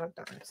makes a lot of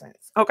darn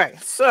sense. Okay,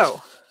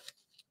 so,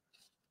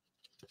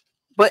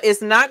 but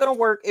it's not going to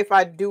work if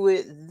I do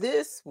it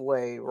this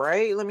way,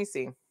 right? Let me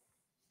see.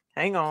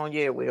 Hang on.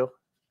 Yeah, it will.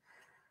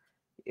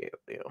 Yeah, it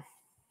will.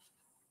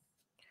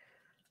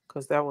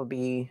 Because that would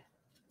be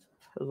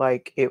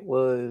like it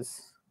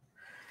was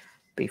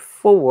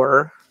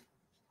before.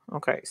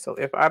 Okay, so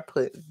if I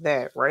put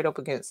that right up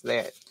against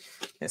that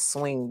and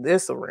swing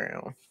this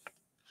around,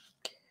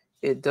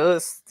 it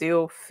does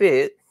still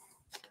fit.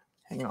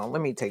 Hang on,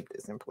 let me tape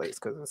this in place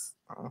because it's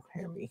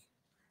have me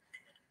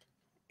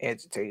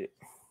agitated.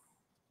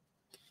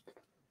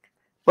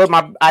 But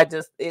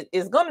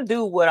it's gonna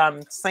do what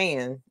I'm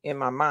saying in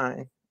my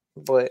mind,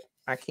 but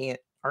I can't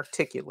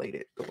articulate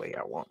it the way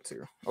I want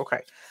to. Okay,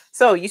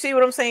 so you see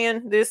what I'm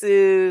saying?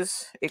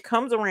 It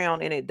comes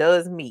around and it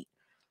does meet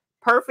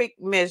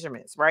perfect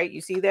measurements, right?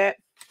 You see that?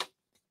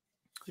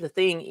 The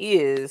thing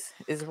is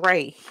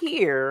right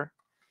here.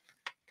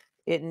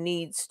 It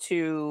needs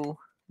to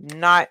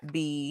not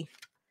be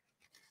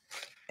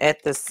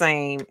at the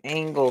same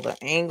angle. The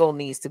angle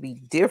needs to be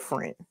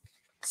different.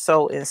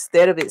 So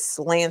instead of it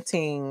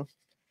slanting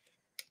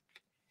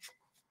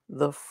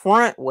the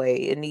front way,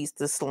 it needs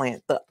to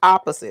slant the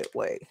opposite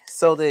way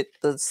so that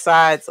the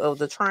sides of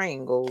the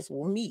triangles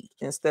will meet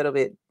instead of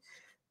it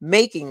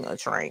making a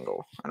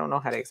triangle. I don't know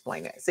how to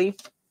explain that. See?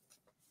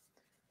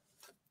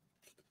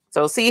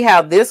 So see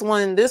how this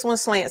one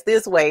slants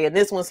this way and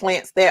this one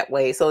slants that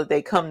way so that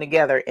they come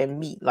together and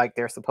meet like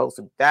they're supposed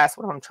to. That's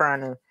what I'm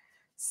trying to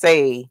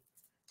say.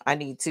 I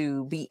need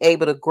to be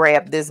able to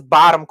grab this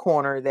bottom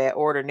corner that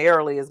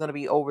ordinarily is going to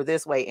be over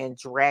this way and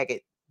drag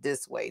it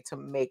this way to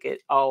make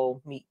it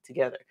all meet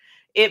together.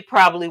 It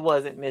probably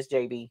wasn't, Miss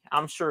JB.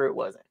 I'm sure it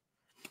wasn't.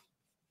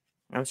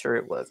 I'm sure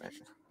it wasn't.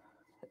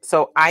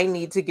 So I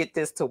need to get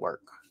this to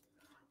work.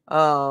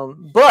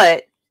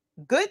 But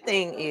good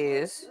thing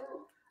is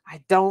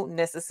I don't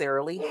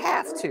necessarily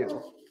have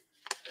to.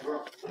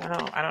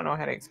 I don't know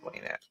how to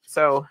explain that.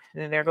 So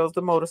then there goes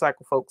the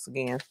motorcycle folks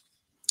again.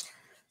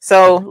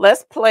 So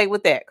let's play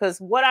with that, because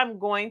what I'm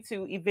going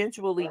to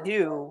eventually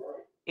do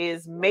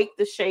is make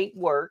the shape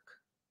work.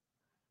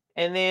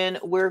 And then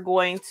we're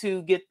going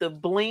to get the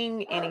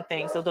bling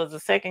anything. So does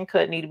the second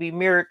cut need to be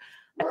mirrored?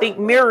 I think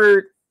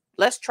mirrored.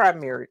 Let's try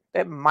mirrored.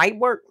 That might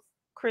work,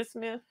 Chris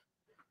Smith.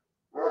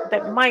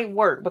 That might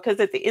work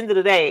because at the end of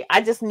the day, I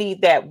just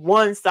need that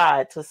one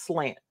side to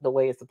slant the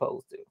way it's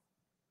supposed to.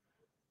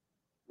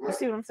 You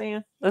see what I'm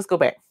saying? Let's go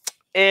back.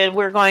 And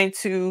we're going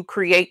to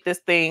create this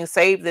thing,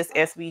 save this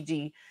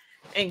SVG,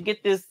 and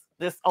get this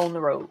on the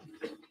road.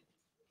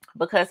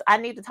 Because I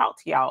need to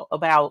talk to y'all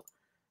about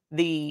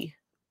the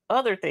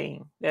other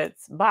thing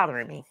that's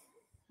bothering me.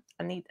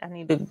 I need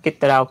to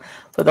get that out.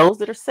 For those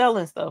that are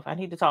selling stuff, I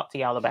need to talk to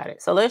y'all about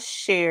it. So let's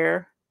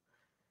share.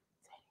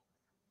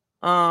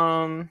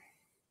 Share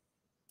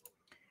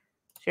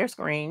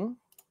screen.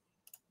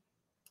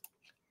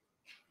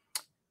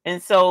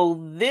 And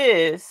so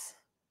this,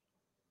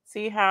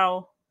 see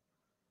how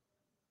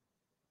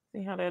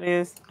that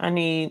is? I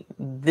need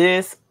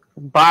this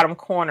bottom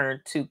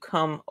corner to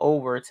come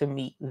over to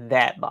meet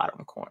that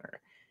bottom corner.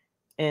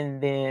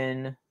 And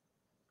then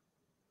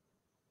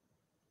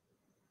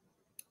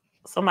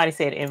somebody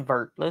said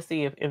invert. Let's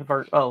see if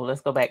invert. Oh, let's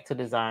go back to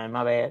design.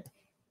 My bad. Let's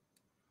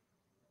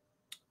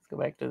go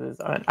back to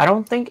design. I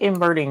don't think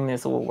inverting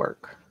this will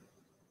work.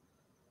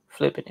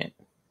 Flipping it.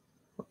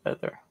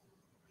 Other.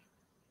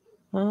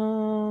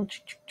 There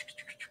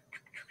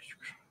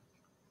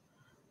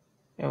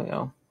we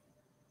go.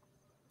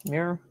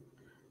 Mirror.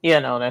 Yeah,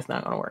 no, that's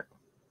not going to work.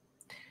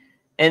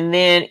 And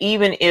then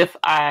even if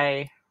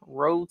I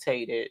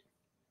rotate it,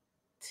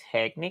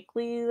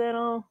 technically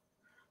that'll,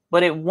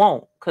 but it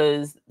won't,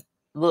 because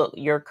look,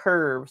 your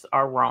curves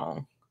are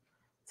wrong.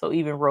 So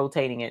even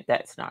rotating it,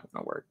 that's not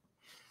going to work.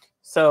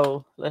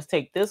 So let's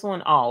take this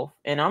one off,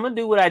 and I'm going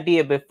to do what I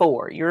did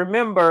before. You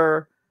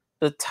remember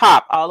the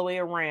top all the way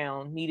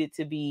around needed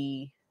to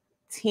be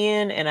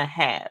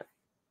 10.5,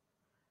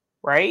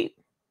 right?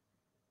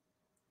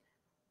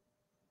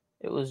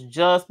 It was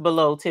just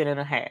below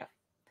 10.5.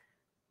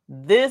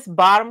 This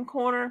bottom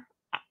corner,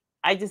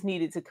 I just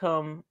need it to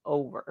come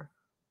over.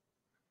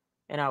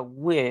 And I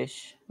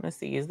wish, let's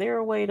see, is there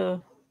a way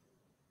to,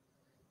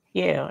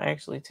 yeah,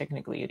 actually,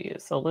 technically it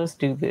is. So let's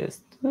do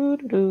this.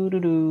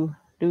 Do.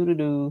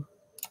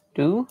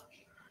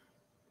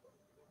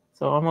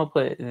 So I'm going to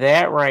put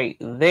that right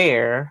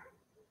there.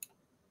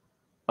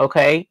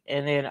 Okay.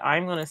 And then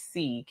I'm going to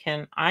see,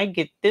 can I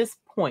get this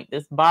point,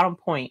 this bottom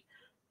point,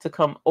 to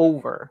come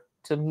over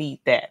to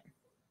meet that?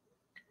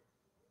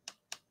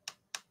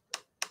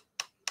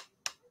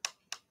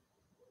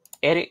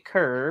 Edit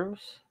curves.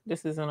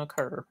 This isn't a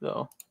curve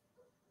though.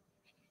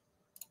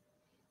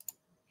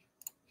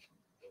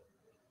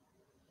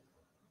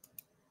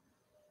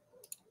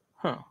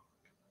 Huh.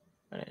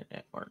 Why didn't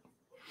that work?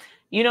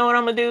 You know what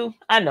I'm going to do?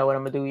 I know what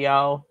I'm going to do,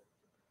 y'all.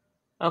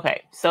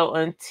 Okay. So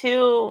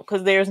until,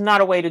 because there's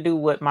not a way to do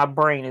what my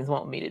brain is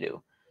wanting me to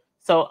do.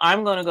 So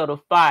I'm going to go to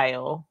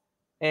File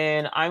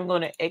and I'm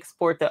going to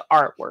export the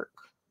artwork.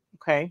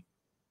 Okay.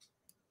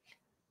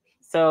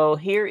 So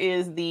here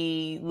is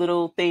the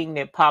little thing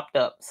that popped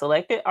up.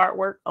 Selected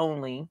artwork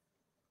only,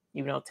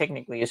 even though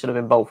technically it should have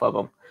been both of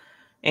them.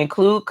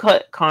 Include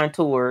cut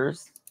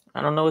contours.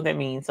 I don't know what that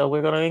means, so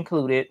we're going to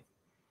include it.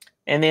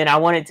 And then I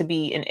want it to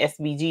be an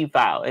SVG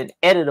file, an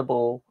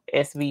editable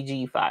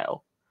SVG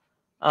file.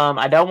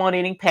 I don't want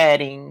any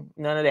padding,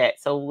 none of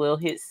that. So we'll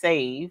hit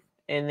save.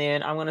 And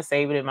then I'm going to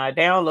save it in my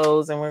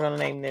downloads. And we're going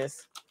to name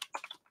this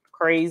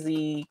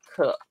Crazy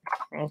Cup.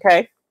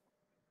 Okay.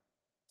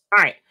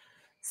 All right.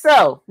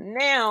 So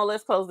now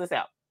let's close this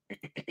out.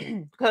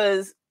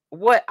 Because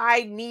what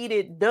I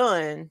needed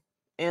done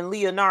in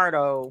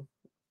Leonardo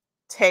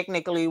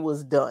technically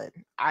was done.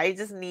 I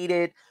just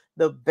needed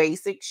the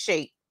basic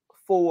shape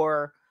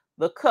for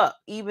the cup,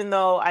 even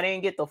though I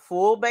didn't get the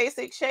full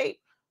basic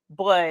shape.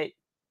 But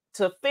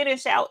to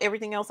finish out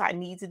everything else I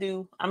need to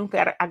do, I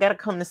gotta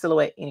come to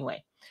Silhouette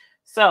anyway.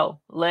 So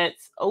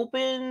let's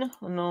open.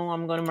 No,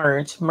 I'm gonna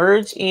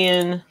merge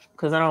in,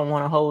 because I don't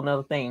want a whole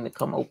nother thing to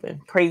come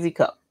open. Crazy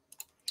Cup.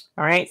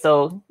 All right,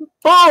 so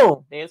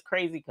boom, there's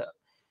Crazy Cup.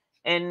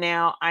 And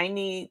now I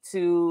need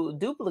to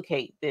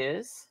duplicate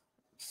this.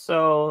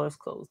 So let's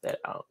close that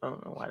out. I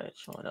don't know why that's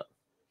showing up.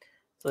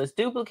 So let's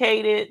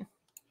duplicate it.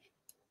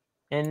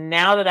 And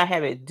now that I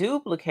have it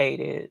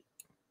duplicated,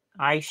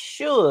 I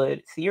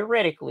should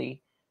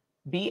theoretically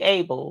be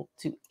able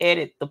to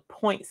edit the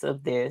points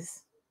of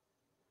this.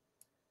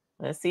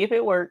 Let's see if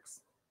it works.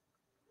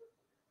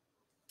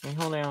 And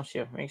hold down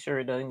shift, make sure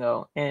it doesn't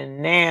go.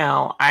 And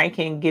now I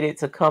can get it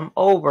to come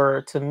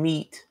over to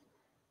meet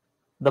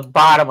the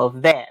bottom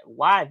of that.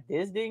 Why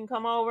this didn't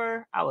come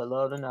over, I would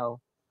love to know.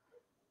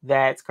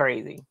 That's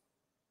crazy.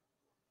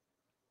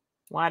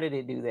 Why did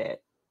it do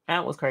that?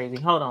 That was crazy.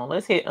 Hold on.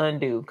 Let's hit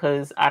undo,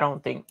 because I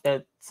don't think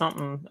that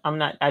something,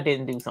 I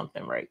didn't do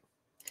something right.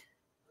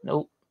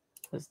 Nope.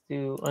 Let's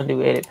do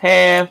undo edit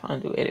path,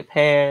 undo edit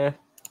path,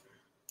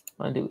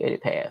 undo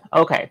edit path.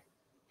 Okay.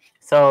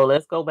 So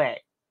let's go back.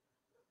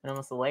 And I'm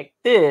going to select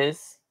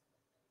this.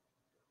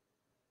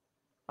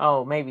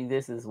 Oh, maybe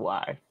this is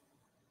why.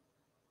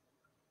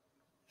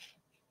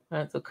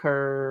 That's a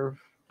curve.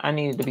 I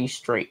need it to be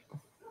straight.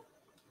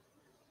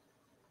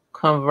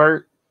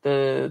 Convert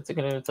the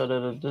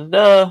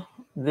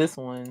this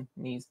one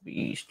needs to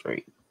be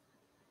straight.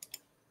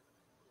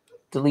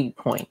 Delete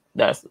point.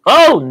 That's,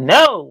 oh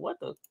no, what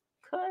the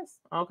cuss?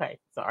 Okay,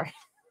 sorry.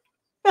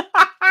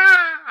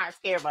 I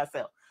scared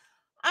myself.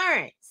 All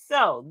right,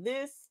 so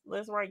this,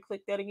 let's right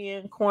click that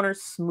again. Corner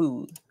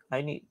smooth.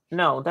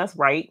 No, that's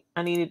right.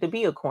 I need it to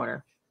be a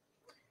corner.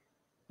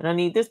 And I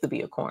need this to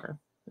be a corner.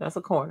 That's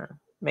a corner.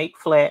 Make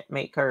flat,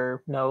 make curve.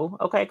 No.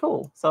 Okay,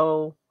 cool.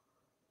 So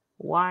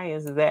why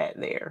is that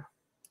there?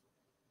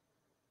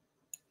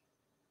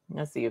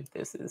 Let's see if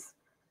this is,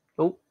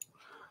 oh,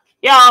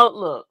 y'all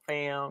look,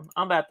 fam,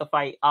 I'm about to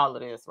fight all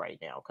of this right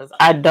now because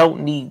I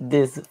don't need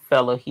this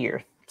fella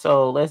here.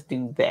 So let's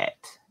do that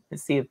and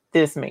see if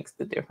this makes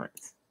the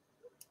difference.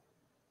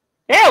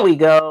 There we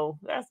go.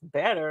 That's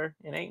better.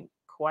 It ain't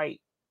quite.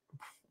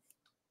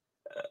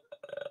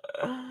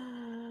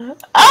 Oh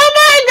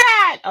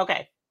my God.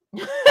 Okay.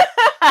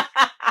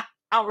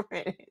 I'm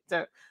ready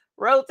to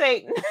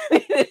rotate.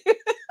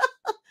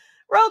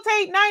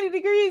 Rotate 90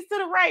 degrees to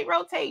the right.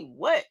 Rotate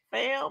what,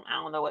 fam? I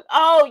don't know what.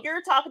 Oh,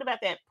 you're talking about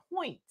that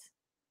point.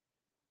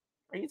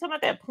 Are you talking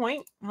about that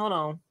point? Hold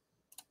on.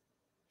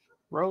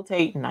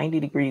 Rotate 90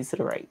 degrees to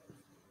the right.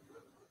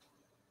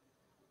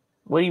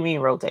 What do you mean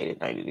rotate it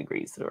 90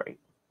 degrees to the right?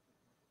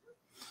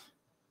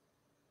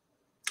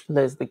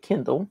 There's the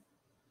Kindle.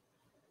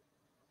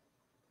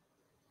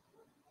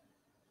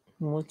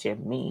 What you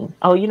mean?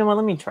 Oh, you know what?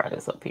 Let me try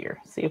this up here.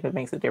 See if it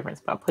makes a difference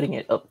by putting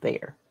it up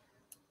there.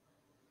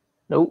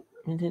 Nope,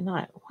 it did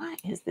not. Why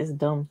is this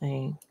dumb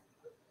thing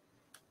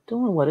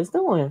doing what it's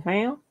doing,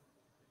 fam?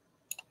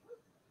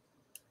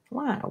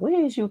 Why?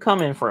 Where is you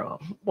coming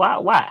from? Why?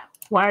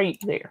 Why are you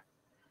there?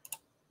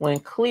 When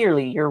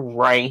clearly you're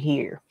right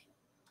here.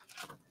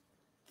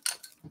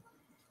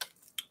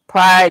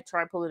 Try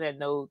pulling that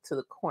node to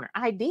the corner.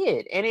 I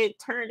did, and it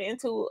turned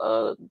into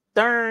a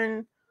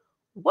darn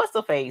what's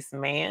the face,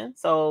 man?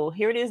 So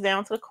here it is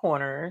down to the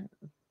corner.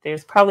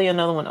 There's probably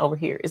another one over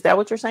here. Is that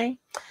what you're saying?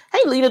 Hey,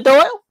 Lita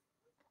Doyle.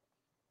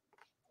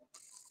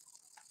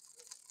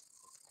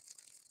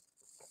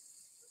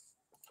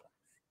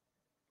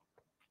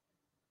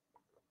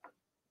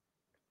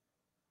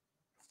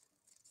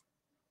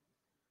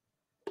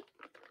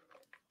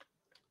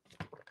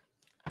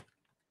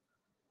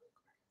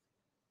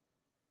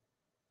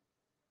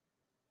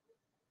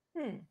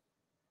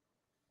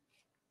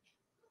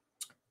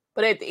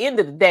 But at the end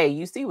of the day,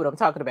 you see what I'm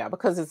talking about,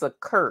 because it's a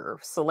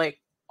curve. Select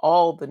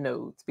all the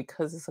nodes.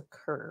 Because it's a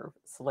curve,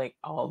 select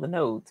all the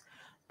nodes.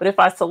 But if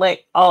I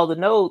select all the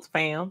nodes,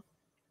 fam,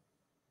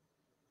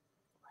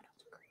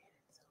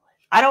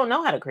 I don't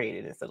know how to create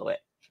it in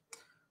Silhouette.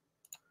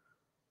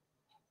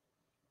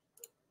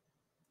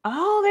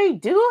 Oh, they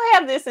do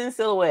have this in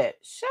Silhouette.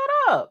 Shut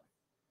up.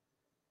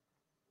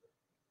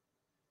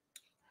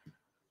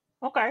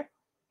 Okay.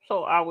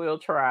 So I will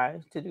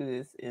try to do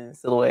this in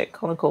Silhouette.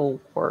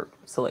 Conical work,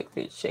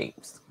 selected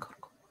shapes.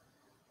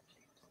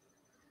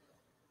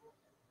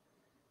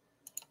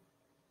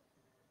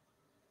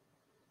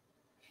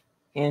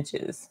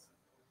 Inches.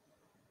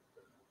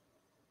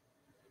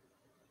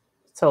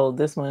 So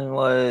this one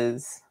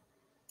was,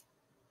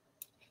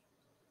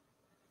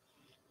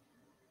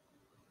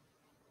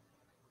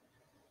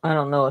 I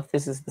don't know if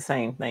this is the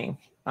same thing.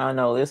 I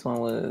know this one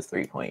was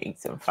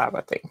 3.875,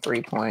 I think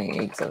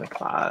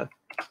 3.875.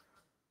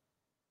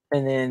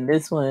 And then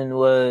this one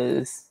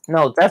was,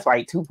 no, that's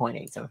right,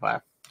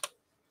 2.875.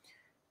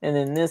 And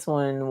then this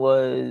one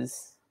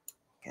was,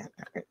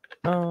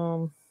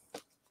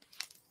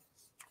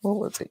 what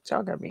was it?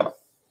 Y'all got me.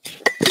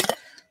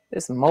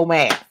 This more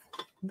math.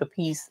 The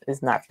piece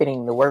is not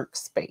fitting the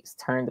workspace.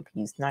 Turn the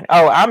piece 90.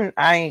 Oh,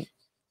 I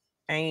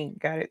ain't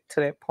got it to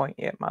that point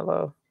yet, my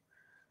love.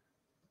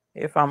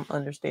 If I'm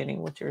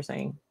understanding what you're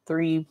saying.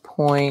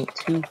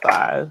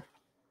 3.25.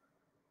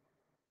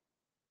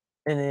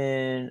 And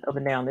then up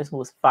and down, this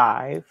was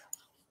 5.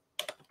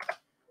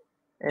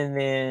 And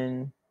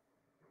then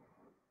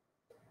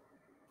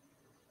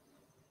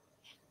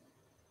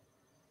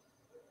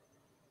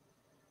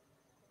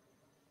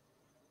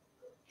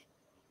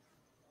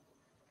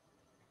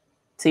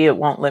see, it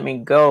won't let me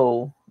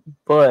go,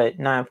 but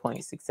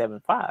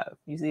 9.675.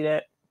 You see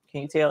that?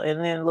 Can you tell? And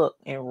then look,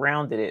 it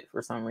rounded it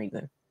for some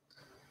reason.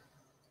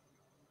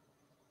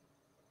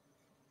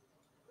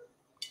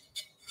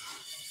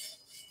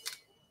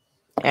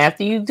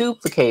 After you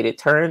duplicate it,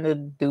 turn the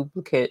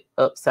duplicate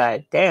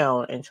upside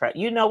down and try.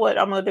 You know what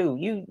I'm gonna do?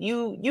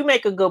 You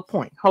make a good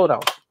point. Hold on.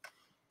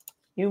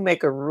 You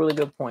make a really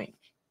good point.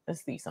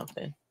 Let's see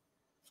something.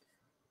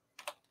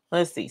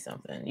 Let's see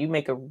something. You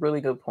make a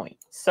really good point.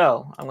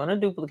 So I'm gonna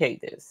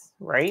duplicate this,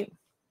 right?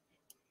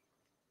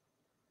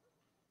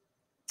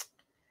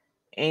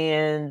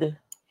 And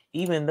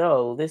even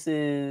though this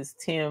is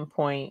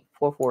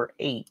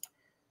 10.448,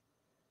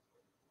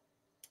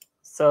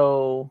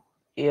 so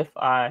if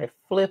I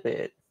flip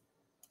it,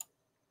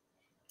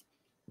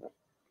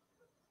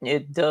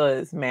 it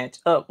does match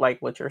up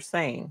like what you're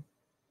saying,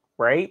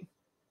 right?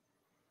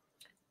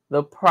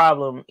 The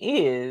problem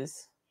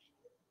is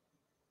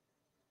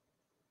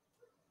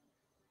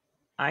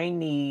I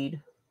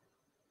need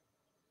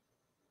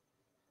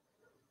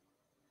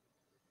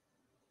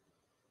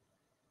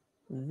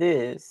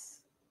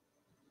this.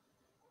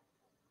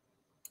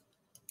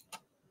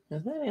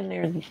 Is that in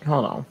there?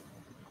 Hold on.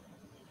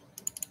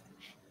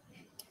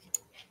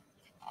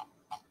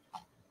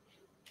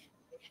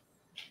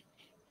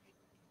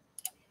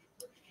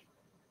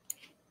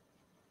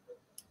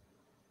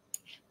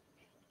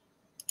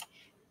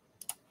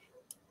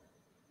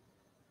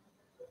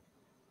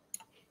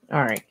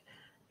 All right.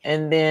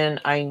 And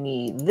then I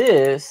need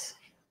this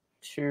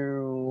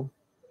to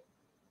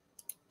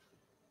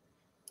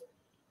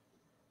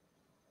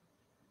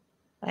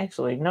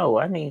actually, no,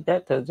 I need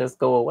that to just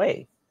go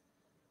away.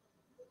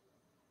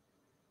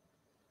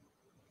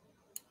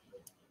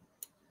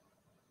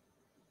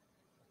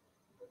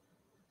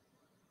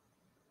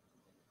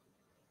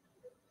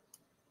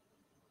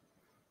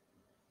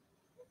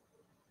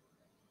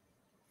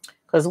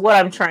 Because what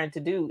I'm trying to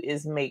do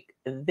is make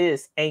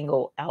this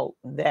angle out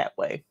that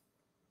way.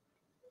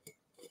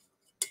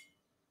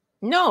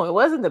 No, it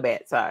wasn't the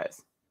mat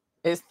size.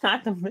 It's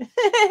not the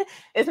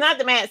it's not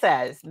the mat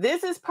size.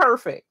 This is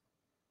perfect.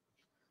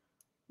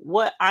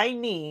 What I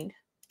need,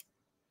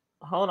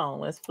 hold on,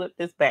 let's flip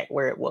this back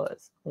where it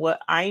was. What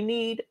I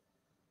need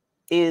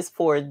is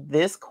for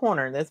this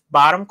corner, this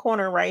bottom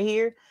corner right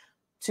here,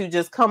 to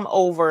just come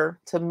over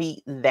to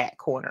meet that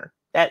corner.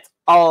 That's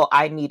all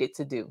I needed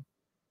to do.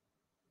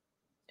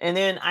 And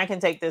then I can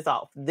take this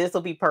off. This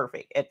will be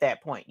perfect at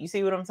that point. You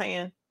see what I'm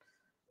saying?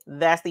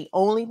 That's the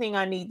only thing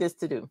I need this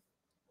to do.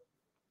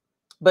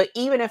 But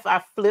even if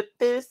I flip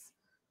this,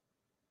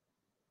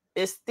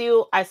 it's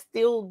still,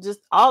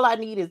 all I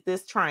need is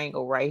this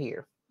triangle right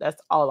here.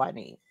 That's all I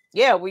need.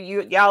 Yeah, well,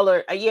 y'all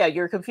are, yeah,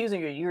 you're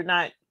confusing. You're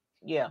not,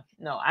 yeah,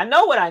 no, I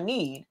know what I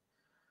need.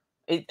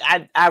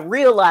 I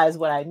realize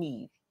what I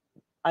need.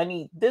 I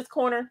need this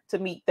corner to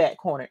meet that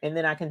corner, and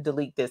then I can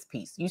delete this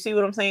piece. You see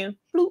what I'm saying?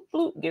 Bloop,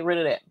 bloop, get rid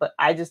of that. But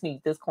I just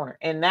need this corner.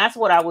 And that's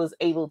what I was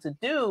able to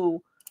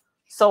do,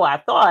 so I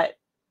thought,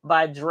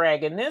 by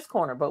dragging this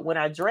corner. But when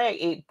I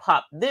drag, it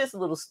popped this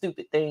little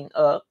stupid thing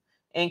up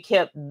and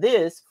kept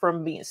this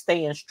from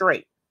staying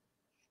straight.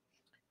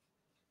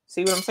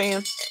 See what I'm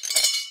saying?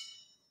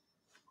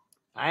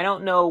 I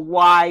don't know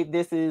why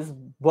this is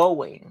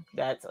bowing.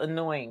 That's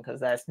annoying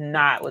because that's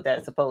not what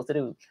that's supposed to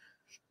do.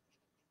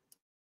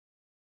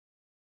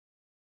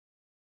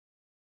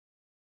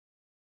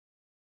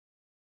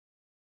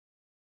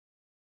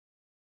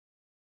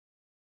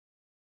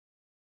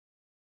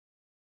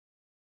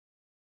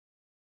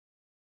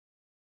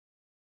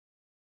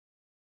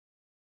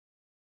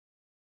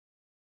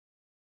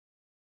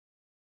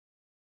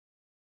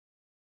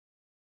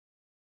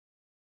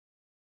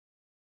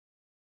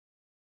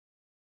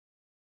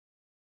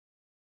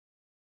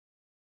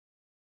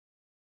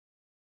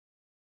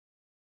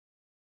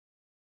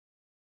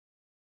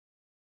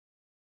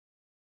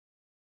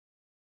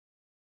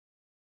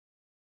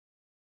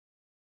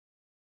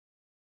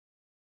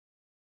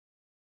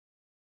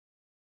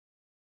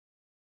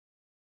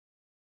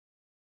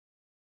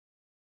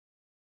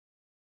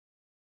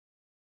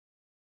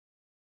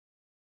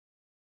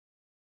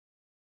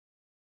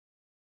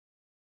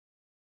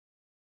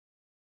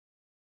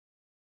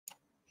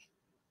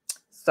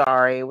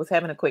 Sorry, was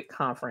having a quick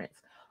conference.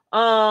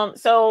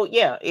 So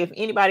yeah, if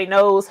anybody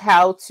knows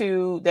how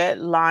to, that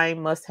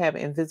line must have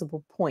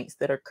invisible points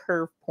that are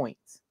curve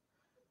points.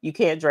 You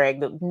can't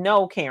drag the,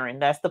 no, Karen,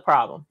 that's the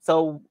problem.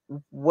 So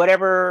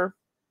whatever,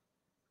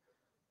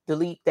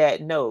 delete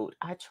that node.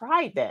 I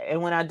tried that.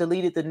 And when I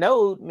deleted the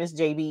node, Miss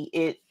JB,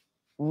 it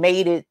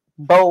made it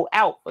bow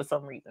out for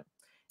some reason.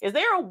 Is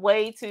there a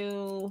way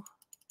to,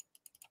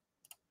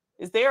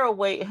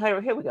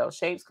 here we go.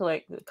 Shapes,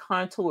 collect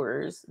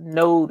contours,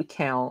 node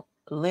count,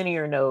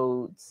 linear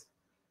nodes.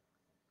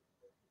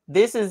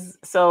 This is,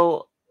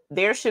 so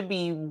there should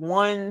be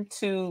 1,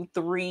 2,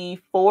 3,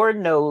 4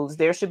 nodes.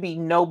 There should be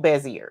no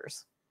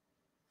Beziers.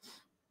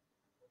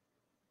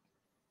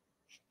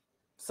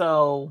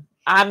 So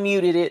I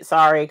muted it.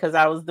 Sorry, because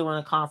I was doing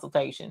a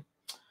consultation.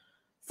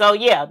 So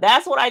yeah,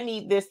 that's what I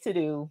need this to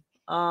do.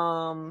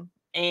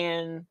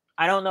 And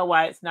I don't know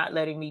why it's not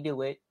letting me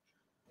do it.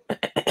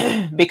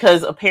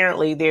 Because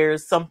apparently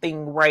there's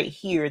something right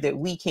here that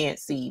we can't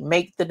see.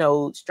 Make the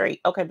node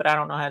straight. Okay, but I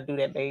don't know how to do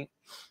that, babe.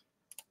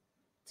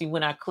 See,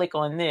 when I click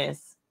on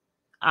this,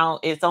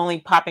 it's only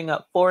popping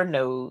up 4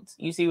 nodes.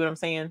 You see what I'm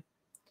saying?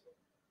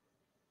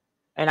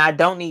 And I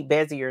don't need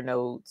Bezier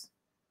nodes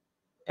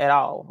at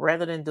all.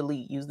 Rather than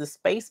delete, use the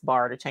space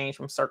bar to change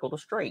from circle to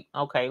straight.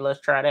 Okay, let's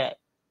try that.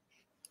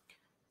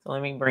 So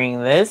let me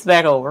bring this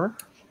back over.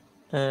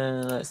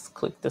 And let's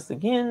click this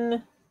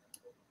again.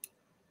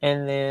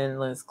 And then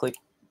let's click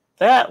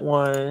that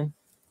one.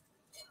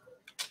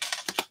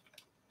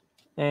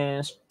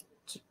 And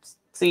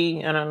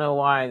see, I don't know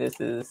why this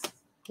is,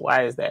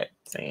 why is that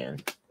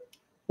saying?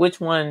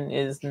 Which one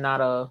is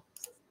not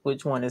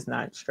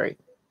straight?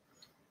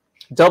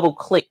 Double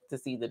click to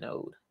see the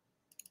node.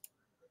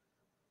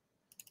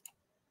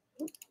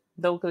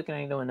 Double clicking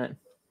ain't doing nothing.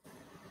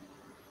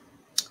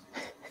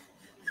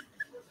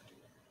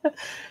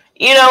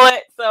 You know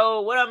what?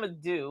 So what I'm going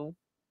to do,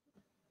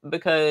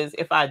 because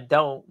if I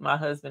don't, my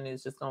husband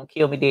is just going to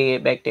kill me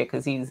dead back there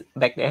because he's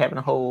back there having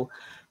a whole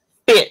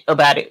fit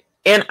about it.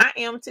 And I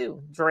am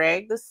too.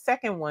 Drag the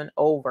second one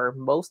over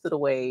most of the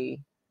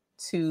way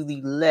to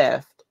the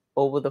left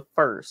over the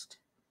first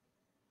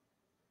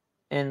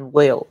and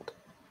weld.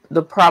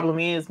 The problem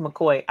is,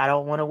 McCoy, I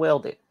don't want to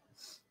weld it.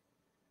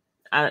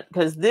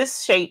 Because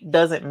this shape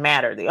doesn't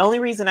matter. The only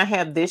reason I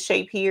have this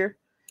shape here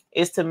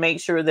is to make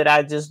sure that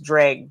I just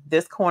drag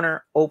this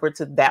corner over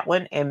to that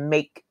one and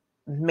make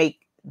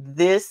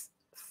this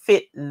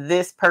fit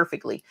this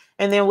perfectly.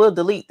 And then we'll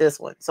delete this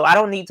one. So I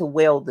don't need to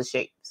weld the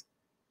shapes.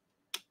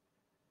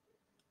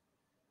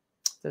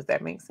 Does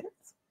that make sense?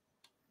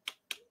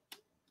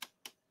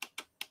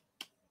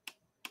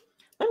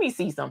 Let me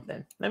see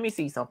something. Let me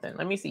see something.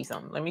 Let me see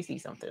something. Let me see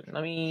something.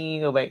 Let me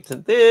go back to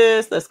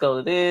this. Let's go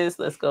to this.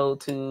 Let's go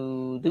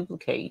to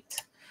duplicate.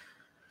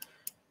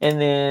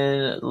 And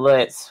then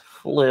let's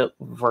flip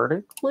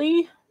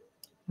vertically.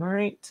 All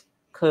right.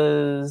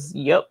 Because,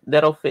 yep,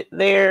 that'll fit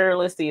there.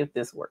 Let's see if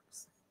this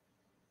works.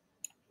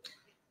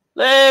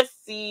 Let's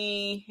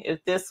see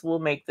if this will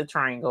make the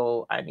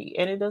triangle I need.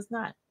 And it does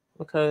not,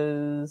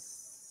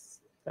 because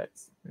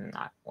that's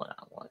not what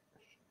I want.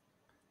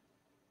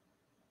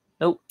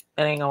 Nope,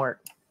 that ain't gonna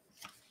work.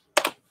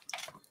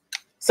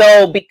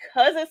 So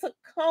because it's a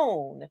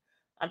cone,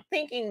 I'm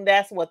thinking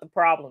that's what the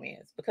problem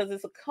is. Because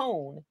it's a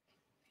cone,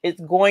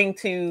 it's going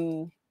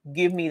to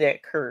give me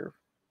that curve.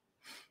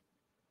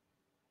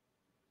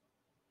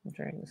 I'm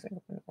trying to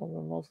think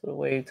over most of the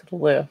way to the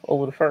left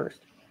over the first.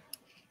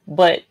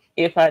 But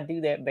if I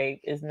do that, babe,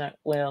 it's not,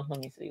 well,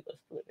 let me see.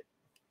 Let's flip it.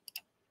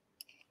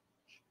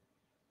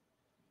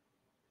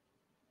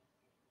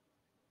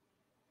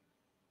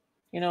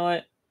 You know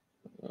what?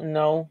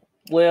 No.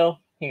 Well,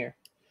 here.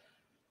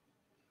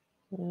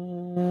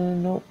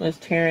 Nope, Miss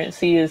Terrence.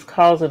 See, it's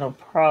causing a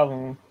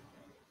problem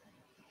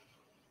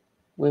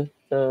with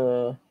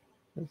the.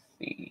 Let's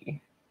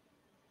see.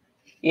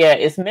 Yeah,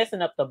 it's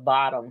messing up the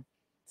bottom.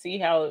 See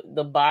how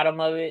the bottom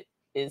of it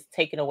is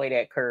taking away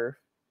that curve.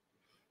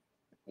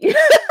 She said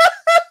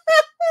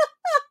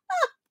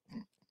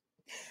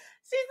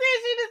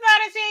she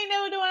decided she ain't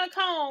never doing a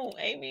comb.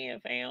 Amen,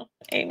 fam.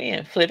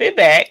 Amen. Flip it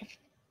back,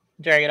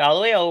 drag it all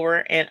the way over,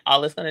 and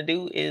all it's gonna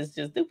do is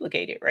just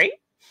duplicate it, right?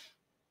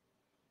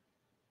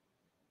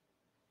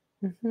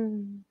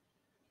 Mm-hmm.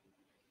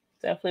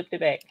 So I flipped it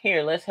back.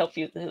 Here, let's help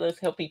you. Let's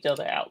help each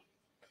other out.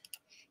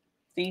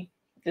 See,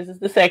 this is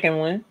the second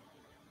one,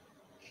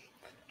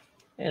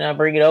 and I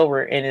bring it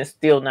over, and it's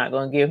still not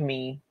gonna give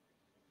me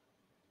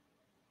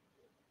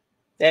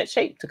that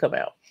shape to come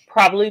out.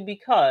 Probably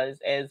because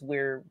as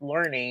we're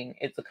learning,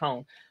 it's a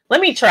cone.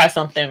 Let me try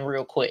something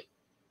real quick.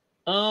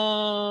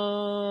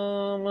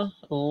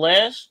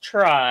 Let's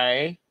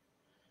try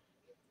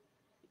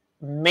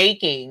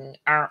making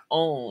our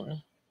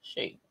own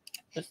shape.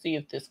 Let's see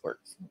if this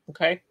works.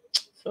 Okay.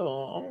 So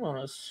I'm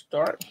gonna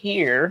start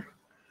here.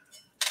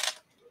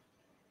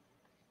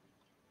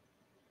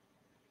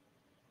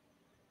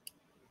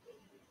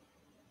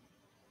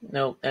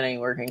 Nope, that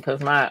ain't working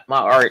because my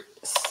art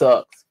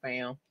sucks,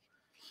 fam.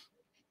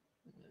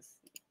 Let's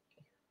see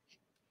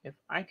if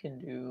I can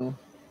do.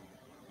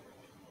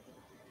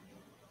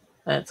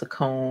 That's a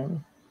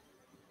cone.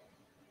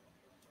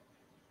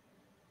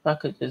 If I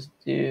could just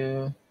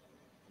do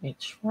a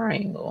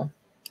triangle.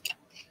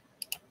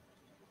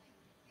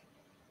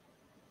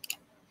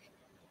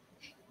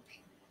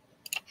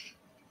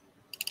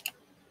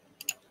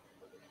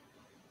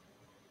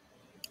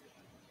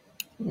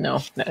 No,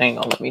 that ain't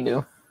gonna let me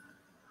do.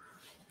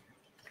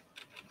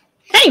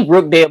 Hey,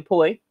 Rookdale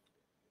boy.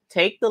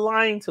 Take the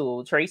line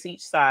tool, trace each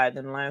side,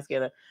 then the lines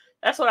together.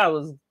 That's what I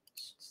was.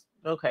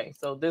 Okay,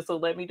 so this will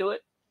let me do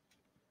it.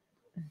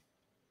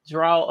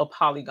 Draw a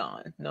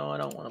polygon. No, I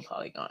don't want a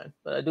polygon,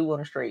 but I do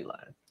want a straight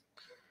line.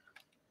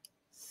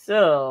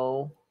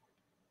 So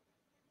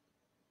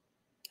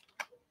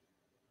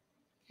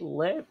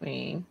let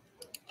me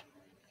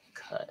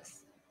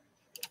cuss.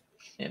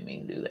 Let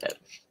me do that.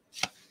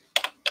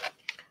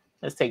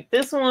 Let's take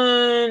this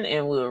one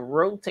and we'll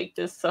rotate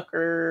this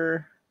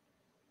sucker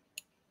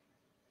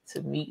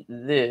to meet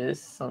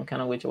this some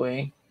kind of which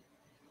way.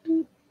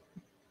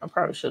 I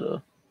probably should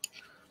have.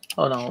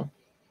 Hold on.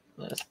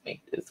 Let's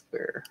make this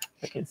where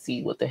I can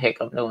see what the heck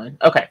I'm doing.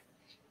 Okay.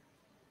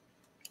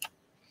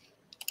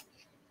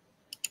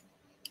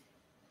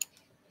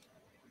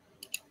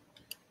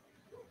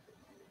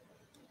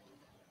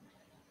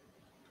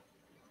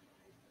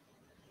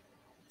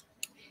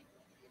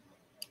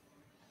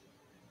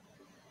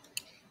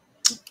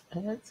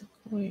 That's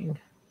going.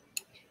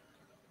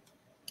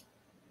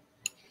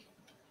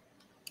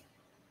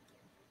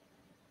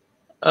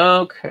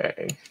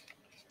 Okay.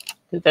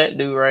 Did that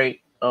do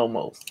right?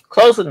 Almost.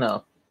 Close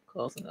enough.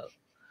 Close enough.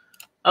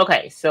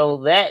 Okay, so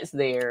that's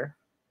there.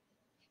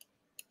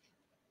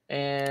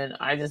 And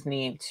I just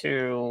need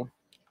to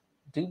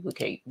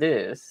duplicate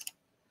this.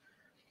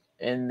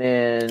 And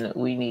then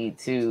we need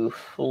to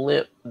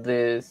flip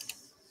this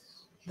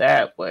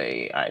that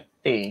way, I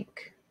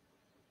think.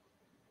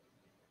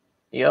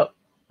 Yep.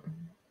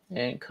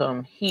 And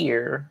come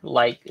here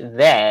like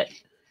that.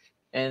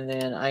 And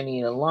then I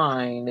need a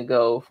line to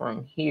go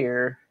from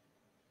here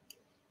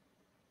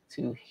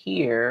to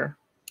here.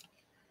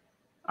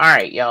 All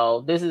right,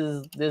 y'all. This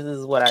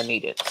is what I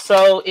needed.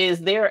 So is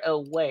there a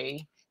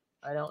way?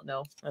 I don't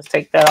know. Let's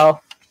take that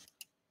off.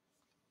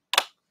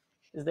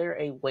 Is there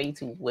a way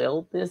to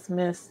weld this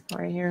mess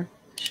right here?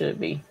 Should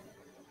be.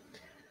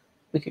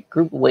 We could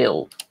group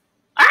weld.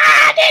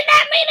 I did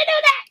not mean to do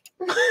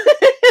that.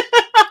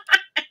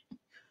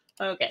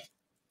 Okay.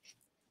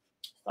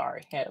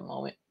 Sorry, had a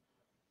moment.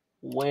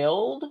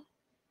 Weld.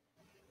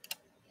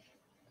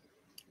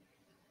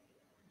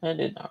 That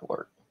did not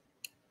work.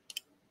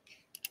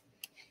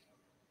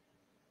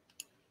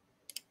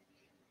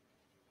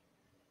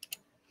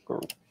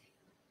 Group.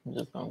 I'm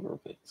just gonna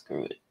group it.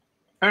 Screw it.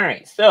 All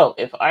right. So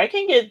if I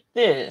can get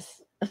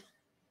this, if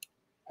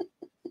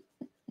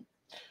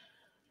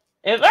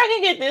I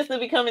can get this to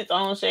become its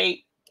own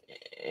shape,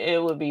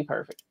 it would be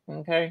perfect.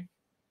 Okay.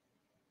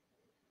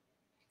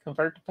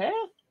 Convert to path.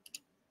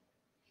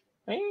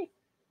 Maybe.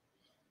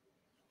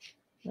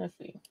 Let's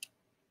see.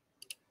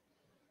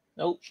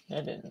 Nope,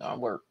 that did not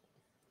work.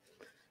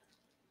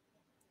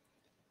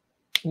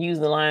 Use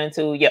the line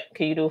tool. Yep.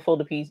 Can you do a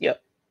folder piece?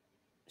 Yep.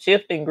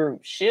 Shift and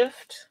group.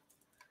 Shift.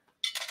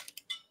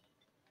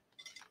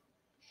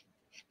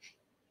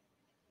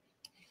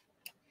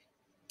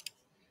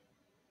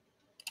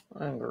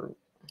 And group.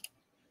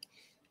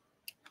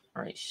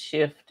 All right.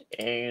 Shift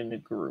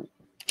and group.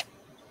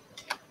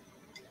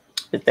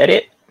 Is that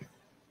it?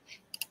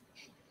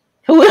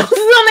 Who else is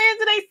on the edge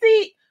of their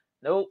seat?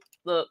 Nope.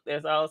 Look,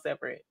 that's all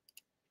separate.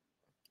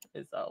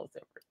 It's all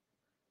separate.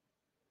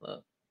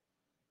 Look.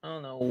 I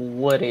don't know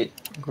what it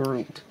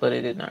grouped, but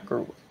it did not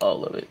group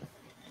all of it.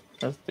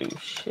 Let's do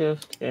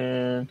shift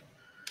and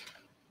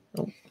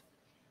nope.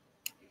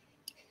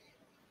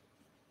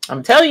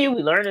 I'm telling you,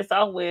 we learn this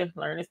software,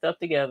 learning stuff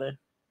together.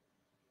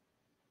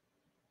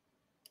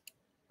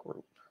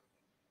 Group.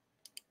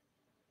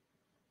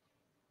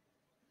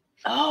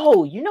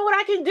 Oh, you know what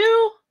I can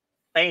do?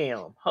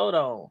 Bam. Hold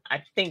on.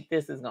 I think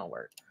this is going to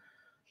work.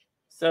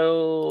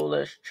 So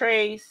let's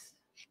trace.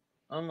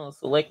 I'm going to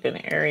select an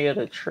area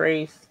to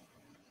trace.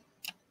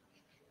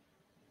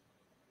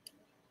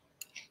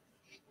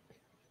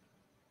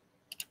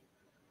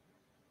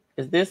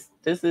 This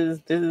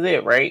is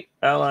it, right?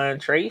 Outline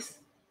trace.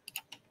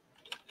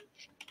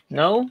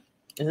 No?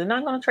 Is it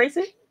not going to trace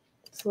it?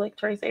 Select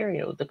trace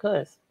area with the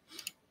cusp.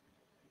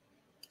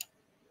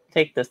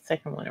 Take the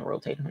second one and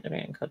rotate 100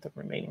 and cut the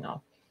remaining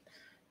off.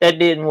 That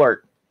didn't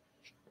work.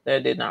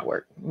 That did not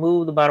work.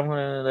 Move the bottom one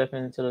on the left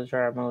into the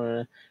tribe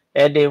mode.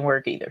 That didn't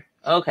work either.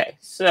 Okay,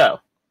 so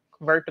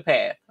convert to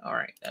path. All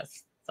right,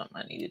 that's something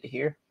I needed to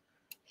hear.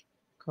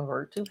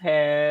 Convert to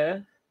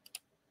path.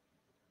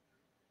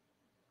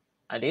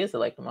 I did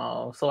select them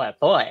all, so I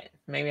thought.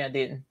 Maybe I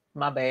didn't.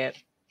 My bad.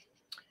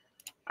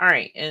 All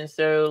right, and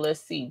so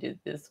let's see. Did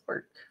this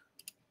work?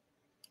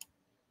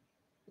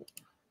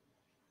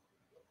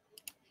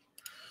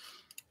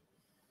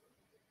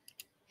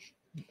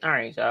 All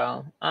right,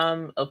 y'all.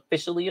 I'm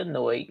officially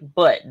annoyed,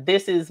 but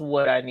this is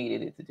what I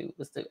needed it to do,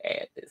 was to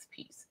add this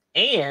piece.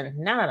 And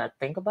now that I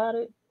think about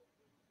it,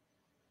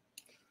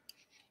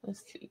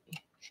 let's see.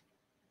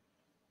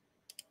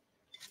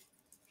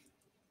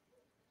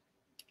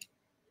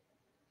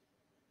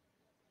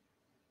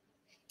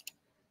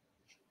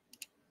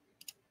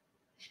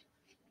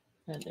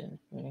 That didn't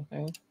do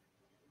anything.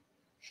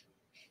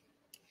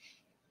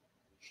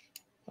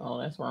 Oh,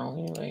 that's wrong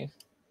anyways.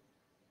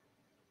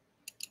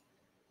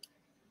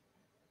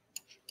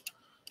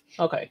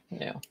 Okay,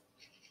 now.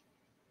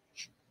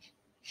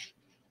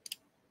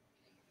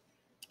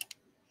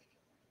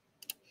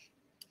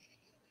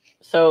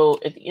 So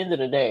at the end of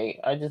the day,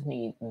 I just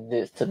need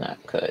this to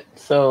not cut.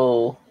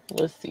 So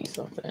let's see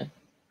something.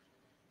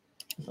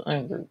 Let's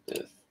ungroup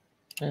this.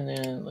 And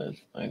then let's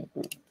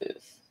ungroup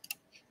this.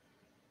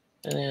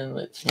 And then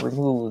let's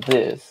remove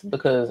this,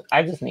 because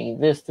I just need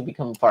this to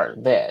become part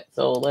of that.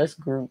 So let's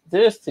group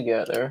this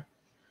together.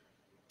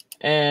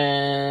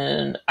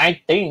 And I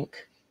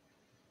think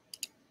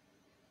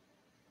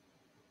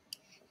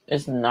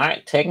it's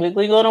not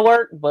technically going to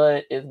work,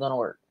 but it's going to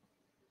work.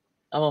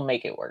 I'm going to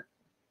make it work,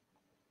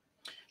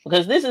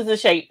 because this is the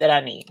shape that I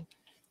need.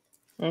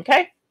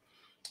 Okay.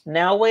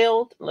 Now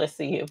weld. Let's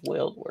see if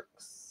weld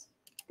works.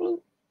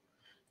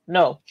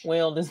 No,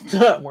 weld is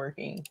not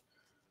working.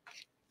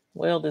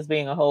 Weld is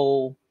being a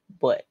whole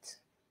butt.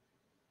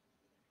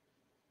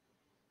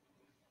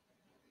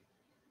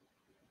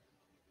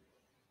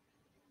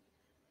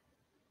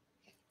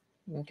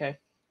 Okay.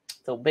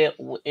 So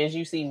as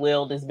you see,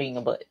 weld is being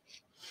a butt.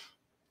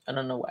 I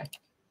don't know why.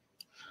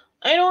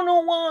 I don't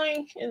know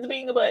why it's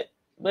being a butt.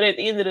 But at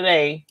the end of the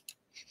day,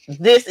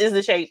 this is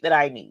the shape that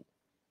I need.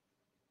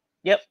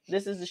 Yep,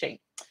 this is the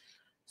shape.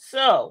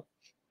 So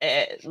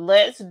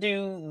let's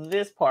do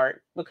this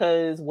part,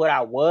 because what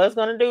I was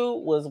going to do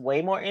was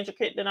way more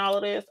intricate than all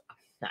of this. I'm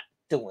not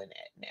doing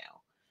that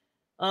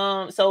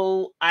now.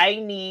 So I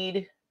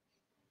need,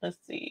 let's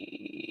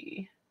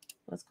see.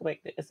 Let's go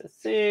back to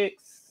SS6.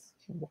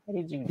 Why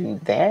did you do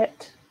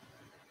that?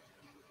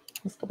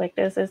 Let's go back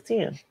to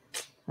SS10.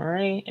 All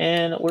right,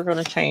 and we're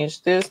going to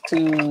change this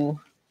to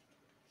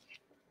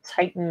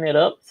tighten it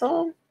up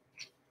some.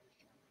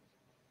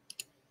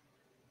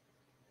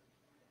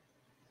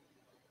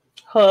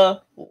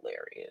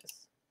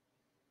 Hilarious.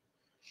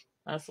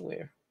 I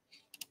swear.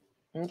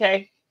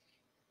 Okay.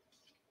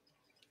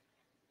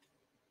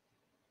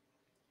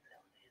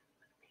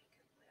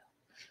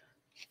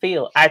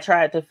 I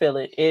tried to fill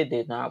it. It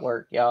did not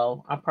work,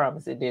 y'all. I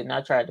promise it didn't. I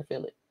tried to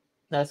fill it.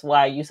 That's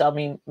why you saw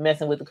me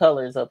messing with the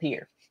colors up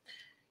here.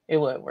 It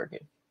wasn't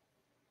working,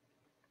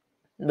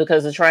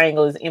 because the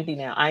triangle is empty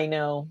now. I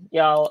know,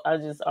 y'all.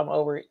 I'm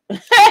over it.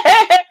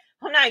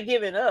 I'm not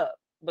giving up,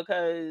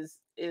 because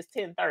it's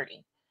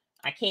 10:30.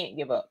 I can't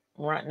give up.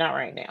 Not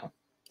right now.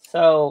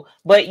 So,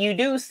 but you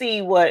do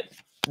see what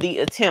the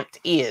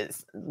attempt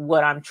is.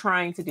 What I'm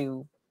trying to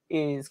do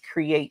is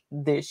create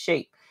this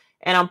shape.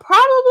 And I'm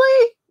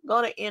probably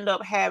going to end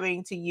up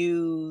having to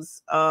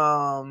use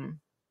not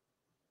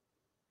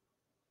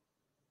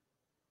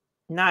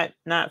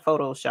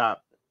Photoshop,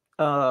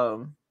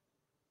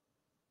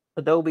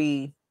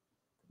 Adobe,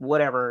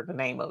 whatever the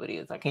name of it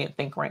is. I can't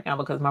think right now,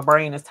 because my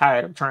brain is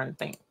tired of trying to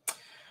think.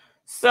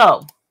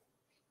 So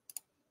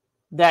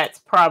that's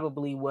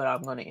probably what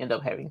I'm going to end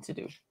up having to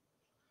do,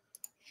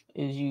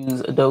 is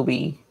use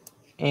Adobe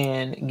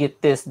and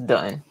get this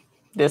done,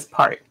 this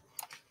part,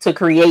 to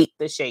create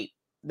the shape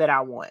that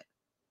I want.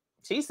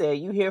 She said,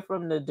 you hear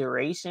from the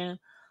duration.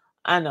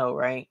 I know,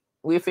 right?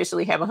 We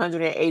officially have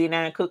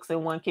 189 cooks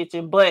in one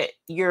kitchen, but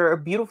you're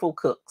beautiful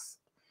cooks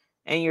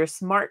and you're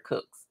smart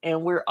cooks,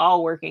 and we're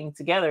all working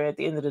together at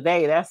the end of the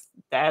day. That's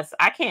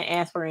I can't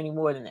ask for any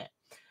more than that.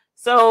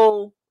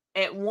 So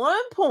at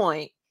one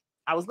point,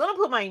 I was going to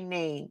put my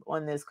name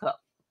on this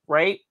cup,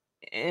 right?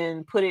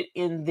 And put it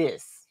in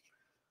this.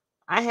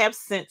 I have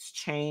since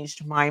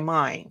changed my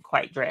mind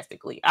quite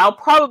drastically. I'll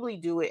probably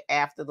do it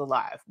after the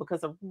live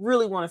because I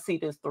really want to see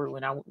this through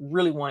and I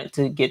really want it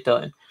to get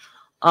done.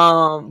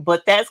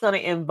 But that's going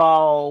to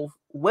involve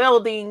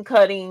welding,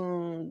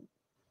 cutting,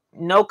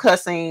 no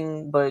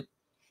cussing, but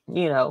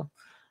you know.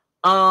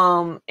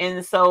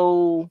 And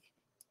so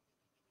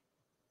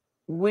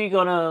we're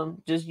going to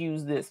just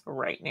use this for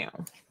right now.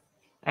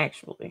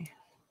 Actually,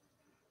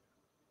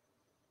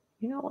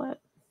 you know what?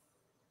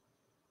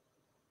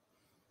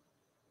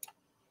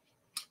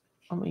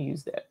 I'm going to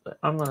use that, but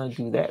I'm going to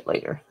do that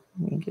later.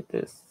 Let me get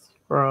this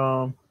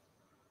from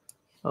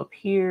up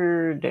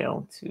here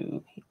down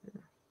to here.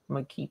 I'm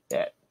going to keep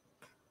that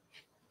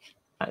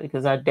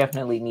because I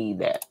definitely need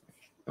that.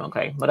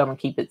 Okay, but I'm going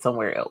to keep it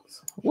somewhere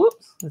else.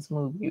 Whoops, let's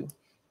move you.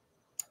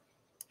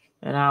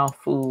 And I'll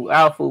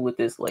fool with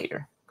this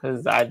later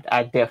because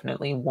I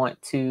definitely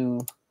want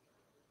to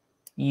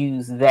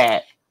use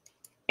that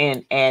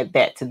and add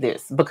that to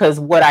this.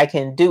 Because what I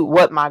can do,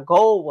 what my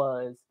goal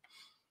was,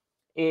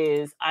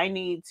 is I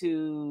need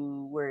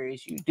to, where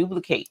is you?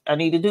 Duplicate. I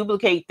need to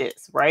duplicate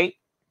this, right?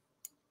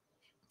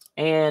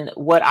 And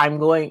what I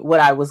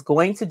was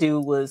going to do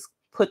was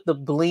put the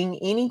bling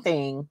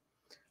anything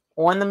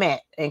on the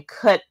mat and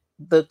cut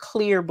the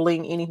clear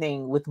bling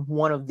anything with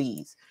one of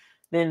these.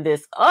 Then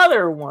this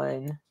other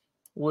one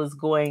was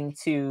going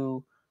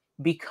to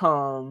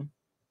become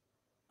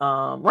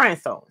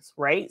rhinestones,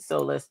 right? So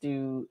let's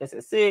do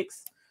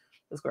SS6.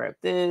 Let's grab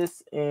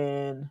this,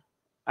 and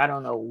I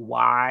don't know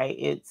why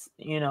it's,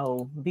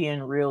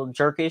 being real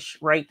jerkish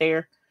right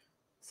there.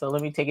 So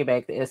let me take it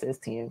back to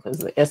SS10 because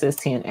the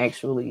SS10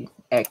 actually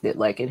acted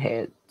like it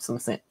had some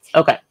sense.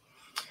 Okay.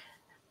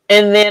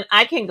 And then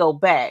I can go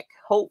back,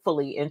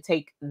 hopefully, and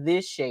take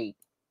this shape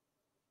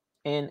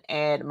and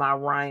add my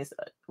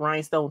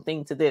rhinestone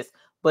thing to this.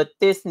 But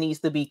this needs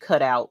to be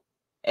cut out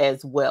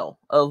as well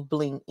of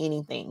bling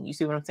anything. You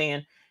see what I'm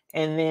saying?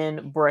 And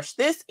then brush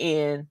this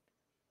in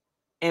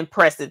and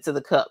press it to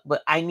the cup.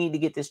 But I need to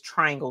get this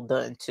triangle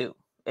done too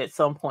at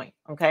some point.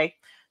 Okay.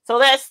 So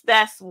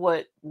that's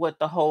what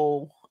the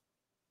whole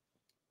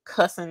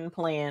cussing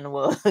plan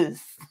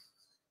was.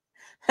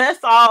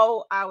 That's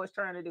all I was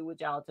trying to do with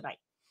y'all tonight.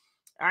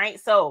 All right.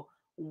 So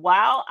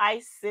while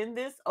I send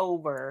this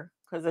over,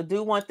 because I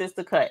do want this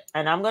to cut,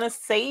 and I'm going to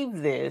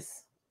save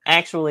this.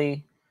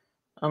 Actually,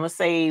 I'm going to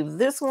save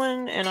this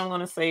one and I'm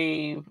going to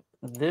save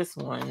this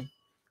one.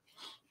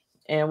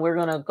 And we're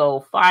going to go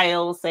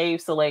file, save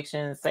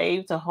selection,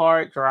 save to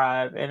hard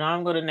drive. And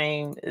I'm going to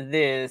name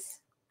this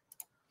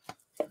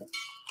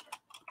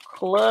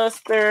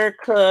Cluster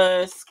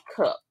Cuss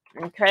Cup.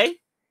 Okay.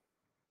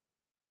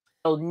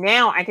 So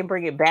now I can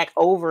bring it back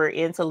over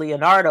into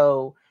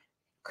Leonardo,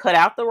 cut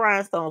out the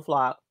rhinestone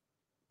flock,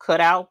 cut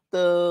out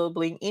the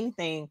bling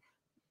anything,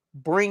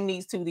 bring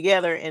these two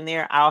together, and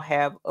there I'll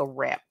have a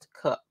wrapped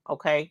cup.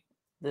 Okay.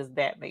 Does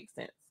that make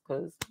sense?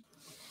 Because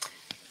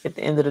at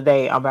the end of the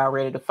day, I'm about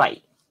ready to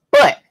fight.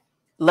 But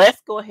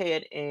let's go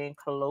ahead and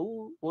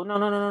close. Well, no.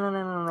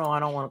 I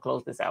don't want to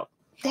close this out.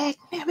 Damn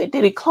it.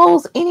 Did it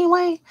close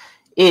anyway?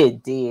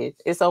 It did.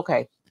 It's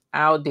okay.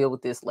 I'll deal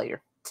with this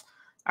later.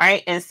 All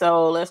right. And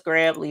so let's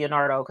grab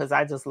Leonardo because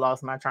I just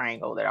lost my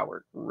triangle that I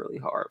worked really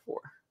hard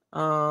for.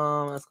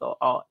 Let's go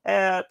all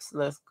apps.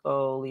 Let's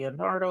go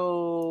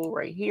Leonardo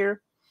right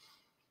here.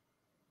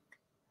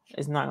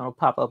 It's not going to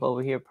pop up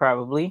over here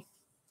probably.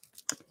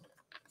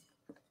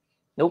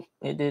 Nope,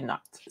 it did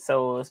not.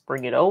 So let's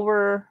bring it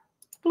over.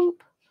 Bloop.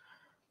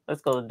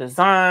 Let's go to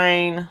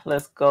design.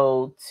 Let's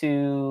go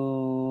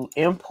to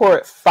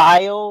import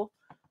file.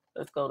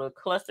 Let's go to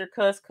cluster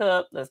cuss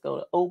cup. Let's go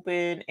to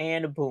open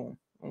and boom.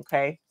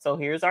 Okay, so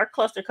here's our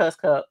cluster cuss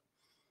cup.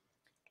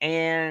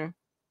 And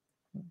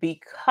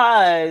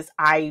because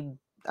I'm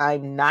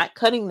not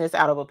cutting this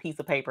out of a piece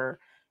of paper,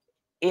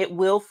 it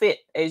will fit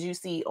as you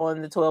see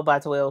on the 12 by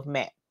 12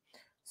 mat.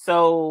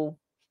 So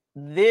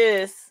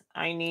this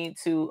I need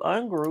to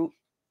ungroup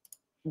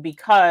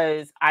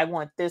because I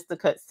want this to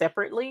cut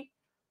separately.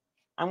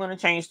 I'm going to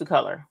change the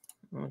color.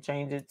 I'm going to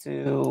change it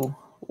to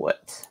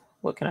what?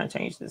 What can I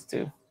change this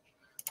to?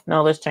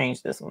 No, let's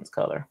change this one's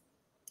color.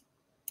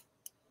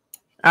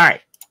 All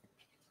right.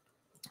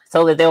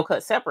 So that they'll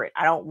cut separate.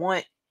 I don't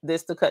want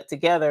this to cut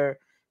together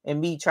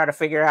and me try to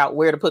figure out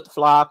where to put the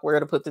flock, where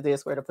to put the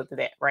this, where to put the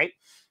that, right?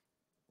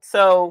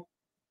 So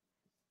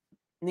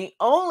the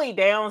only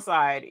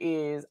downside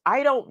is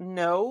I don't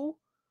know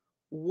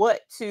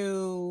what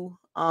to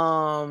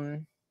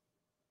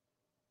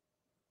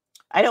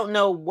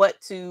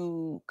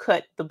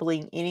cut the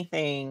bling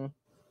anything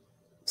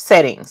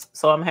settings.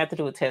 So I'm gonna have to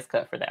do a test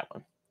cut for that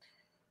one.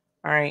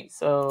 All right,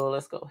 so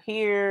let's go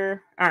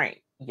here. All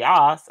right,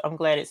 yas. I'm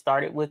glad it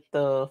started with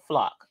the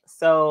flock.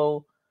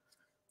 So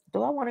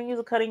do I want to use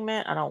a cutting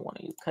mat? I don't want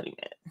to use a cutting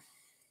mat.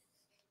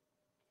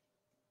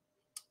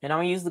 And I'm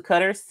gonna use the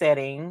cutter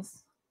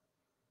settings.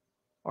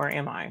 Or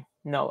am I?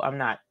 No, I'm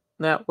not.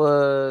 That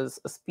was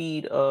a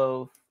speed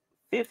of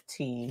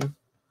 15.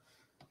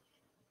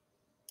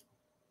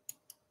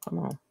 Come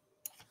on.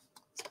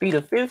 Speed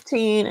of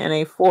 15 and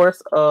a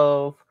force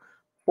of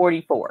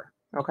 44.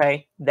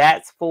 Okay,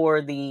 that's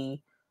for the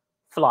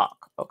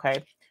flock.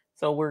 Okay,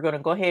 so we're going to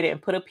go ahead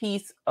and put a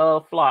piece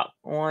of flock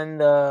on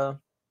the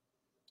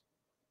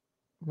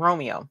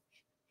Romeo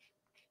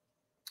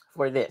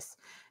for this.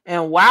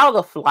 And while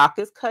the flock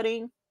is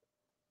cutting,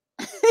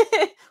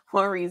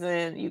 one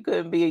reason you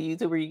couldn't be a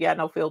YouTuber, you got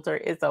no filter,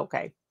 it's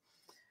okay.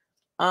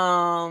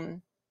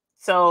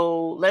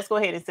 So let's go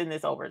ahead and send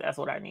this over. That's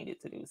what I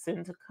needed to do.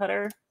 Send to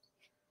cutter.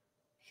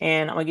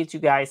 And I'm gonna get you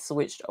guys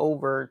switched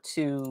over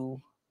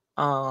to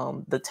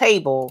the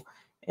table,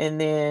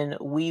 and then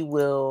we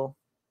will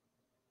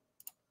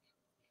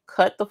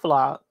cut the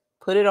flock,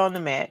 put it on the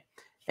mat,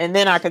 and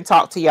then I can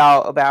talk to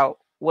y'all about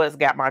what's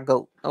got my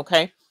goat.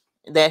 Okay,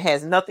 that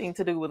has nothing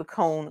to do with a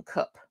cone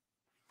cup.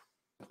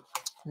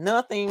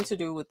 Nothing to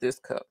do with this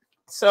cup.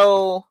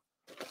 So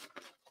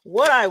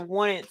what I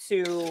wanted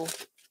to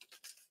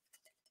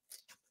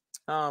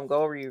go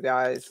over, you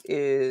guys,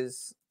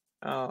 is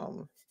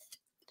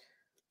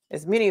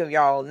as many of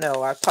y'all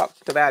know, I've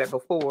talked about it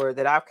before,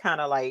 that I've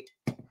kind of like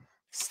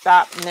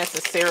stopped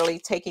necessarily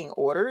taking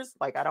orders.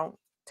 Like, I don't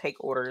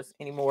take orders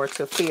anymore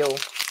to fill.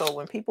 So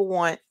when people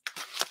want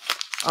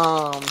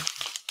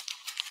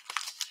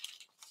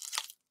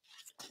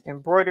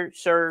embroidered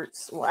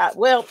shirts,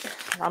 well,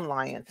 I'm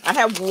lying. I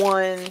have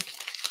one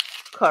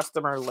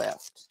customer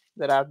left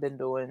that I've been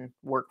doing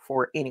work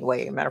for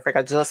anyway. Matter of fact,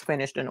 I just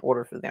finished an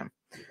order for them.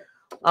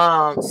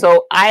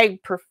 So I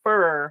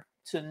prefer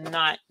to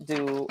not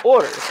do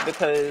orders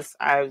because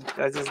I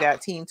just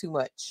got team too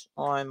much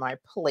on my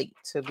plate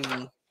to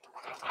be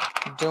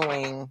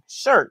doing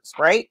shirts,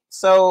 right?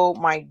 So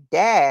my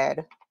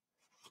dad,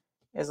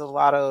 as a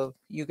lot of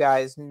you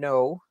guys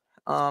know,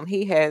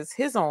 he has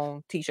his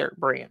own t-shirt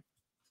brand,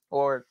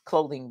 or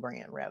clothing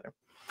brand rather.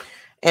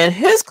 And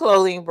his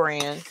clothing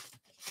brand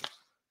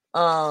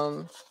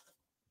has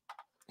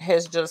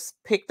just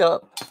picked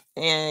up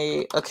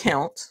an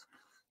account,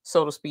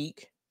 so to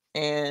speak,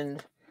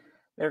 and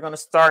they're going to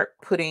start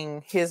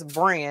putting his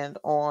brand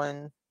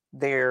on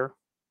their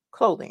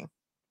clothing,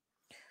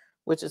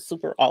 which is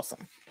super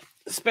awesome,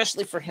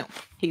 especially for him.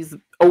 He's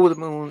over the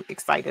moon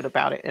excited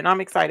about it, and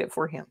I'm excited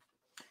for him.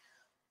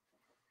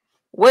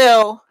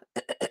 Well,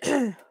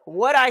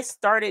 what I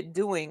started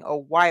doing a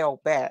while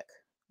back,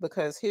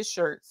 because his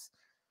shirts,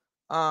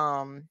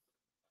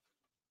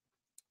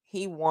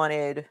 he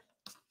wanted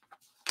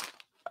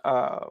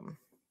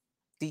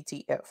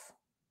DTF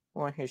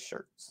on his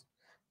shirts,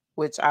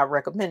 which I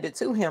recommended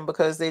to him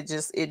because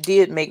it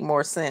did make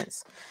more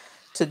sense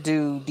to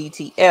do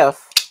DTF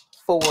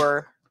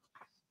for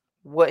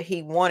what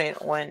he wanted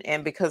on,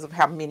 and because of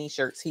how many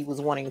shirts he was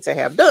wanting to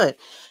have done.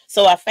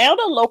 So I found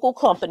a local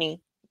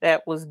company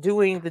that was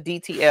doing the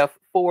DTF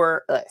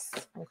for us.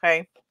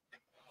 Okay.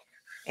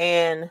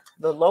 And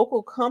the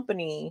local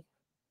company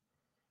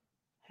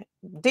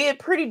did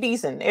pretty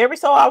decent. Every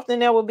so often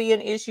there will be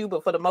an issue,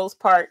 but for the most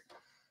part,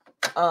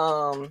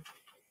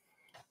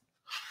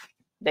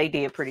 they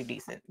did pretty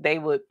decent. They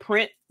would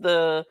print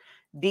the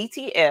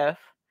DTF,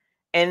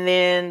 and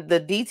then the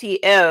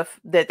DTF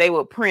that they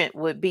would print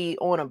would be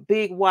on a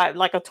big wide,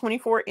 like a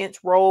 24-inch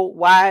roll,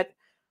 wide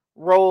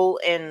roll,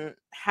 and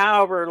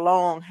however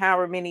long,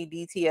 however many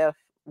DTF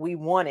we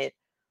wanted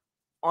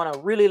on a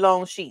really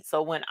long sheet.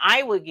 So when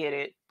I would get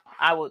it,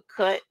 I would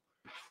cut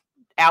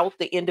out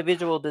the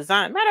individual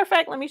design. Matter of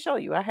fact, let me show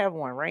you. I have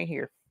one right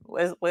here.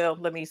 Well,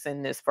 let me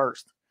send this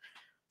first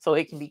so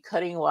it can be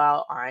cutting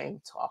while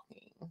I'm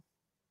talking.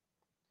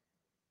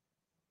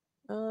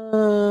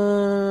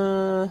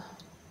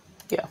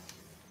 Yeah.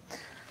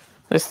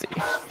 Let's see.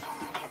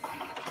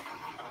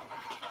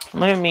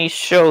 Let me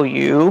show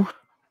you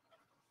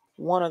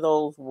one of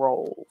those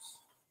rolls,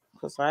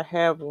 because I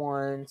have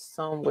one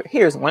somewhere.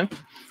 Here's one.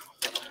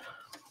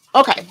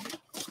 Okay.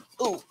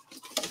 Ooh.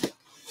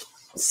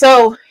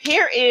 So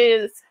here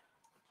is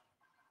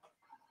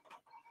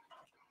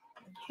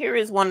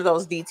one of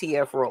those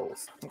DTF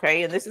rolls.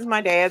 Okay, and this is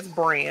my dad's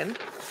brand.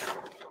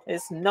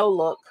 It's No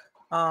Look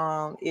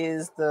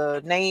is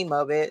the name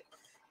of it,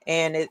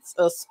 and it's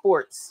a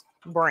sports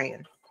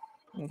brand.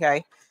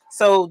 Okay,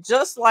 so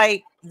just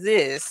like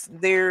this,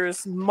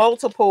 there's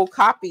multiple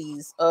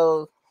copies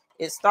of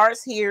it.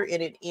 Starts here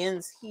and it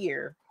ends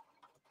here,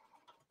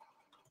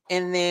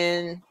 and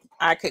then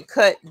I could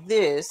cut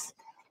this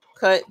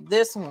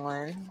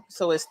one,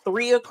 so it's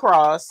 3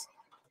 across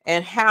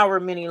and however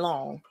many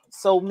long,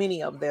 so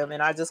many of them,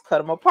 and I just cut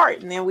them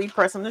apart, and then we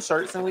press them to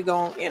shirts, and we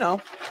go,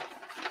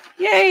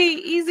 yay,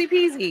 easy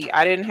peasy.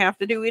 I didn't have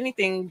to do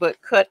anything but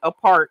cut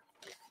apart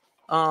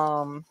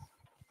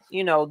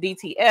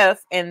DTF,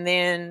 and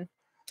then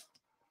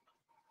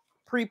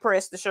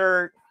pre-press the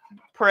shirt,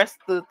 press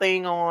the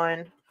thing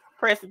on,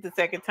 press it the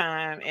second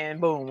time, and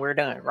boom, we're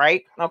done,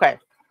 right? Okay.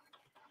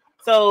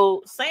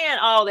 So saying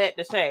all that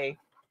to say,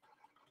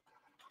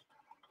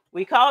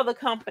 we called the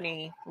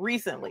company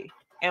recently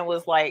and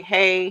was like,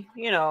 hey,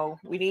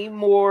 we need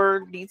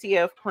more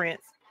DTF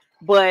prints.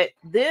 But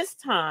this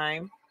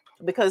time,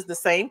 because the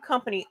same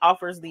company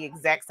offers the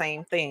exact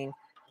same thing,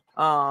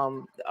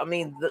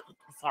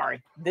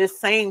 this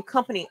same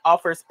company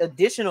offers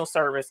additional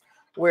service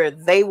where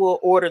they will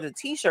order the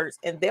t-shirts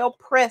and they'll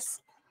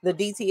press the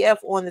DTF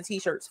on the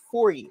t-shirts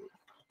for you.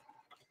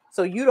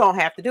 So you don't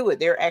have to do it.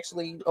 They're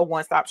actually a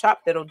one-stop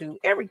shop that'll do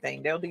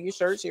everything. They'll do your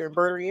shirts, your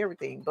embroidery,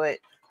 everything. But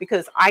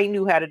because I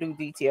knew how to do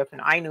DTF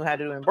and I knew how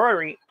to do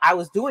embroidery, I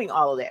was doing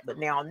all of that. But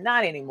now I'm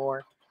not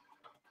anymore.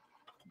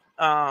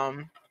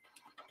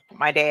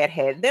 My dad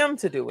had them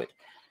to do it.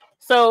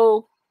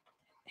 So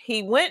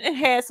he went and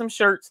had some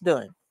shirts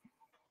done.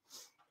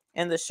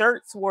 And the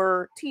shirts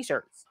were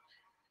t-shirts.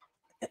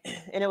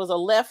 And it was a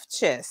left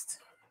chest.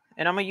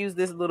 And I'm going to use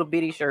this little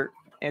bitty shirt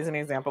as an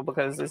example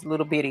because it's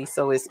little bitty,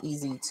 so it's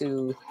easy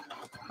to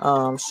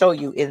show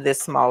you in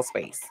this small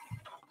space.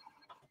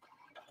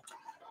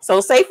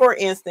 So say for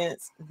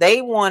instance,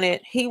 he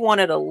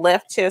wanted a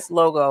left chest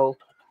logo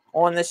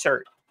on the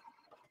shirt.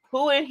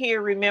 Who in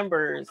here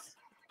remembers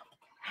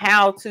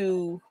how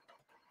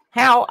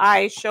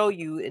I show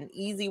you an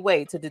easy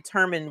way to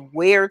determine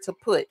where to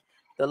put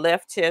the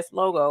left chest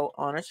logo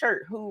on a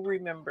shirt? Who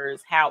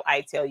remembers how I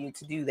tell you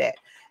to do that?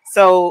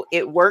 So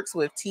it works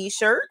with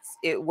t-shirts.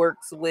 It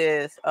works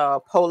with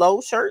polo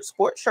shirts,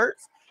 sport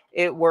shirts.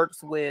 It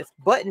works with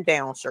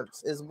button-down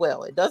shirts as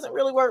well. It doesn't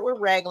really work with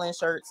raglan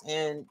shirts,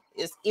 and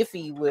it's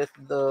iffy with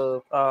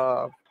the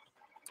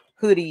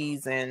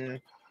hoodies.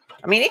 And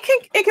I mean, it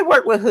can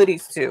work with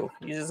hoodies too.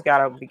 You just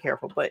gotta be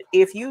careful. But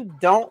if you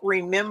don't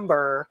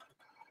remember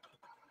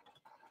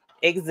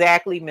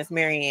exactly, Miss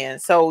Marianne,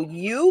 so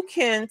you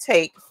can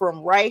take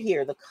from right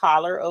here the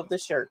collar of the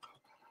shirt.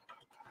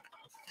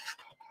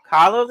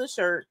 Collar of the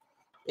shirt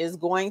is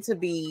going to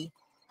be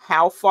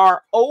how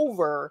far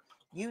over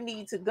you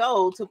need to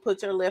go to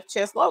put your left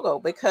chest logo,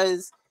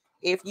 because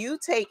if you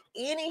take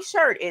any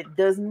shirt, it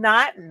does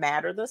not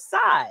matter the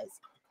size.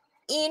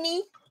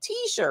 Any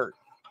t-shirt.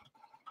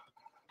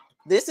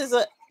 This is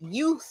a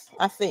youth,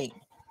 I think.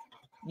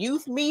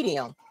 Youth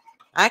medium.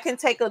 I can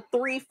take a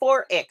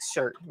 3-4X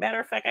shirt. Matter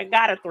of fact, I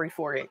got a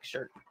 3-4X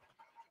shirt.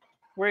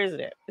 Where is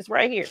it at? It's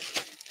right here.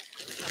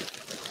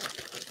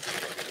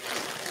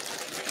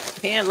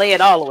 Can't lay it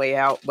all the way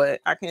out,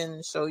 but I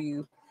can show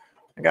you.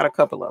 I got a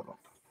couple of them.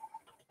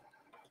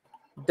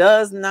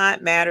 Does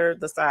not matter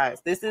the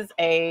size. This is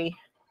a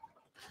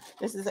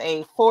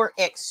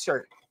 4X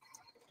shirt.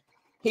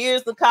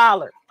 Here's the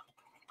collar.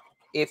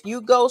 If you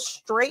go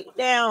straight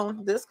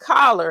down this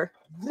collar,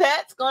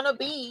 that's gonna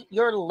be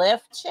your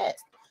left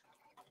chest.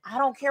 I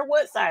don't care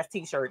what size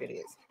t-shirt it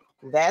is.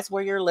 That's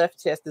where your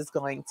left chest is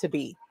going to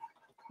be.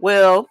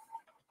 Well,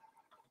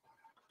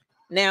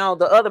 now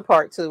the other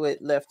part to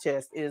it, left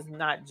chest, is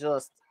not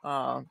just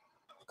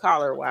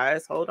collar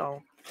wise. Hold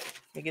on.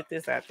 Let me get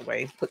this out the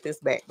way. Put this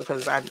back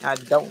because I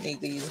don't need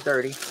these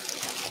dirty.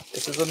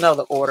 This is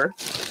another order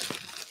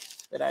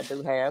that I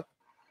do have.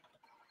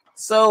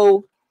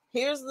 So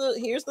here's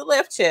the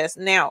left chest.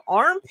 Now,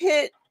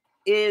 armpit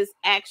is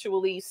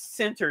actually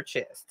center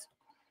chest.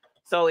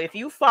 So if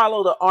you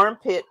follow the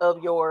armpit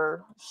of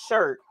your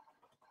shirt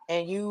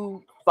and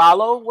you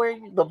follow where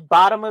the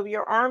bottom of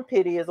your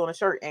armpit is on a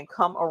shirt and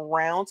come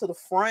around to the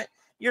front,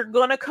 you're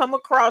gonna come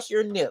across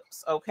your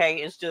nips. Okay,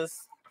 it's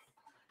just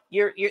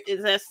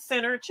it's that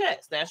center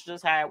chest. That's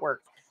just how it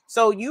works.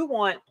 So you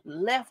want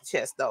left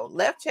chest though.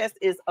 Left chest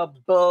is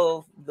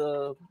above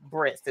the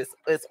breast.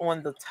 It's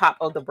on the top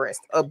of the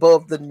breast,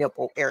 above the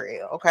nipple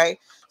area. Okay,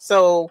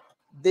 so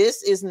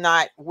this is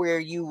not where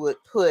you would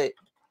put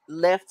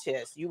left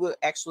chest. You would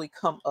actually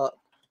come up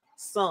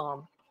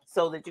some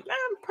so that you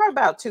probably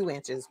about 2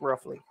 inches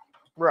roughly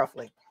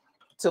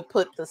to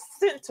put the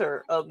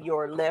center of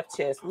your left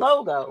chest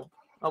logo.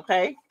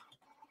 Okay,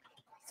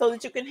 so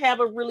that you can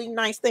have a really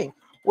nice thing.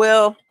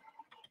 Well,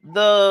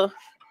 the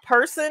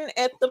person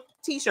at the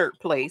t-shirt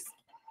place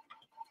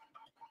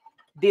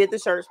did the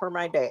shirts for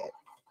my dad.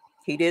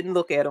 He didn't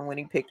look at them when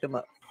he picked them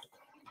up.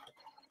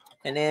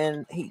 And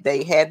then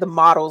they had the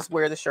models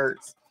wear the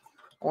shirts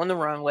on the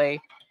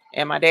runway.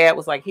 And my dad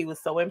was like, he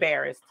was so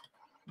embarrassed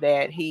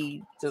that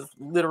he just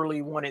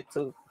literally wanted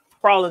to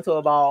crawl into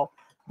a ball.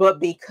 But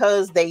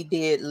because they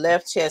did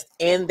left chest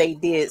and they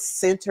did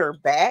center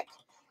back,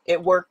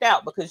 it worked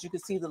out because you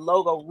could see the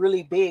logo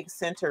really big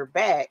center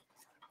back.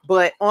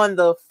 But on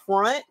the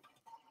front,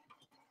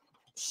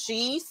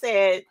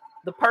 the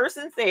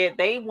person said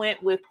they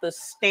went with the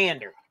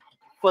standard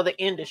for the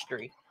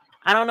industry.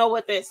 I don't know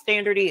what that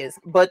standard is,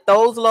 but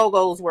those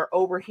logos were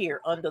over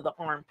here under the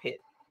armpit.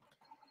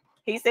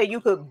 He said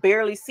you could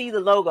barely see the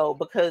logo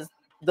because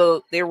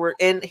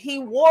and he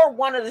wore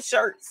one of the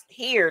shirts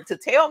here to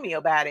tell me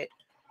about it.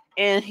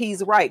 And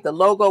he's right. The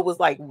logo was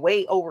like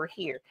way over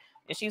here.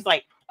 And she's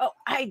like, oh,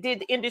 I did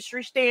the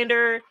industry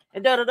standard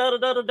and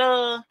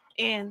da-da-da-da-da-da.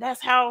 And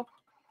that's how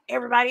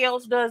everybody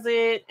else does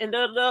it. And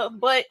da-da-da.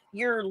 But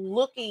you're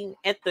looking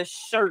at the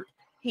shirt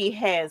he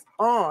has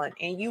on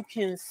and you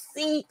can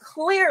see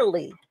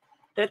clearly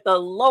that the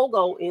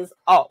logo is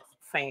off,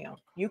 fam.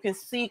 You can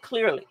see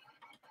clearly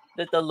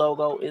that the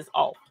logo is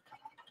off.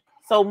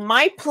 So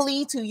my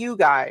plea to you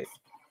guys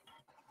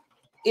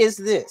is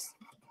this.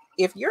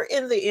 If you're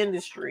in the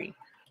industry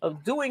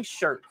of doing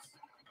shirts,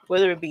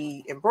 whether it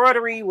be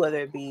embroidery,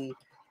 whether it be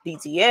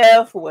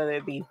DTF, whether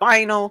it be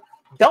vinyl,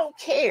 Don't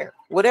care.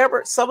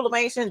 Whatever,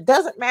 sublimation,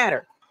 doesn't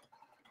matter.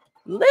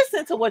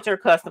 Listen to what your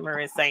customer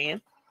is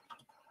saying.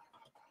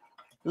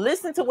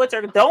 Listen to what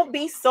don't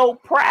be so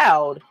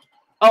proud.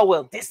 Oh,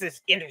 well, this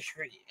is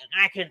industry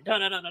and I can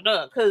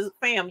da. Because,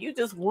 fam, you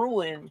just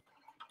ruined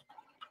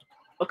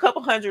a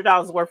couple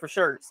 $100 worth of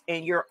shirts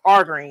and you're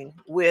arguing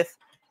with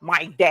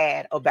my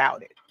dad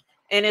about it.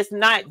 And it's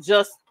not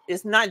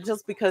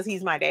just because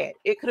he's my dad.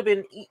 It could have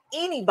been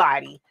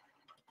anybody.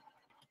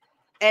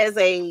 As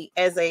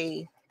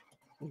a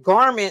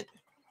garment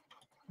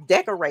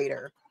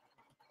decorator,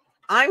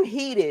 I'm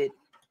heated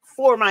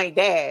for my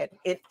dad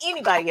and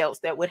anybody else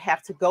that would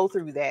have to go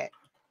through that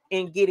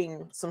in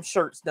getting some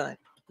shirts done.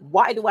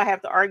 Why do I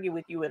have to argue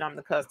with you and I'm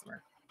the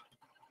customer?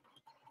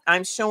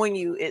 I'm showing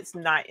you it's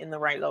not in the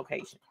right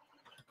location.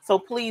 So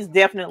please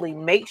definitely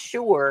make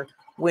sure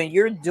when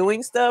you're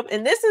doing stuff,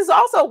 and this is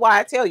also why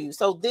I tell you,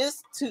 so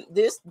this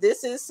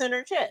is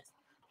center chest.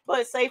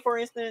 But say, for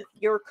instance,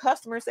 your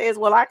customer says,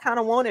 well, I kind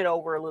of want it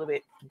over a little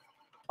bit.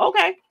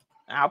 Okay,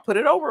 I'll put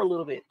it over a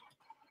little bit.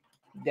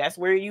 That's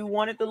where you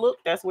want it to look.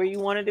 That's where you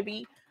want it to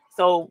be.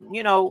 So,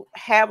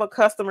 have a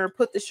customer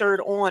put the shirt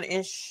on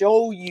and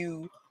show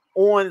you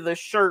on the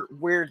shirt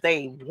where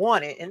they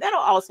want it. And that'll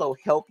also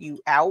help you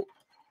out.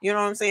 You know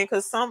what I'm saying?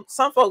 Because some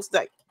folks,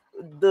 like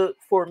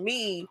for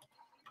me,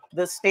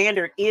 the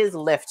standard is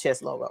left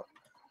chest logo.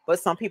 But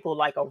some people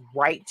like a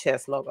right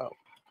chest logo.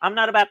 I'm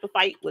not about to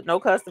fight with no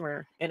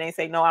customer and they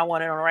say, no, I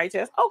want it on the right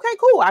chest. Okay,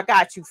 cool. I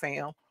got you,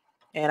 fam.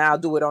 And I'll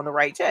do it on the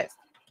right chest.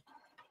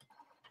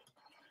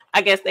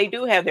 I guess they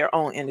do have their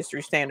own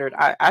industry standard.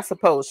 I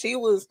suppose she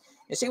was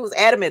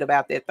adamant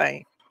about that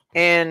thing.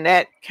 And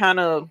that kind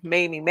of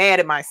made me mad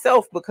at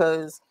myself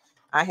because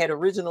I had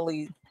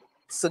originally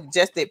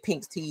suggested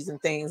Pink's tees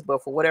and things,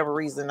 but for whatever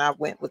reason I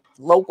went with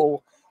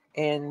local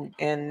and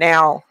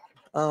now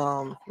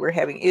we're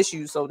having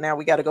issues. So now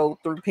we got to go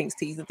through Pink's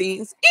tees and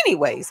things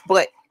anyways,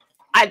 but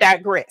I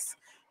digress.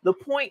 The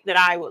point that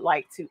I would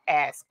like to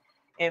ask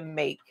and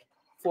make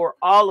for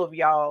all of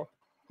y'all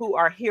who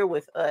are here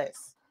with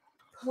us,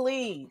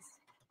 please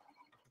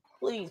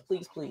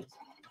listen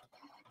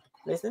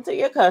to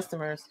your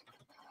customers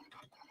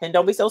and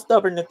don't be so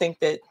stubborn to think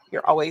that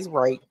you're always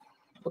right,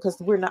 because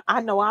we're not.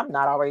 I know I'm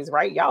not always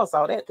right. Y'all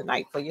saw that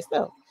tonight for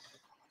yourself.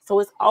 So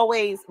it's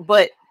always,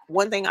 but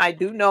one thing I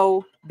do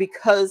know,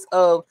 because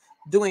of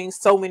doing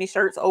so many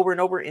shirts over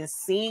and over and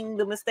seeing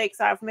the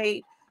mistakes I've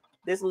made,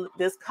 this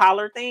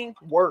collar thing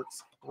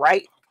works.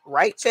 Right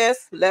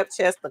chest, left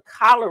chest, the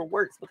collar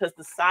works because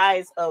the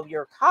size of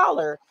your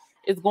collar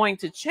is going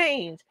to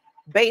change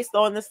based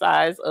on the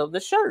size of the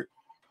shirt.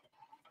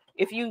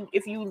 If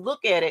you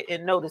look at it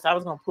and notice, I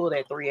was going to pull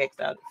that 3X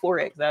out,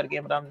 4X out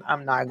again, but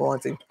I'm not going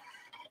to.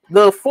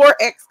 The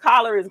 4X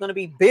collar is going to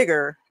be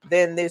bigger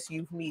than this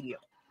youth medium.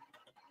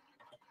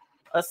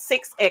 A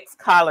 6X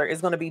collar is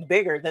going to be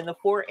bigger than the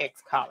 4X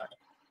collar.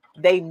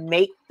 They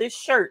make the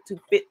shirt to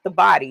fit the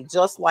body,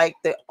 just like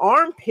the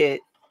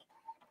armpit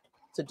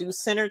to do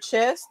center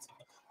chest.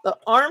 The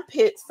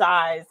armpit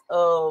size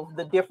of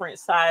the different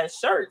size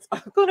shirts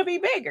are going to be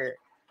bigger.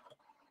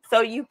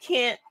 So you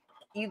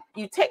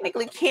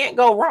technically can't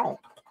go wrong.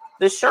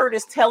 The shirt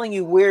is telling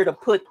you where to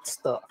put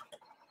stuff.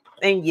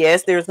 And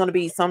yes, there's going to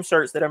be some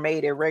shirts that are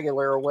made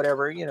irregular or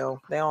whatever. They don't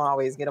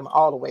always get them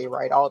all the way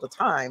right all the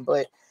time.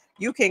 But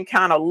you can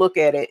kind of look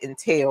at it and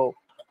tell,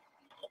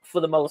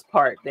 for the most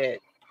part, that,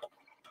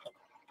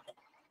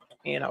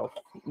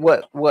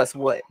 what's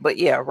what. But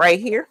yeah, right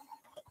here.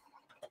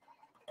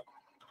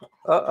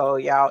 Uh-oh,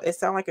 y'all. It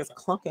sounds like it's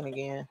clunking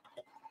again.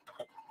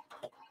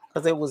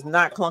 Because it was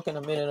not clunking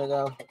a minute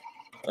ago.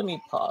 Let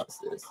me pause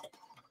this.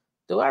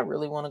 Do I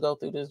really want to go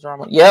through this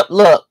drama? Yep,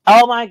 look.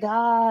 Oh my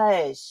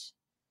gosh.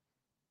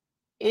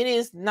 It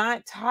is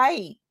not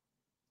tight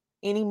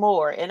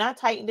anymore. And I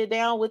tightened it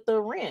down with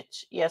the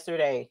wrench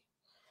yesterday.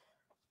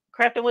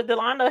 Crafting with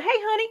Leonardo. Hey,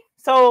 honey.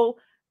 So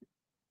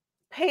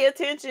pay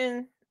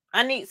attention.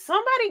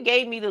 Somebody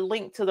gave me the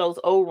link to those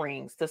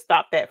O-rings to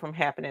stop that from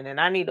happening. And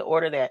I need to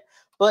order that.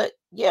 But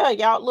yeah,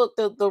 y'all, look,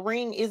 the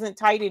ring isn't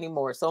tight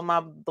anymore. So my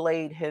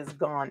blade has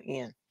gone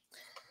in.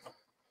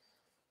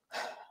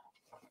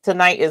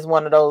 Tonight is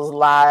one of those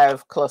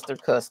live cluster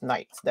cuss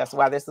nights. That's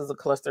why this is a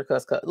cluster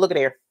cuss cut. Look at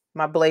there.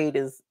 My blade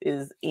is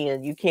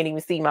in. You can't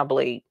even see my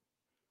blade.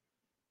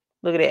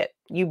 Look at that.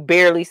 You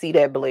barely see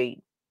that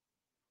blade.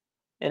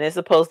 And it's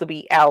supposed to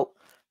be out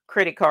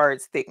credit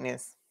cards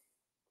thickness.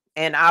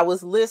 And I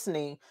was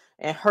listening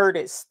and heard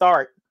it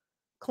start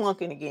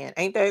clunking again.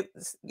 Ain't that,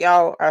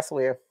 y'all? I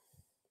swear.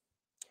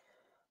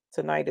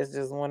 Tonight is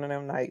just one of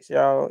them nights,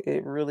 y'all.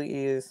 It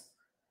really is.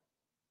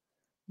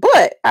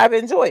 But I've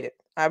enjoyed it.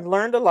 I've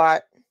learned a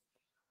lot.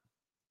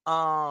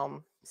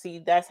 See,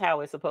 that's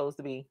how it's supposed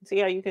to be. See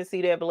how you can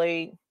see that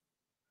blade?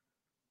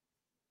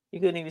 You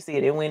couldn't even see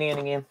it. It went in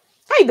again.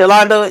 Hey,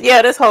 Leonardo.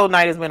 Yeah, this whole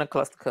night has been a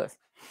cluster cuss.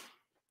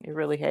 It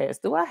really has.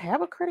 Do I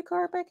have a credit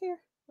card back here?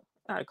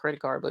 Not a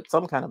credit card, but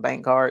some kind of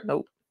bank card.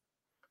 Nope.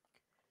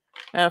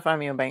 I gotta find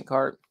me a bank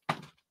card.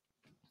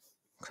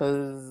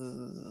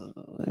 Because,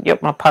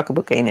 yep, my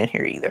pocketbook ain't in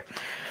here either.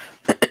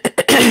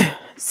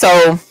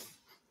 So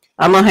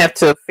I'm gonna have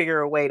to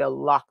figure a way to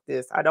lock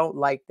this. I don't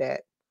like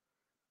that.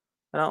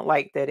 I don't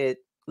like that it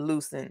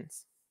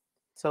loosens.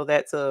 So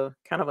that's a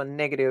kind of a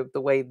negative the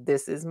way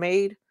this is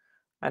made.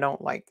 I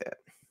don't like that.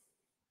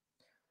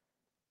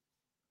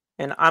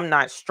 And I'm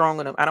not strong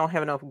enough. I don't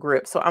have enough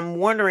grip. So I'm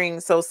wondering,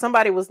 so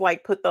somebody was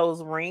like, put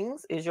those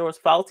rings. Is yours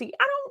faulty?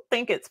 I don't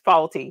think it's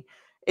faulty.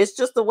 It's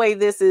just the way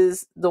this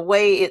is, the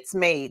way it's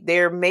made.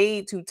 They're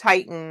made to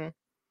tighten.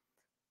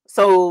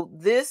 So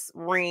this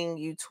ring,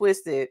 you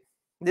twist it,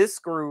 this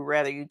screw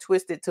rather, you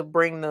twist it to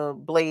bring the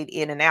blade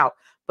in and out.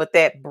 But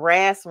that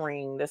brass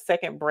ring, the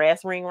second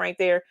brass ring right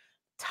there,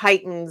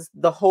 tightens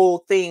the whole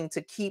thing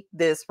to keep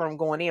this from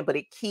going in, but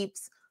it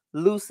keeps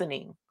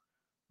loosening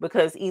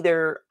because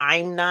either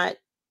I'm not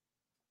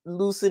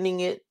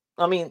loosening it.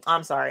 I mean,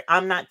 I'm sorry,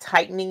 I'm not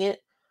tightening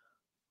it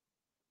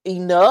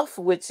enough,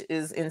 which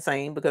is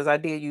insane because I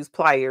did use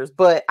pliers,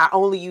 but I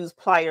only use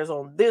pliers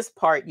on this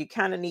part. You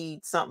kind of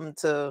need something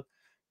to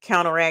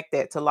counteract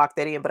that, to lock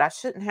that in, but I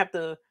shouldn't have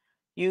to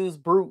use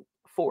brute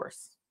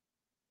force.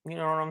 You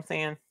know what I'm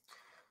saying?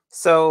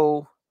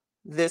 So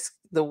this,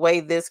 the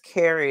way this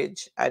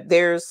carriage,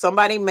 there's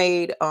somebody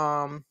made,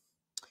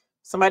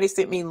 somebody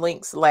sent me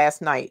links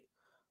last night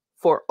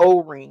for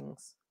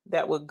O-rings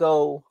that would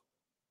go,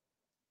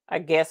 I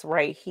guess,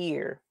 right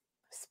here,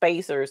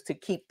 spacers to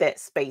keep that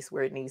space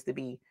where it needs to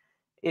be.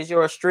 Is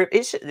your strip?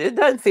 It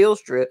doesn't feel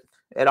stripped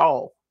at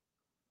all.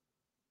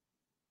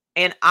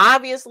 And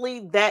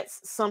obviously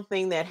that's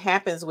something that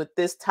happens with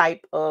this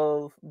type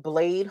of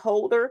blade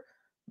holder,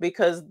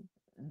 because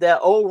the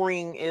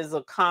O-ring is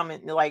a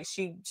common, like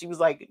she was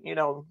like, you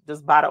know,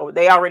 just buy the,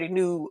 they already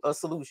knew a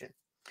solution.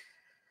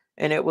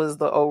 And it was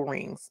the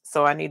O-rings.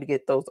 So I need to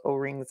get those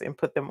O-rings and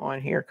put them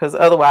on here, because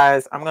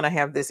otherwise I'm going to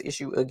have this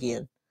issue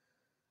again.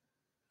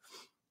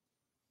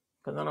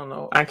 Because I don't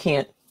know, I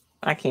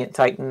can't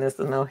tighten this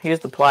enough.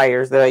 Here's the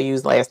pliers that I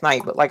used last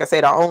night, but like I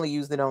said, I only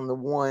used it on the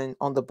one,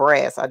 on the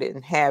brass. I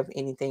didn't have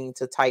anything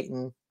to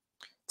tighten,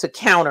 to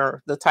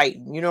counter the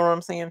tighten. You know what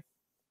I'm saying?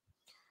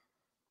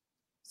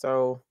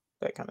 So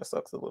that kind of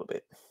sucks a little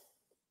bit.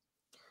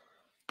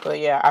 But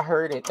yeah, I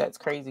heard it. That's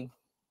crazy.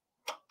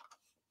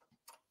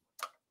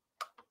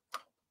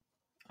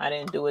 I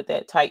didn't do it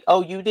that tight.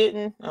 Oh, you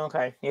didn't?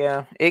 Okay.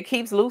 Yeah. It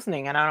keeps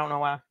loosening and I don't know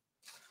why.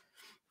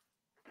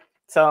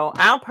 So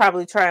I'll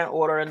probably try and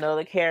order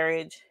another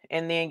carriage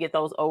and then get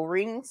those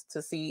O-rings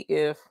to see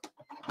if,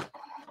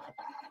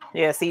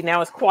 yeah, see, now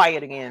it's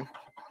quiet again.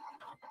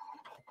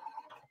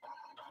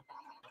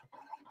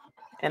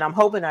 And I'm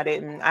hoping I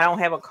didn't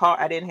have a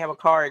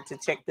card to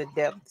check the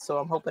depth. So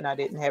I'm hoping I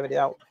didn't have it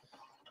out.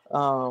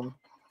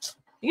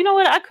 You know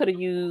what? I could have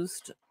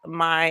used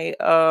my,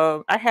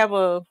 I have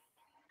a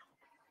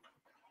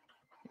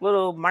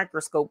little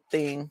microscope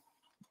thing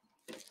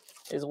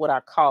is what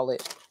I call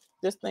it.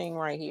 This thing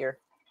right here.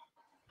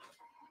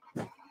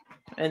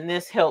 And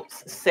this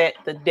helps set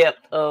the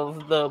depth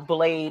of the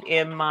blade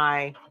in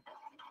my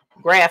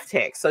graph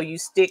text. So you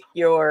stick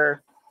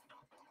your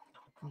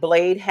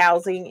blade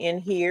housing in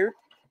here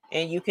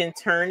and you can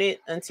turn it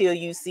until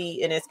you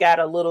see, and it's got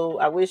a little,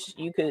 I wish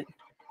you could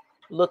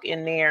look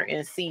in there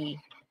and see,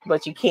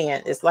 but you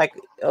can't. It's like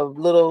a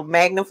little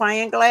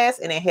magnifying glass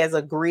and it has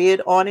a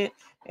grid on it,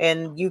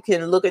 and you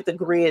can look at the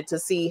grid to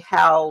see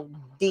how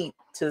deep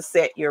to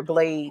set your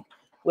blade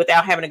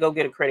without having to go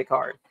get a credit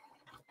card.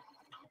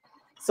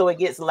 So it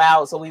gets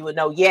loud so we would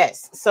know.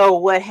 Yes. So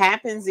what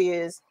happens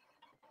is,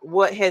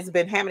 what has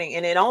been happening,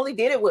 and it only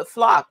did it with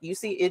flock. You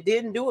see, it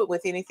didn't do it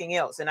with anything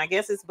else. And I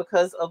guess it's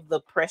because of the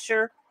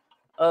pressure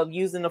of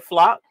using the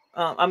flock.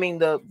 I mean,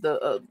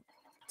 the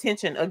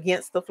tension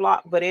against the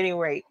flock. But at any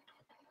rate,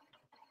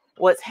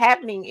 what's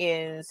happening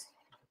is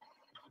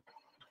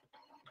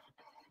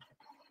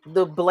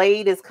the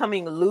blade is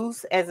coming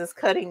loose as it's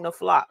cutting the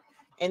flock.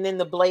 And then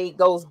the blade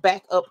goes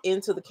back up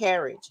into the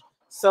carriage.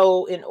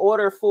 So in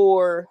order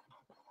for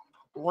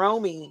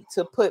Romy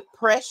to put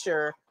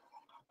pressure,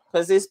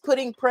 because it's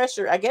putting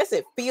pressure, I guess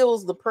it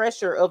feels the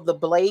pressure of the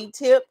blade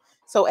tip.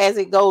 So as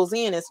it goes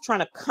in, it's trying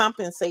to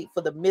compensate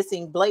for the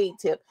missing blade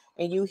tip.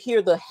 And you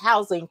hear the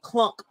housing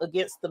clunk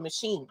against the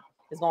machine.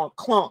 It's going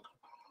clunk,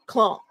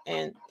 clunk.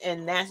 And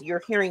that's,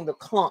 you're hearing the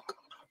clunk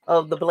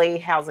of the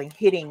blade housing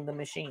hitting the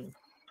machine.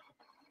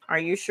 Are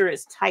you sure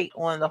it's tight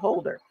on the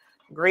holder?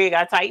 Greg,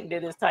 I tightened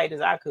it as tight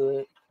as I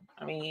could.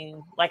 I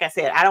mean, like I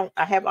said,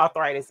 I have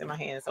arthritis in my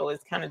hand, so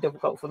it's kind of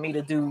difficult for me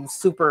to do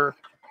super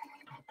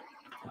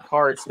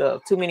hard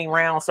stuff. Too many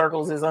round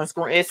circles is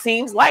unscrewing. It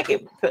seems like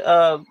it,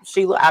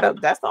 Sheila,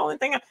 that's the only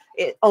thing.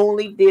 It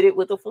only did it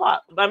with the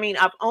flock. I mean,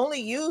 I've only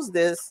used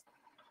this.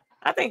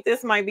 I think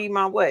this might be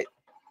my,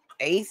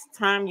 8th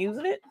time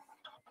using it.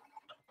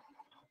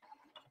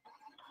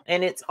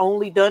 And it's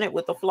only done it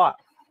with the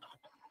flock.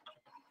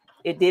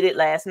 It did it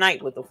last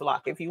night with the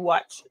flock. If you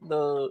watch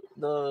the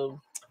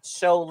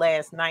show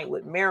last night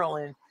with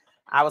Marilyn,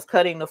 I was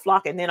cutting the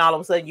flock, and then all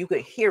of a sudden you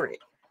could hear it,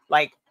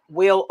 like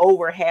well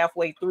over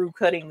halfway through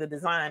cutting the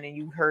design, and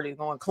you heard it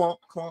going clunk,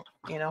 clunk,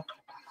 you know.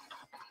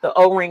 The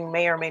O-ring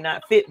may or may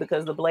not fit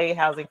because the blade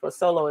housing for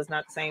Solo is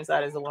not the same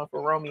size as the one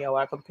for Romeo.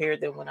 I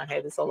compared them when I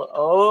had the Solo.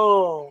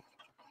 Oh,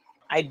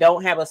 I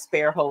don't have a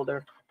spare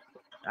holder.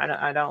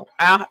 I don't.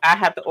 I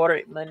have to order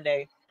it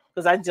Monday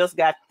because I just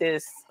got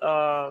this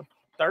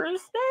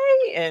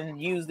Thursday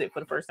and used it for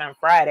the first time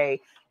Friday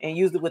and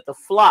used it with the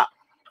flock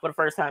for the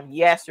first time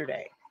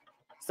yesterday.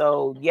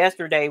 So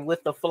yesterday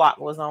with the flock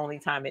was the only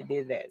time it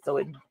did that. So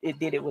it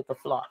did it with the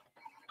flock.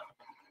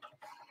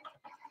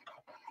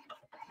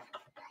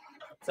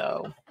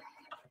 So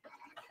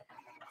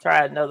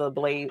try another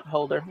blade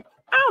holder.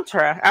 I'll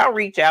try. I'll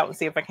reach out and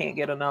see if I can't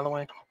get another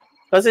one.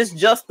 Because it's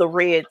just the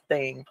red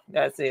thing.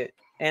 That's it.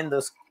 And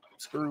the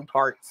screw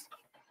parts.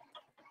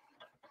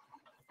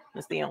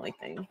 That's the only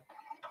thing.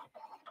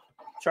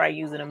 Try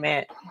using a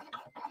mat.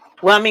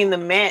 Well, I mean, the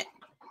mat,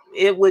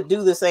 it would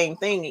do the same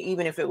thing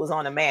even if it was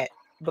on a mat.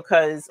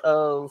 Because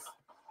of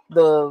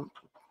the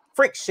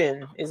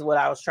friction is what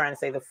I was trying to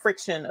say. The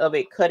friction of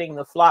it cutting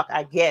the flock,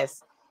 I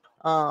guess,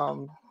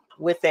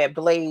 with that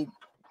blade.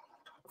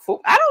 I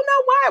don't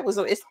know why it was.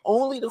 It's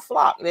only the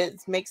flock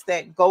that makes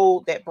that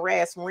gold, that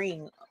brass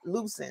ring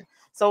loosen.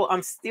 So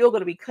I'm still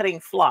going to be cutting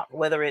flock,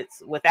 whether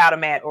it's without a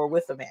mat or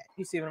with a mat.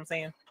 You see what I'm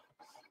saying?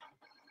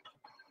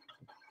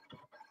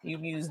 You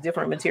use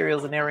different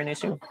materials and they're an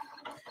issue.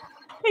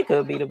 It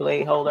could be the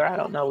blade holder. I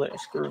don't know what a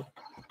screw.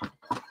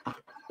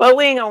 But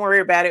we ain't going to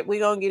worry about it. We're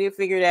going to get it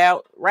figured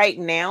out. Right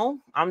now,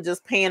 I'm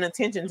just paying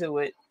attention to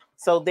it.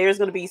 So there's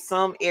going to be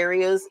some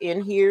areas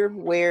in here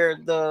where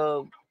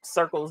the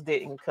circles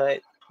didn't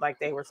cut like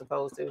they were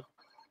supposed to.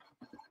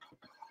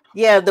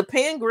 Yeah, the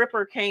pin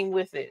gripper came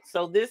with it.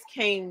 So this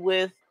came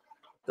with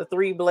the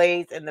 3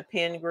 blades and the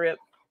pin grip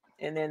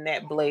and then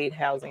that blade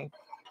housing.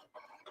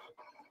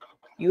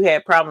 You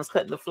had problems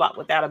cutting the flock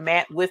without a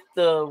mat with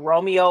the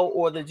Romeo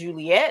or the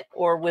Juliet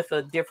or with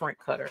a different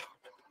cutter?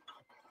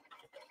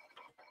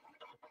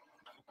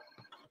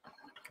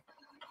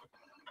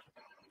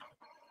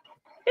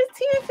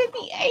 It's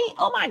 10:58.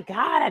 Oh my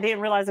God. I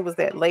didn't realize it was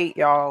that late,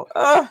 y'all.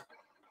 Ugh.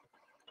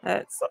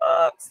 That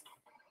sucks.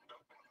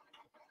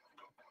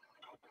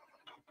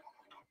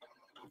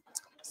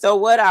 So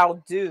what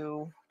I'll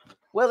do,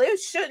 well, it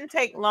shouldn't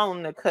take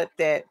long to cut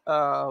that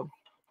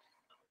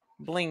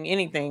bling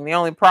anything. The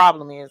only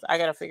problem is I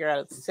got to figure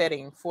out a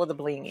setting for the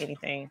bling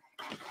anything.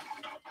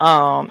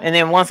 And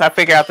then once I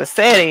figure out the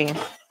setting,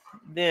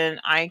 then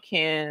I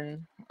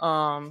can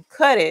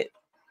cut it,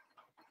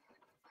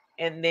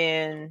 and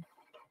then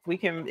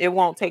it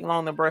won't take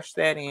long to brush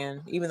that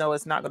in, even though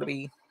it's not going to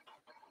be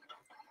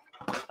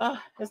a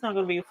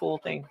full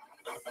thing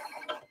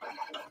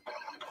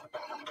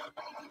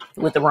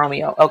with the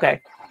Romeo.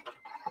 Okay.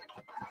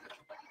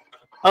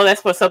 Oh,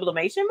 that's for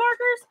sublimation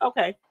markers?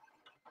 Okay.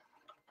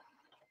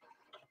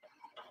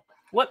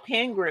 What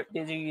pen grip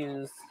did you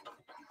use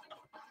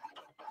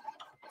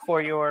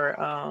for your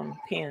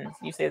pins?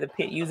 You say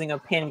using a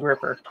pen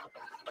gripper.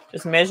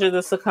 Just measure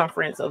the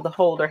circumference of the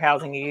holder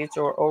housing to get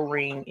your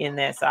O-ring in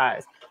that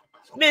size.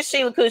 Miss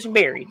Sheila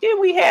Cushionberry, didn't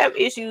we have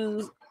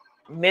issues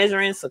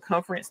measuring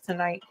circumference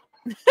tonight?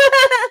 I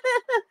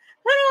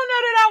don't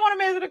know that I want to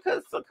measure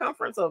the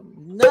circumference of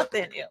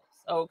nothing else.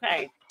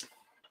 Okay.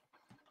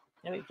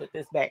 Let me put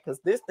this back because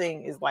this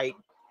thing is like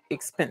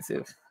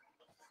expensive.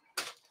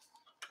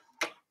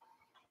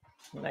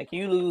 Like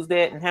you lose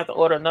that and have to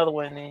order another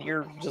one, and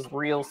you're just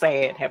real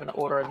sad having to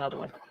order another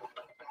one.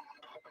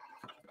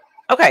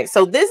 Okay,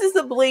 so this is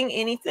the bling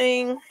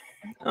anything.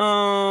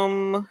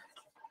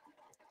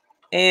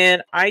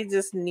 And I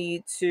just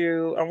need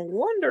to, I'm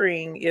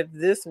wondering if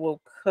this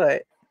will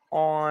cut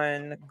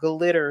on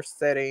glitter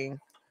setting.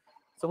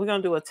 So we're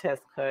going to do a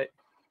test cut.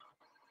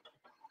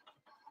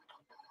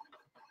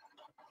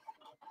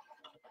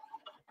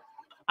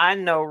 I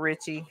know,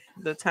 Richie,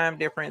 the time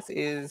difference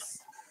is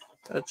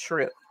a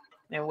trip.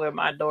 And where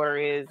my daughter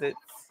is, it's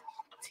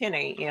 10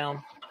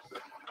 a.m.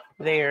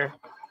 there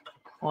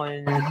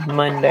on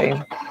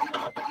Monday.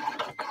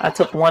 I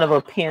took one of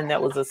a pin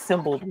that was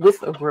assembled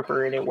with a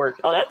gripper and it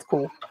worked. Oh, that's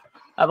cool.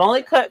 I've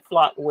only cut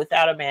flock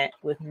without a mat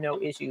with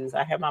no issues.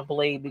 I had my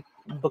blade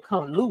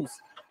become loose,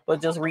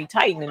 but just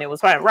retightened and it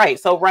was fine. Right.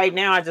 So right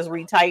now I just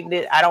retightened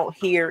it. I don't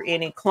hear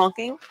any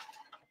clunking.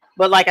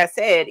 But like I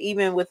said,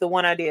 even with the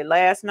one I did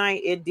last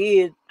night, it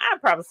did,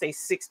 I'd probably say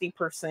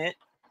 60%.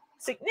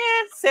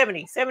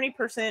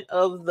 70%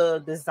 of the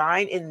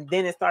design, and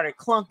then it started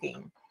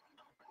clunking.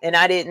 And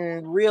I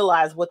didn't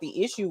realize what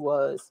the issue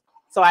was.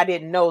 So I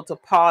didn't know to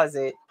pause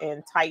it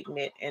and tighten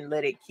it and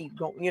let it keep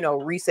going,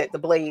 reset the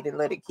blade and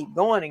let it keep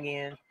going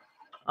again.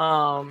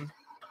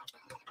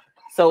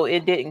 So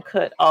it didn't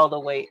cut all the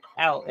way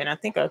out. And I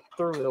think I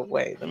threw it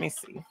away. Let me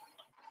see.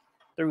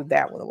 Threw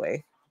that one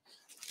away.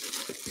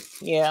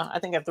 Yeah, I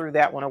think I threw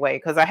that one away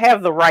because I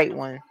have the right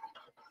one.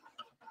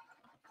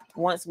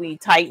 Once we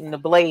tightened the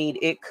blade,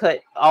 it cut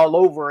all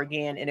over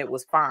again and it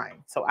was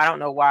fine. So I don't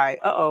know why.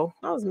 Uh-oh,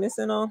 I was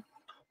missing a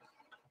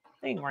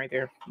thing right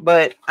there.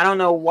 But I don't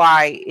know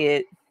why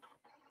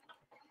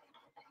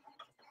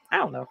I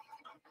don't know.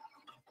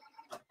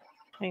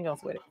 I ain't gonna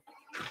sweat it.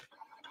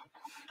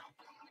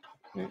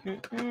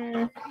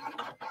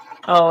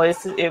 Oh,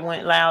 it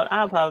went loud.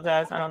 I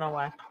apologize. I don't know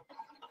why.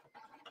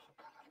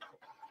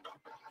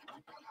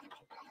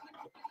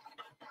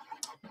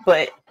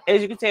 But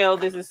as you can tell,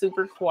 this is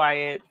super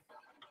quiet.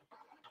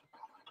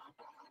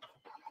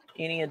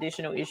 Any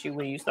additional issue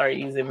when you start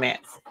using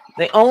mats?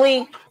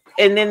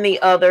 And then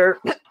the other,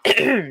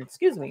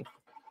 excuse me,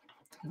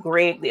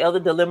 Greg, the other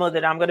dilemma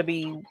that I'm going to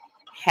be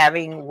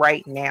having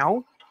right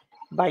now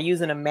by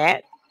using a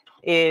mat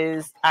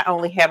is I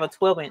only have a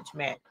 12-inch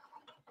mat.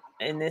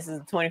 And this is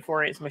a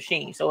 24-inch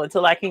machine. So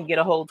until I can get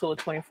a hold to a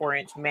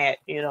 24-inch mat,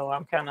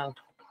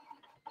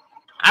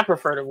 I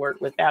prefer to work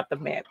without the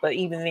mat. But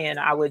even then,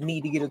 I would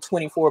need to get a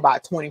 24 by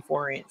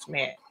 24-inch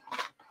mat.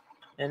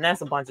 And that's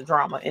a bunch of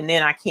drama. And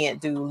then I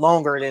can't do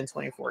longer than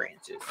 24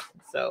 inches.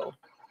 So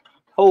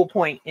whole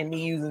point in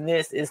me using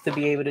this is to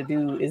be able to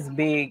do as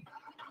big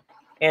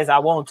as I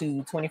want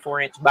to,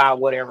 24-inch by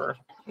whatever,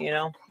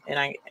 and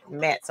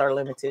mats are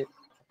limited.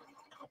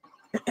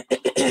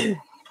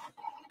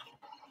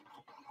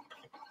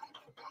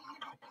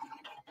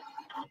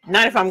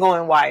 Not if I'm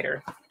going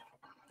wider.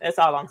 That's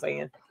all I'm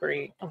saying.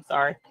 Greg, I'm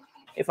sorry.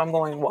 If I'm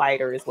going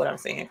wider is what I'm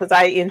saying. Because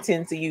I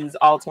intend to use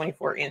all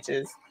 24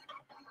 inches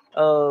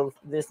of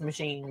this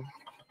machine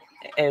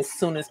as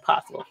soon as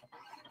possible.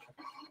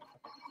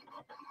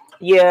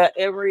 Yeah,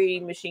 every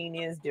machine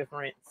is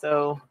different.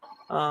 So,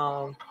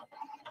 oh,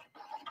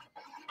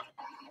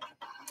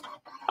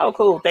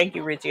 cool. Thank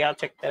you, Richie. I'll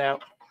check that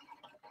out.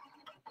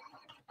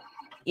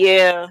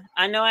 Yeah,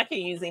 I know I can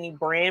use any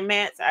brand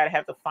mats. I'd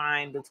have to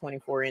find the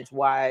 24-inch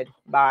wide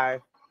by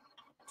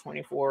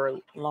 24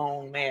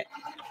 long mat.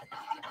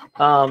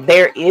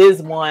 There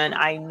is one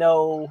I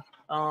know.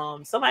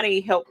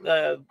 Somebody helped.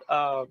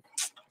 Oh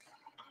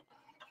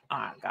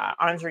God,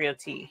 Andrea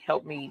T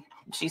helped me.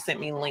 She sent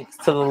me links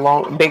to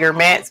the bigger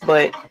mats,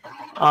 but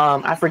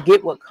I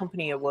forget what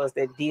company it was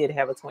that did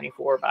have a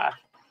 24 by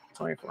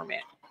 24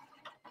 mat.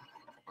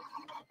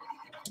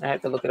 I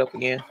have to look it up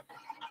again.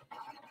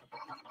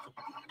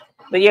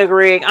 But yeah,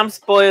 Greg, I'm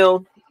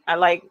spoiled.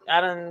 I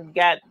done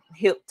got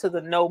hip to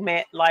the no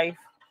mat life,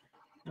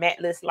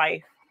 matless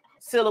life.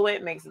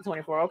 Silhouette makes it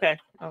 24. Okay,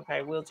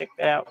 we'll check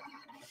that out.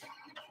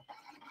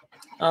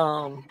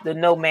 The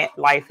no mat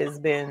life has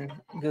been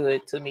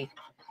good to me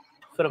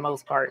for the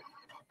most part.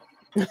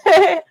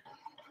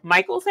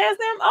 Michaels has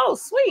them. Oh,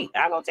 sweet!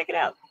 I'll go check it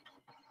out.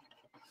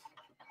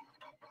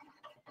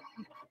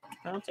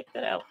 I'll check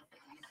that out.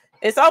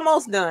 It's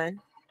almost done,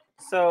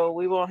 so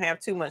we won't have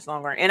too much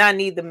longer. And I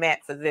need the mat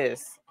for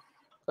this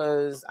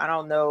because I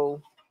don't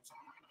know.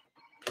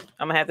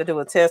 I'm gonna have to do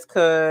a test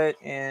cut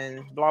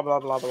and blah blah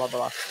blah blah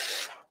blah.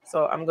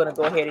 So I'm gonna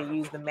go ahead and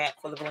use the mat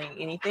for the bling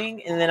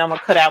anything, and then I'm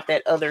gonna cut out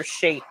that other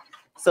shape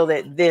so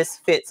that this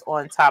fits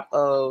on top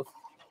of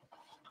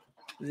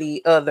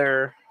the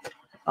other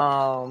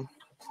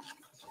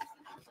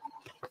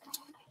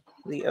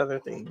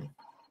thing.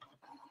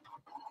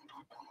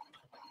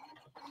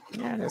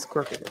 Yeah, that's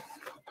crooked.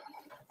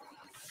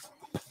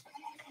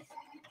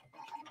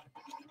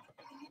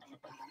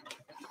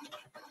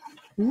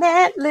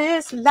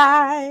 Matless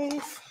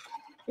life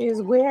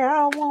is where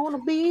I want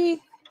to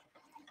be.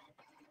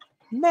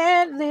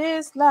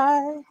 Matless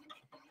life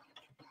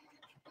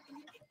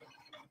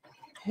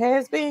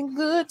has been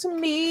good to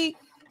me.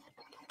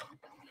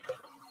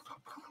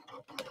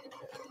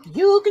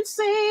 You can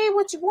say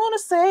what you want to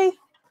say.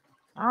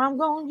 I'm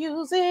going to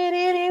use it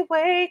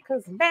anyway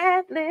because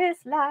matless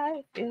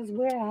life is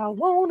where I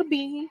want to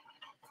be.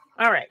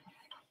 All right.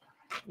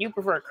 You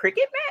prefer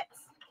cricket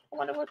mats? I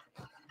wonder what.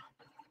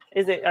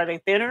 Are they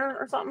thinner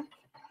or something?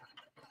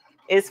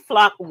 Is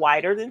flock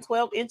wider than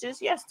 12 inches?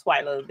 Yes,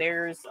 Twyla.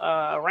 There's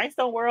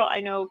Rhinestone World,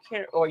 I know,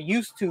 or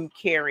used to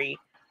carry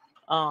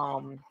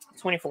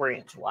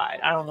 24-inch wide.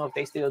 I don't know if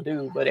they still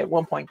do, but at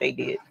one point they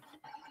did.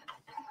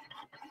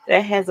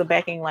 That has a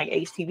backing like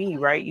HTV,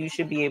 right? You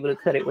should be able to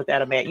cut it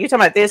without a mat. You're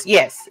talking about this?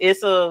 Yes,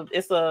 it's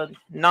a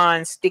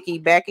non-sticky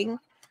backing.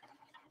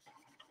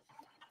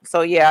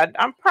 So yeah,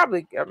 I'm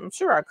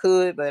sure I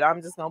could, but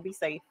I'm just gonna be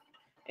safe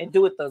and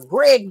do it the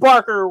Greg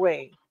Barker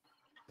way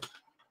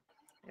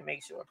and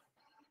make sure.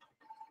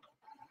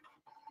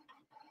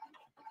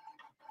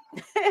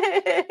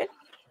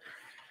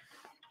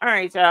 All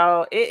right,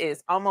 y'all. It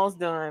is almost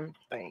done.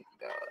 Thank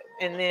God.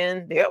 And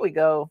then there we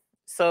go.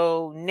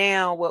 So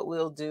now what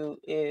we'll do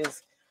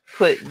is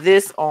put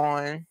this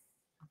on.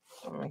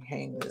 Let me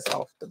hang this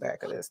off the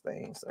back of this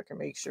thing so I can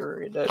make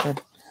sure it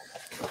doesn't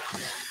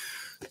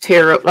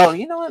tear up. Oh,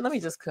 you know what? Let me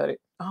just cut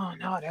it. Oh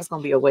no, that's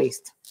gonna be a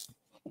waste.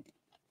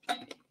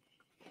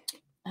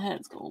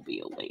 That's gonna be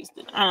a waste.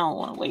 I don't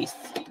want to waste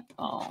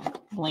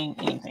bling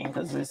anything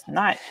because it's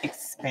not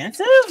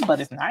expensive,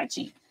 but it's not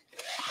cheap.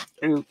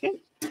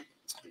 Okay.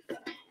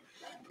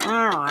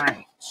 All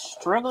right.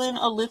 Struggling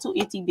a little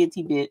itty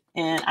bitty bit.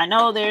 And I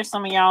know there's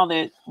some of y'all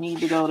that need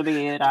to go to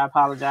bed. I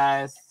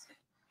apologize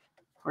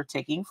for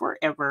taking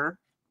forever,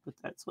 but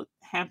that's what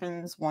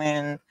happens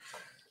when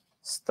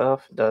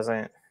stuff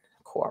doesn't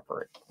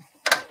cooperate.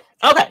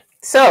 Okay,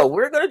 so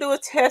we're going to do a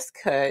test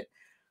cut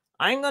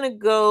I'm going to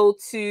go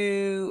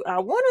to, I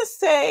want to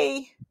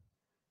say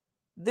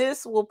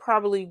this will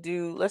probably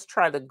do, let's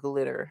try the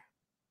glitter.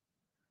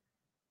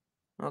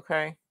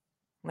 Okay.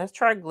 Let's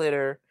try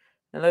glitter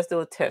and let's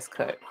do a test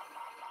cut.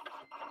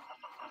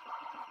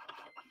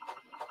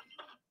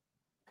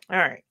 All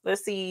right.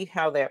 Let's see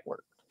how that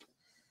works.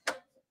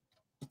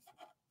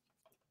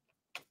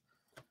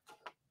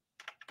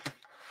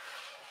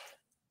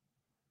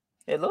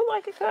 It looked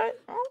like a cut.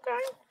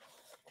 Okay.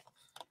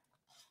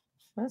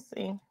 Let's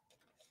see.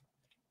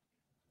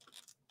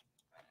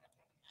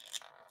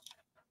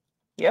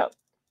 Yep.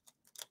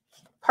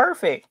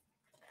 Perfect.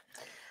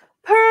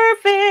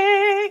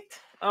 Perfect.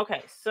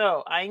 Okay,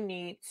 so I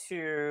need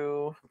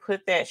to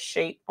put that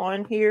shape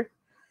on here.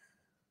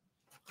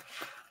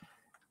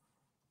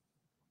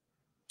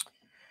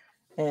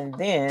 And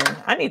then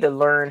I need to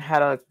learn how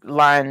to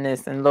line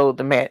this and load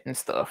the mat and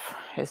stuff.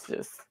 It's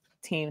just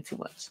team too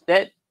much.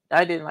 That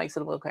I didn't like,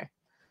 so okay.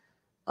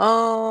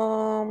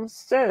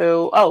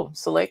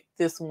 Select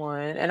this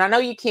one. And I know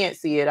you can't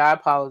see it. I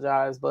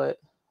apologize, but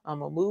I'm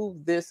gonna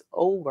move this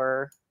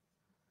over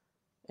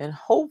and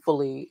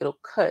hopefully it'll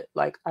cut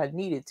like I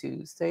needed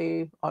to.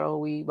 Save auto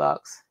weed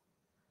box.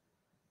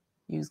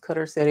 Use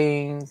cutter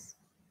settings.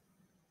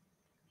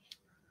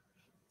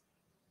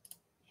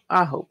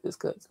 I hope this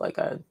cuts like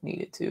I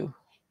needed to.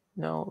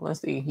 No,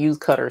 let's see. Use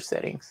cutter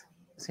settings.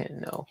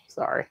 No,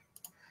 sorry.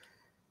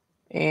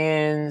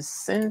 And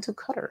send to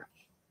cutter.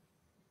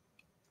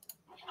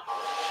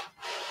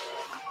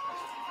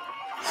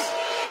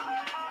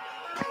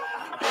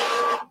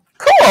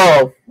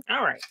 Cool.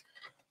 All right.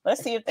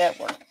 Let's see if that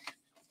worked.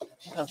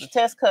 Because the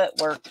test cut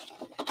worked.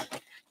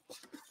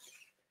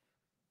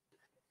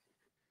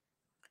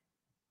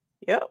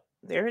 Yep,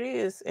 there it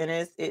is. And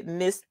it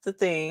missed the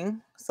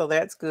thing. So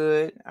that's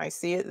good. I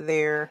see it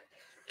there.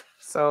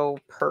 So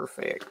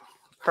perfect.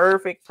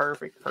 Perfect.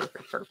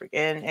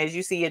 And as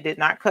you see, it did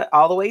not cut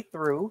all the way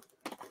through.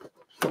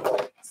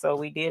 So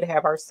we did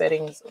have our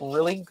settings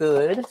really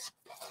good.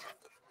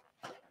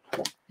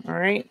 All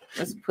right,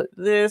 let's put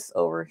this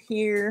over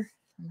here.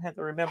 I have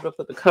to remember to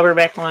put the cover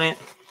back on it.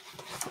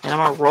 And I'm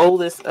going to roll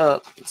this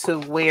up to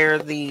where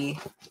the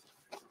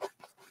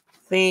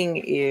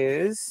thing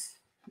is.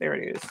 There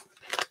it is.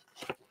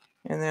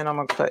 And then I'm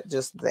going to cut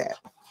just that.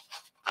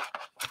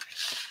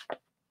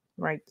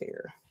 Right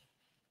there.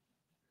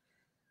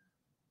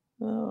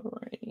 All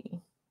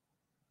righty.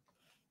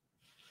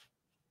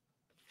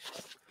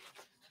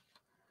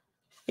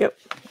 Yep.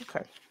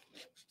 Okay.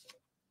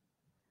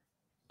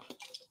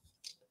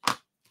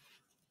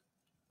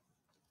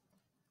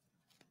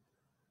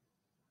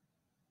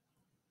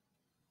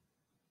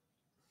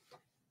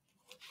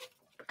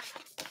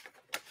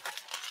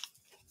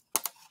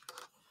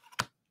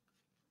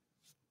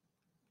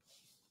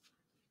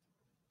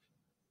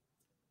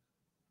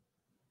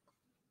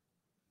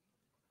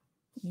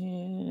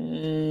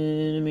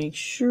 And make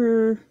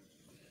sure.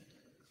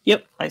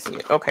 Yep, I see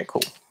it. Okay,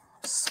 cool.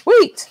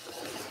 Sweet.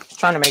 Just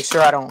trying to make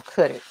sure I don't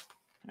cut it.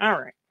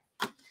 All right.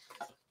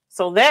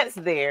 So that's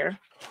there.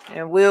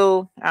 And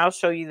I'll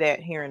show you that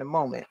here in a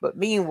moment. But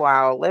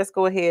meanwhile, let's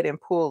go ahead and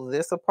pull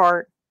this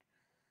apart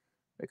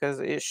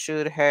because it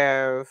should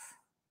have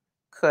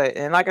cut.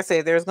 And like I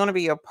said, there's going to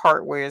be a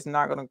part where it's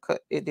not going to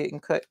cut. It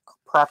didn't cut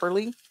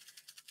properly.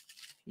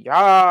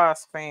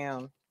 Yas,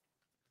 fam.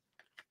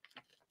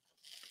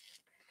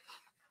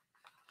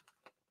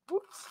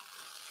 Oops.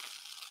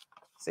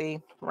 See,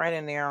 right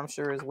in there, I'm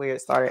sure is where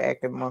it started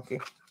acting monkey.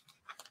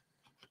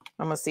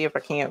 I'm going to see if I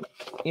can't,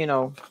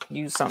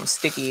 use something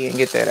sticky and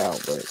get that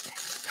out. But,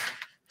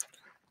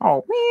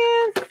 oh,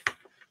 man.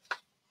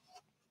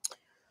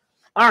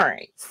 All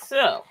right,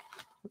 so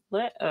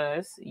let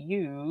us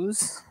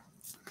use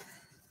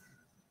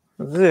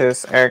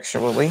this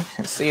actually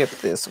and see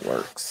if this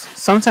works.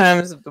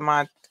 Sometimes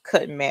my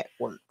cut mat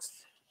works.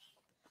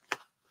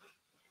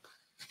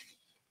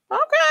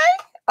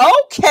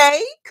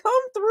 Okay,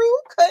 come through,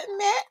 cutting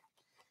mat.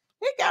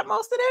 It got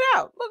most of that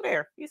out. Look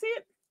there, you see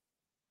it?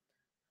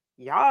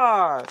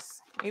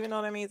 Yas. Even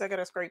though that means I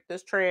gotta scrape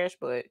this trash,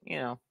 but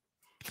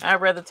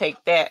I'd rather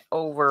take that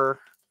over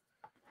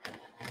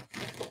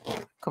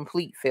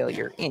complete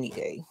failure any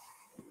day.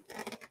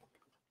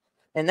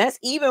 And that's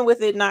even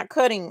with it not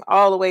cutting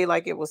all the way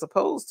like it was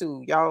supposed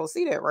to. Y'all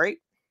see that, right?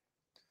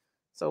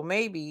 So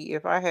maybe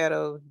if I had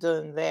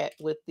done that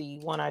with the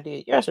one I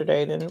did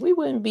yesterday, then we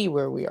wouldn't be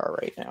where we are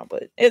right now.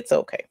 But it's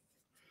okay.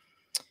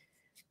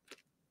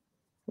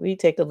 We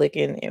take a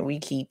licking and we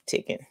keep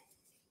ticking.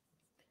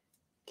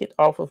 Get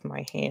off of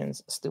my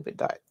hands, stupid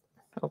dot.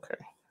 Okay.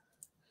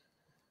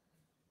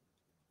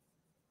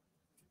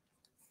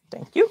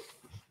 Thank you.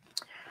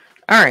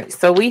 All right.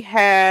 So we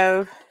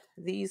have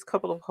these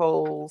couple of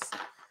holes.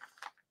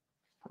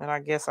 And I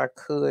guess I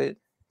could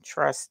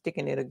try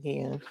sticking it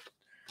again.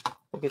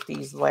 We'll get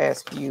these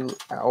last few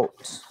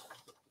out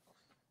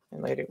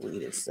and let it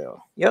weed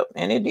itself. Yep,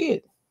 and it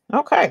did.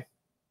 Okay.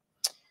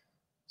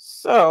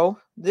 So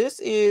this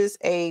is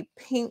a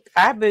pink.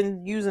 I've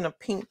been using a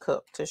pink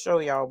cup to show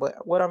y'all,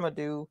 but what I'm going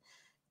to do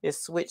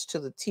is switch to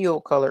the teal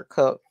color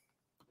cup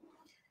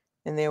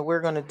And then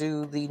we're going to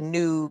do the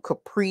new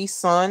Capri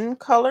Sun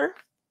color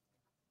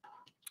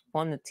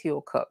on the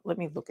teal cup. Let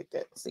me look at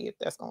that and see if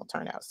that's going to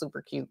turn out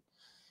super cute.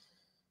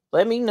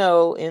 Let me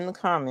know in the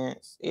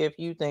comments if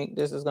you think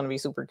this is going to be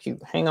super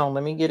cute. Hang on,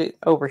 let me get it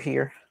over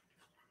here.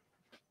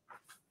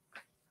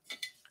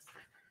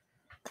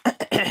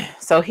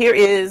 So here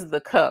is the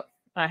cup.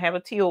 I have a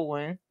teal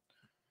one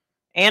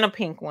and a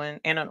pink one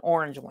and an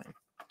orange one.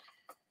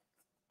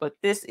 But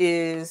this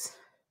is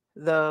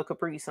the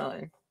Capri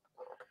Sun.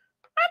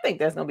 I think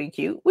that's going to be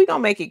cute. We're going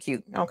to make it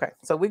cute. Okay,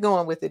 so we're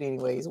going with it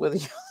anyways. Whether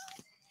you...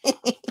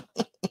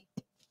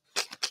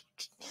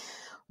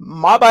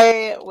 My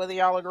bad, whether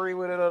y'all agree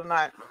with it or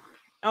not.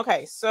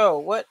 Okay, so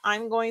what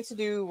I'm going to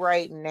do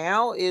right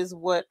now is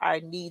what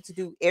I need to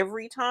do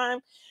every time,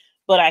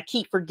 but I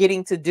keep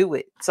forgetting to do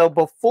it. So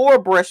before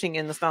brushing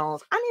in the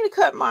stones, I need to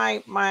cut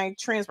my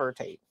transfer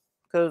tape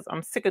because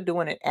I'm sick of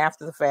doing it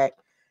after the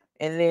fact.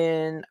 And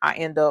then I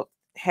end up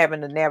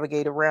having to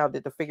navigate around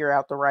it to figure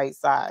out the right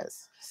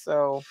size.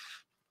 So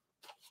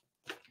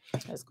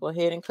let's go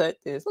ahead and cut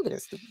this. Look at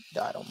this stupid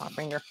dot on my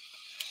finger.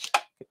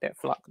 Get that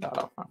flock dot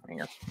off my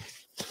finger.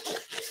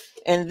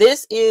 And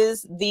this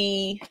was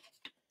the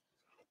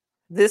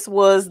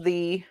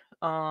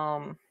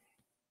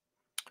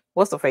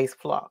what's the face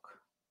flock?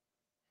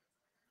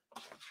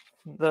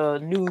 The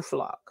new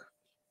flock,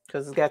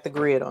 because it's got the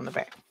grid on the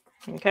back.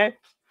 Okay.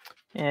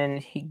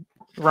 And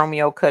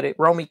Romy cut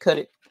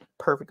it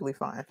perfectly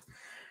fine.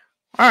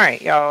 All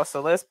right, y'all.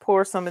 So let's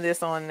pour some of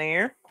this on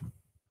there.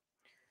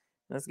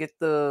 Let's get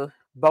the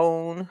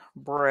bone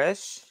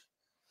brush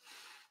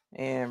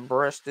and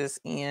brush this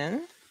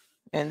in.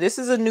 And this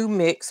is a new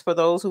mix for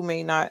those who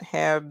may not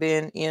have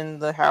been in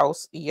the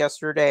house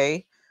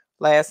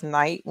last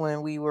night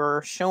when we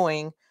were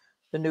showing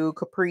the new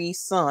Capri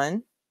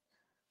Sun.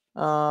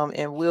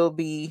 And we'll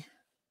be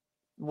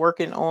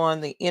working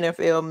on the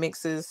NFL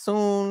mixes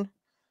soon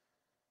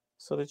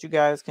so that you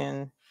guys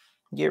can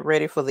get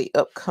ready for the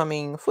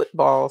upcoming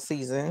football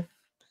season.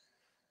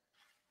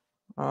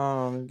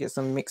 Get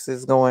some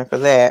mixes going for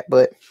that.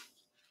 But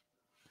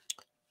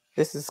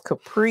this is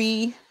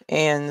Capri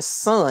and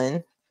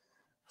Sun.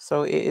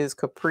 So it is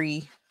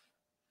Capri.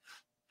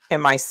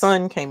 And my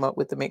son came up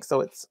with the mix,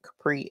 so it's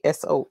Capri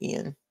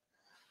SON.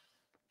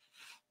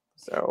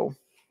 So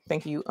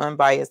thank you,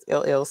 Unbiased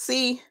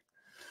LLC,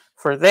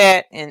 for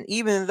that. And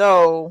even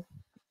though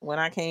when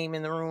I came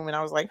in the room and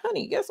I was like,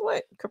 honey, guess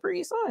what?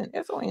 Capri Sun,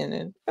 SON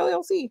and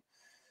LLC.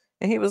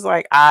 And he was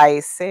like, I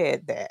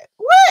said that.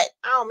 What?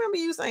 I don't remember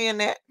you saying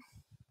that.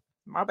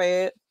 My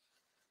bad.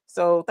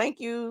 So thank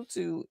you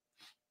to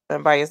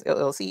Unbiased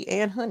LLC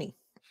and Honey.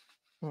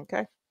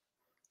 Okay.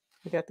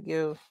 We got to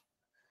give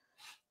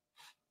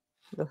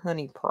the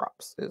Honey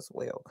props as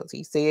well, because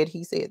he said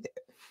that.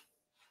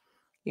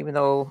 Even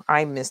though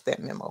I missed that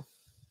memo.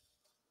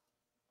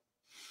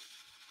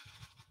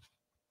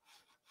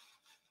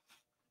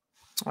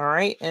 All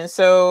right. And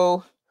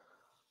so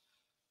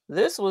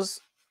this was,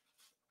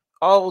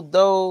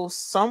 although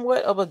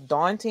somewhat of a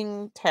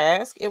daunting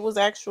task, it was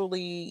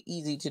actually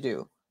easy to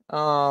do.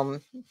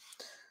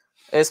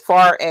 As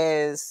far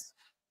as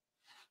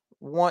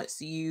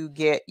once you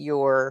get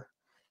your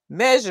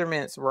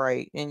measurements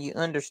right and you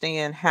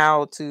understand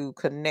how to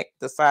connect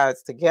the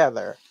sides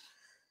together,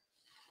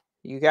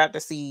 you got to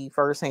see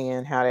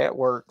firsthand how that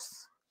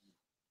works.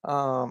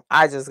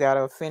 I just got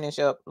to finish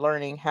up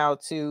learning how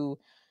to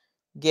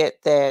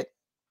get that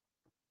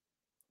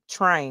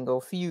triangle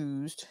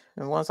fused.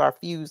 And once I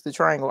fuse the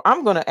triangle,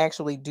 I'm going to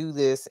actually do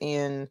this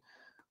in,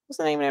 what's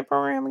the name of that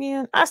program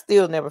again? I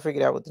still never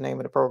figured out what the name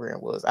of the program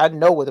was. I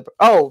know what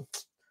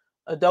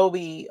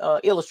Adobe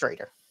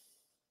Illustrator.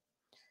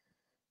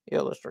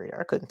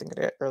 I couldn't think of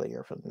that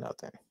earlier for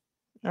nothing.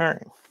 All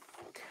right.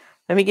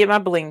 Let me get my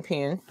bling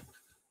pen.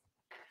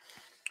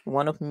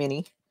 One of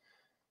many.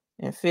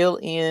 And fill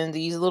in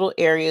these little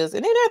areas.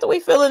 And then after we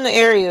fill in the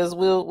areas,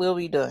 we'll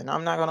be done.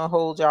 I'm not going to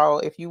hold y'all.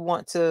 If you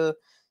want to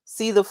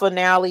see the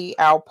finale,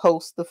 I'll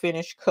post the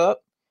finished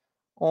cup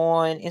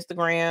on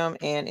Instagram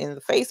and in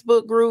the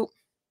Facebook group.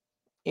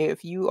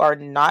 If you are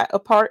not a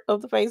part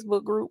of the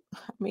Facebook group,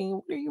 I mean,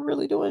 what are you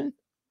really doing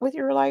with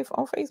your life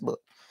on Facebook?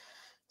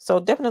 So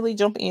definitely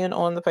jump in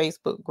on the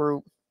Facebook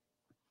group,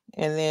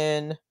 and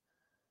then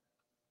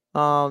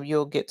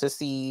you'll get to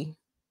see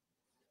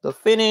the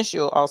finish.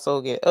 You'll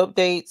also get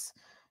updates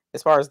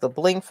as far as the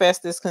Bling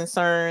Fest is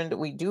concerned.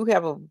 We do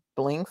have a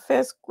Bling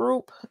Fest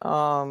group.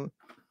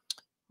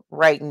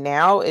 Right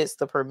now, it's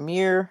the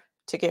premier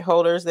ticket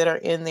holders that are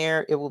in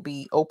there. It will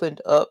be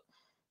opened up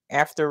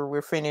after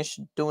we're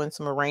finished doing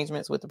some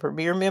arrangements with the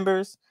premier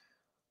members.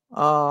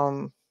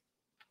 And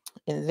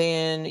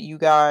then you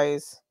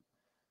guys,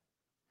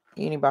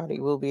 anybody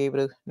will be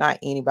able to, not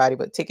anybody,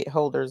 but ticket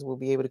holders will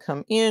be able to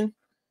come in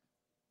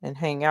and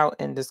hang out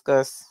and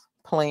discuss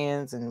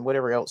plans and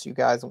whatever else you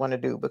guys want to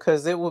do,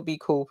 because it would be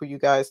cool for you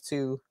guys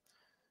to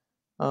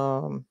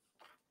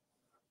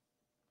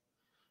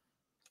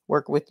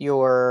work with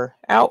your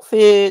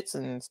outfits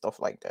and stuff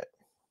like that.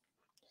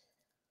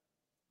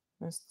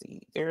 Let's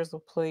see, there's a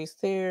place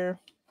there.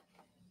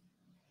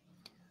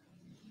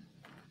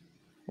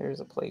 There's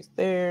a place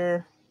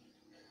there.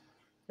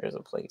 There's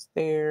a place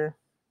there.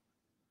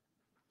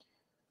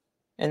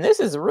 And this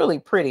is really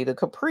pretty. The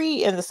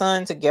capri and the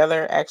sun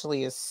together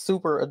actually is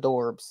super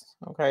adorbs.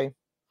 Okay.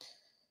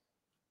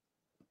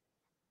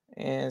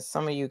 And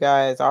some of you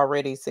guys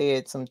already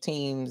said some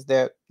teams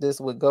that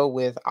this would go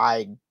with.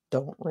 I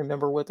don't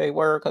remember what they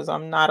were because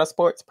I'm not a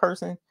sports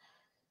person.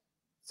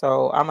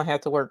 So I'm going to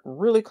have to work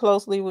really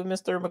closely with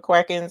Mr.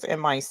 McQuackins and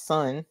my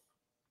son.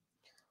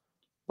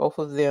 Both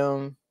of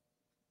them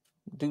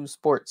do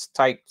sports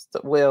type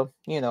stuff. Well,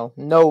 you know,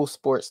 no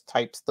sports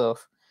type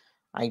stuff.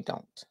 I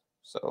don't.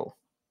 So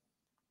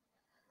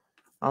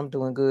I'm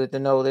doing good to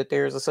know that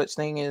there's a such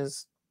thing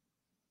as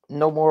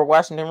no more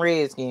Washington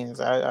Redskins.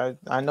 I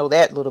know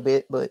that little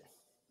bit, but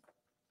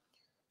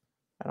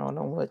I don't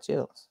know much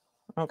else.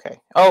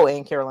 Okay. Oh,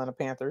 and Carolina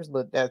Panthers,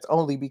 but that's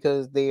only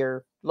because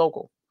they're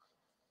local.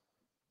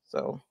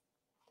 So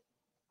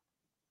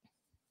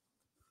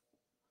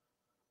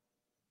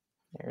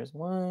there's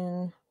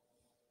one.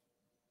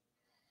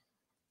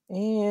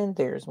 And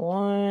there's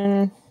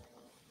one.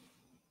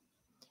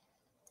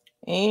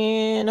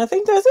 And I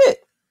think that's it.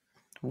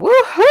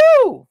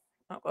 Woohoo!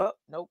 Oh,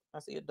 nope. I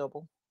see a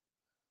double.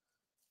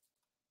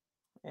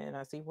 And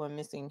I see one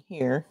missing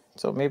here.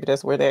 So maybe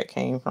that's where that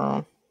came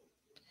from.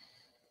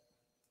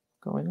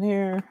 Go in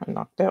there. I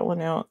knocked that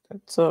one out.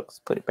 That sucks.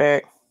 Put it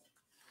back.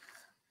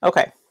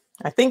 Okay.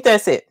 I think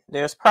that's it.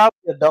 There's probably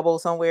a double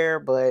somewhere,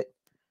 but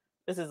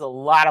this is a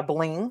lot of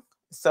bling.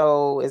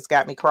 So it's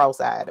got me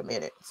cross-eyed a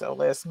minute. So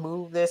let's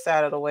move this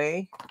out of the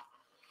way.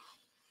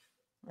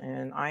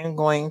 And I'm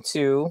going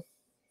to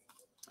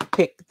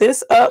pick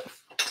this up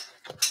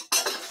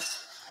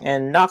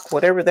and knock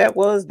whatever that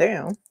was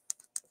down.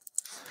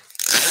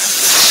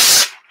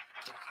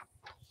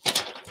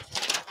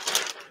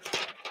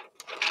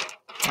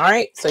 All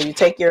right, so you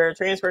take your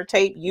transfer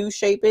tape,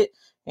 U-shape it,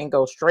 and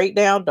go straight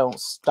down. Don't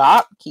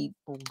stop. Keep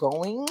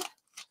going.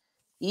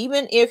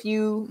 Even if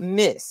you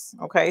miss,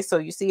 okay? So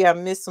you see I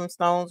missed some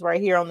stones right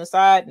here on the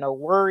side. No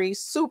worries.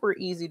 Super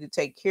easy to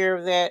take care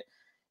of that.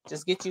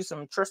 Just get you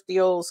some trusty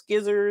old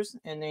scissors,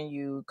 and then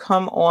you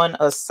come on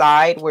a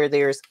side where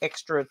there's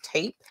extra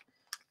tape,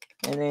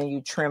 and then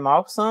you trim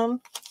off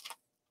some,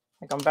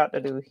 like I'm about to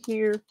do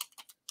here.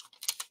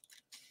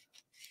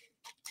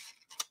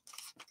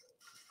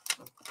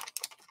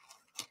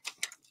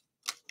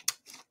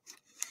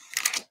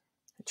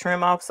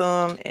 Trim off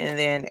some, and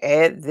then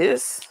add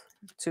this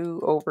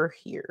to over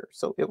here.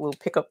 So it will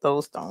pick up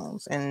those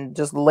stones, and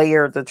just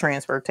layer the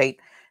transfer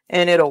tape,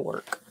 and it'll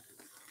work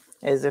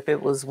as if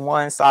it was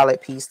one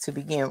solid piece to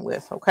begin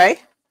with. Okay.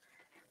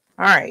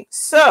 All right.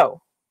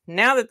 So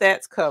now that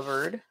that's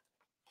covered,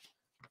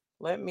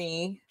 let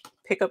me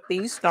pick up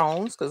these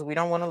stones because we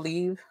don't want to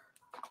leave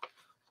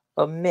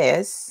a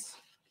mess.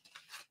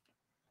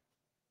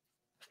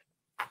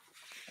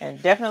 And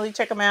definitely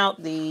check them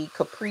out. The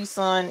Capri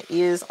Sun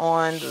is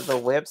on the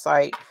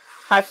website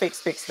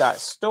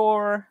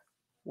highfixfix.store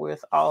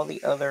with all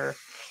the other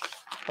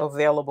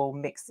available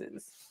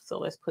mixes. So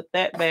let's put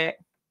that back.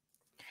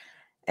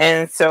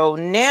 And so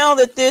now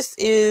that this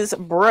is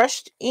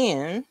brushed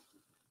in,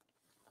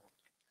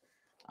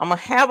 I'm going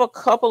to have a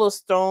couple of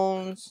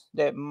stones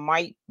that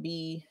might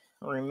be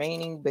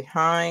remaining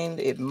behind.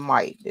 It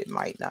might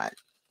not.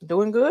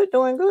 Doing good,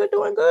 doing good,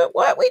 doing good.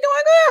 What? We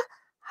doing good?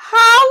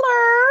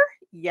 Holler.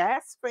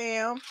 Yes,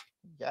 fam.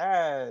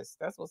 Yes,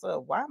 that's what's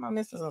up. Why am I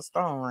missing a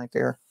stone right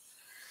there?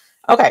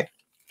 Okay.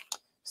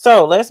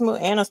 So let's move.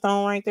 And a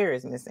stone right there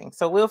is missing.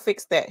 So we'll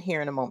fix that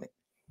here in a moment.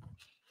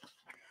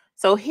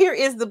 So here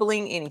is the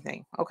bling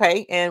anything.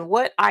 Okay. And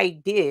what I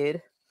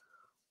did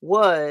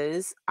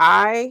was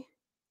I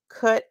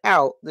cut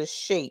out the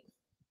shape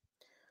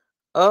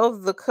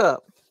of the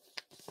cup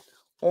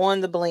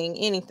on the bling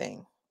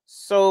anything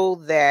so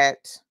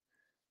that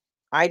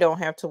I don't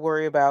have to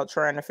worry about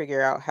trying to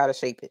figure out how to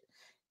shape it.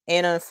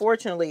 And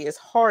unfortunately, it's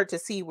hard to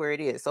see where it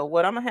is. So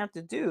what I'm going to have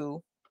to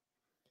do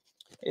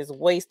is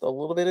waste a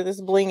little bit of this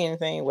bling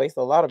anything, waste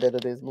a lot of bit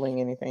of this bling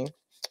anything,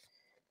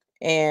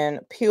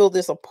 and peel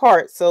this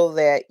apart so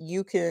that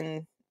you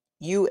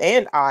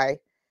and I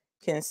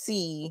can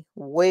see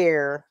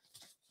where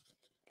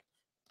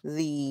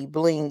the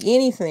bling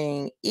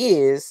anything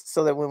is,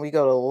 so that when we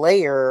go to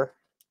layer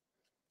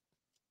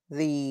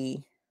there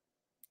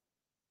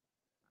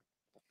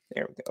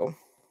we go.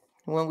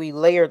 When we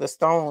layer the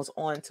stones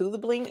onto the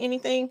bling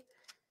anything,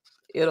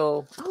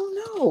 it'll,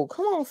 oh no,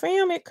 come on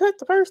fam, it cut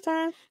the first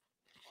time.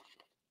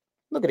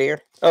 Look at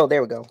there. Oh,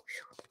 there we go.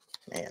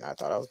 Man, I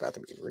thought I was about to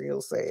be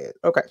real sad.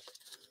 Okay.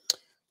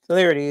 So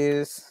there it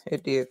is.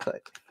 It did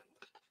cut.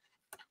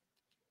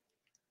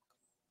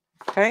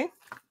 Okay.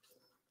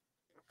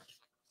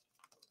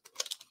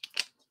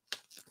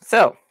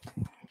 So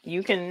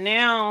you can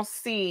now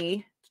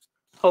see,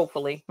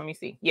 hopefully, let me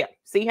see. Yeah.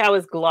 See how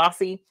it's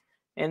glossy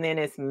and then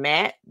it's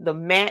matte? The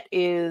matte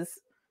is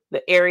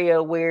the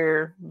area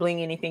where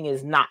bling anything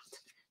is not.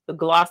 The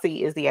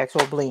glossy is the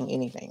actual bling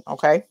anything.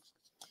 Okay.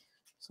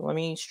 So let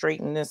me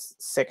straighten this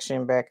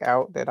section back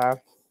out that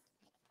I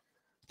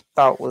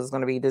thought was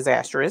going to be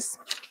disastrous.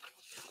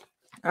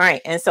 All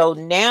right. And so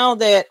now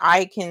that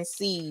I can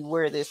see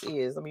where this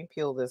is, let me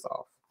peel this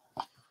off.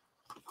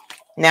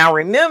 Now,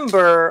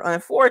 remember,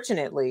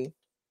 unfortunately,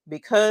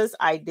 because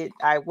I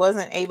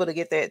wasn't able to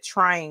get that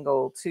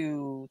triangle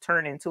to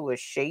turn into a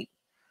shape,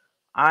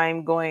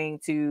 I'm going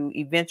to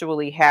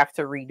eventually have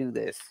to redo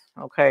this.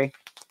 Okay.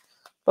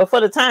 But for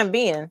the time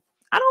being,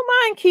 I don't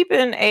mind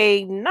keeping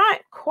a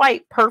not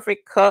quite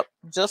perfect cup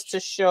just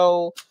to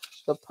show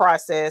the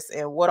process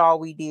and what all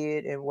we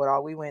did and what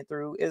all we went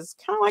through is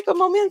kind of like a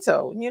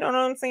memento. You know what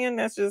I'm saying?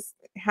 That's just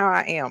how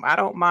I am. I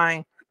don't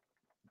mind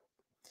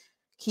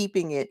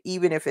keeping it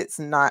even if it's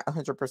not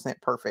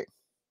 100% perfect.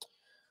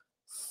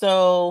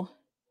 So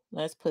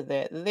let's put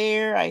that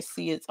there. I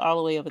see it's all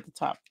the way up at the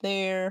top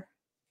there.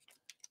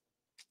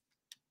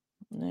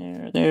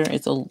 There.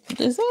 Is that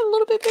a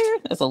little bit bigger?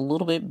 That's a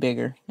little bit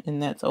bigger,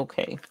 and that's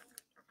okay.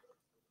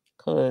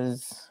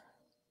 Because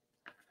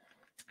a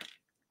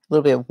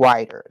little bit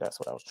wider. That's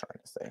what I was trying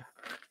to say.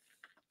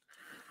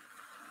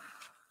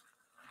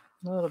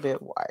 A little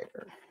bit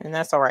wider. And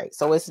that's all right.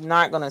 So it's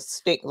not going to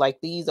stick like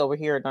these over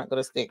here are not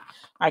going to stick.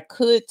 I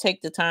could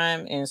take the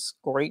time and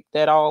scrape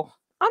that off.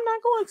 I'm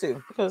not going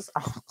to because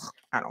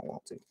I don't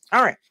want to.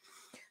 All right.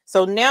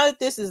 So now that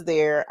this is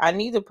there, I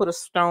need to put a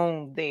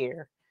stone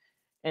there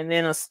and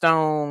then a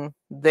stone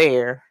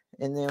there,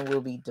 and then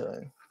we'll be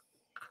done.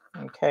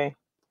 Okay.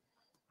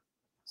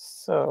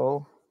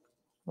 So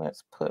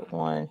let's put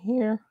one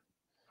here.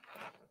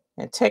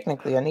 And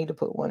technically, I need to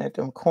put one at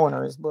them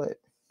corners, but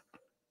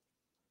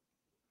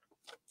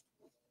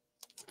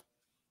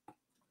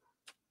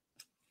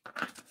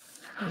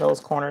those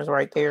corners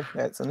right there,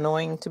 that's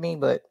annoying to me,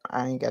 but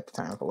I ain't got the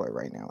time for it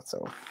right now.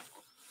 So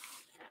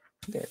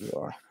there you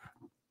are.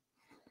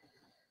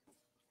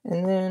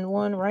 And then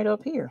one right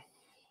up here.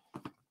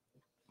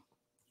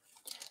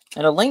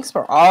 And the links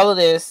for all of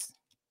this,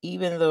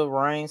 even the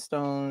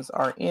rhinestones,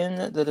 are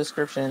in the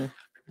description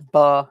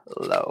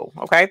below.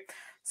 Okay.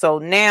 So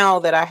now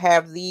that I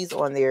have these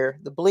on there,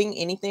 the bling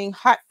anything,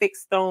 hot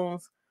fix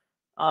stones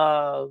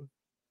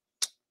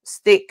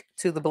stick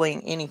to the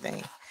bling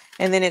anything.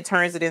 And then it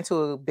turns it into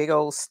a big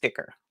old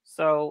sticker.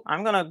 So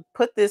I'm going to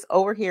put this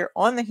over here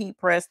on the heat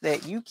press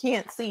that you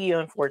can't see,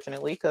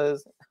 unfortunately,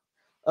 because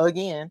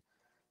again,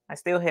 I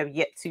still have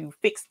yet to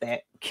fix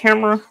that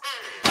camera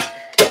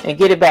and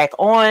get it back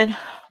on,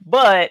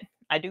 but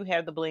I do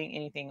have the bling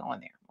anything on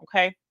there.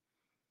 Okay.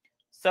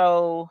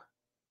 So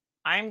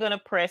I'm going to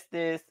press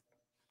this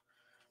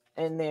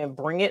and then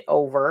bring it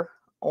over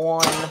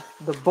on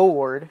the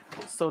board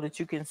so that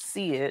you can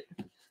see it.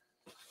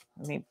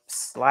 Let me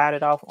slide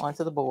it off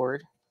onto the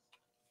board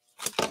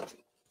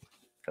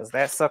because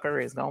that sucker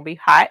is going to be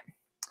hot.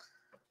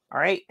 All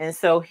right. And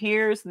so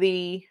here's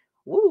the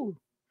bling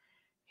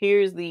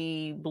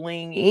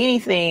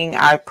anything.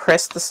 I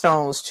press the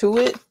stones to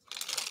it.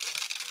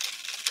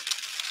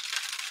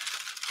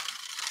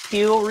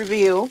 Peel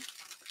reveal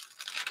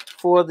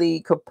for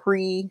the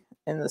capri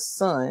and the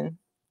sun.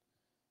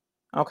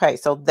 Okay,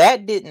 so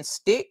that didn't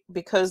stick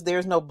because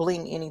there's no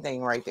bling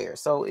anything right there.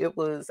 So it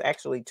was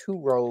actually 2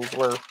 rows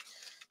worth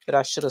that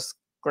I should have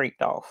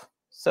scraped off.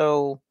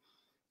 So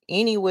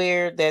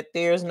anywhere that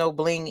there's no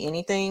bling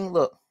anything,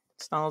 look,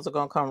 stones are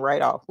going to come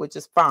right off, which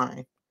is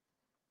fine.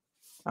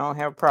 I don't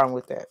have a problem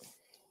with that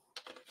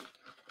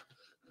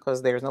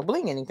because there's no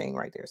bling anything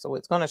right there. So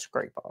it's going to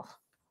scrape off.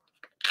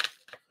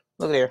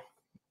 Look there.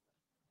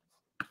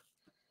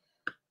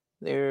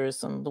 There's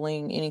some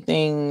bling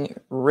anything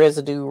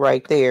residue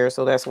right there.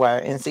 So that's why.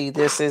 And see,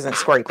 this isn't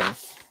scraping.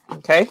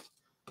 Okay.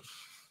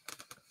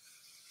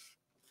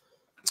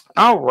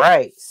 All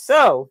right.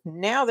 So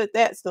now that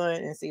that's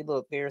done, and see,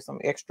 look, there's some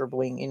extra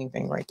bling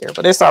anything right there,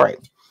 but it's all right.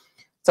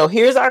 So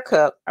here's our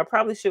cup. I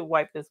probably should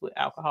wipe this with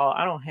alcohol.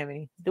 I don't have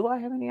any. Do I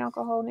have any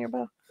alcohol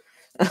nearby?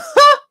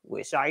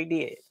 Wish I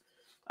did.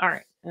 All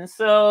right. And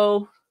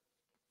so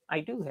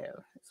I do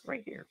have. It's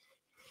right here.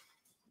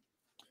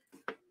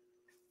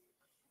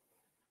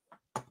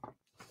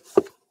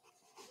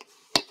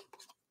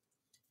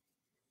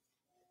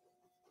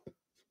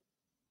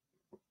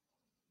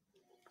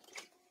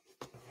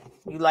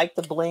 You like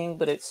the bling,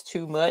 but it's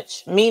too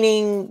much.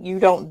 Meaning you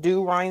don't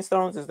do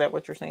rhinestones? Is that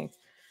what you're saying?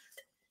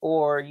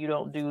 Or you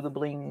don't do the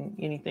bling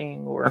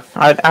anything? Or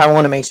I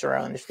want to make sure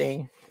I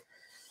understand.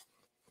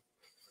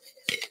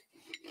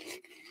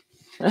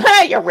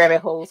 Your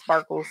rabbit hole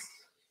sparkles.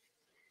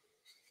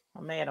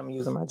 I'm mad I'm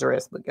using my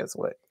dress, but guess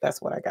what?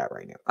 That's what I got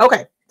right now.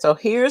 Okay, so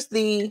here's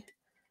the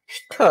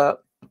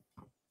cup.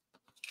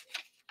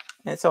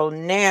 And so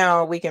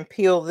now we can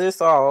peel this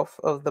off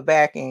of the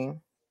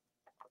backing.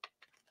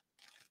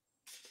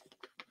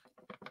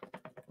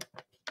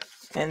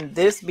 And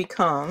this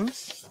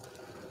becomes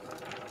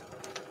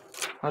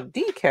a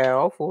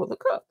decal for the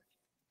cup.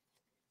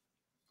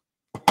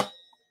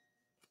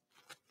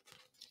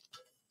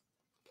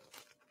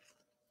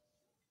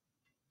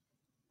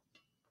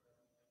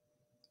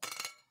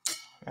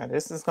 Now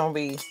this is going to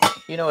be,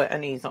 you know what? I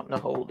need something to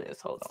hold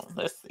this. Hold on.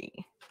 Let's see.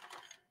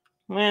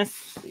 Let's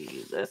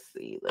see.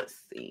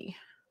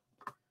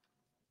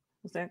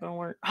 Is that going to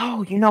work?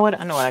 Oh, you know what?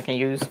 I know what I can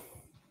use.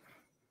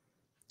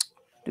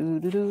 Do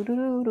do do do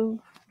do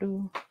do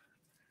do.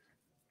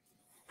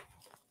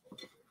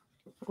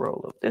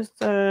 Roll up this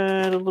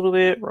side a little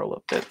bit, roll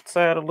up that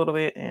side a little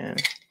bit,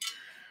 and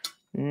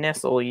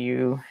nestle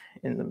you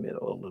in the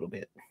middle a little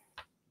bit.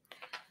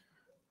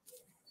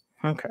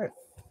 Okay.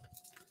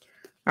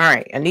 All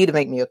right. I need to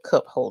make me a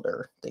cup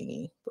holder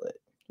thingy, but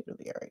it'll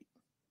be all right.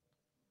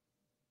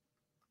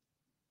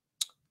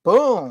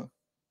 Boom.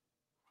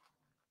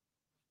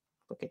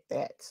 Look at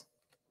that.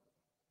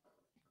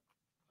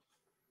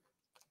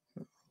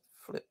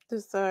 Flip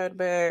this side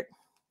back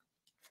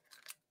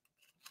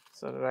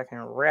so that I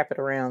can wrap it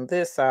around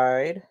this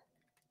side.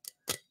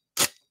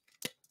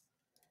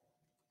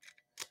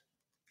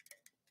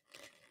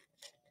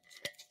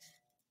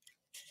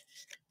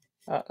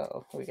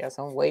 Uh-oh, we got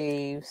some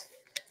waves.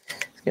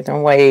 Let's get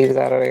them waves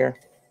out of there.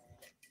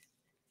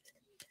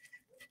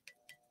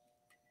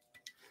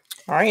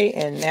 All right,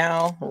 and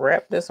now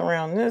wrap this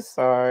around this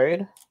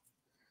side.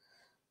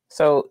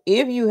 So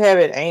if you have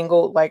it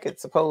angled like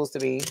it's supposed to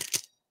be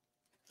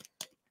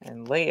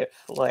and lay it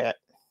flat,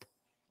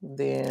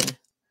 then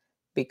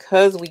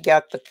because we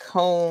got the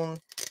cone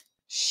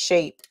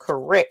shape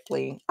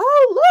correctly.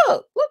 Oh,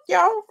 look,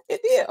 y'all,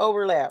 it did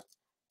overlap.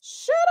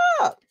 Shut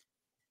up.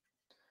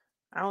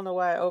 I don't know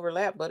why it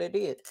overlapped, but it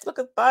did. Look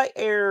at the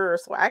error.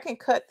 So I can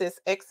cut this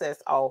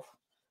excess off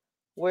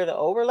where the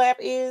overlap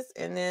is,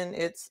 and then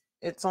it's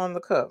on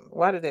the cup.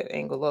 Why did that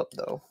angle up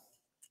though?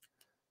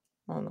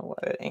 I don't know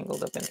why that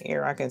angled up in the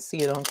air. I can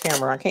see it on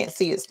camera. I can't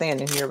see it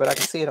standing here, but I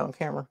can see it on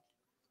camera.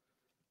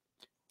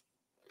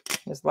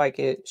 It's like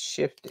it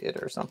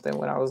shifted or something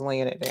when I was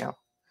laying it down.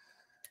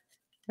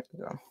 There we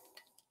go.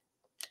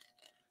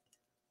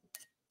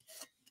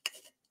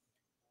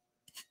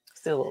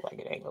 Still look like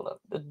it angled up.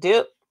 The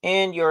dip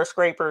in your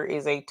scraper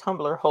is a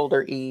tumbler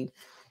holder E.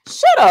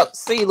 Shut up,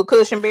 Sealer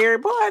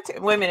Cushionberry.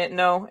 Boy, wait a minute.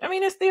 No. I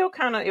mean, it's still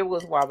kind of, it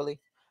was wobbly.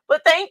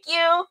 But thank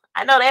you.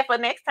 I know that for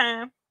next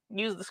time.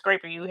 Use the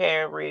scraper you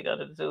have rigged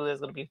under the tool. That's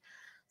going to be.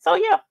 So,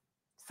 yeah.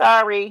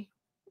 Sorry.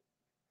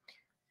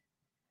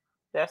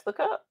 That's the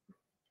cup.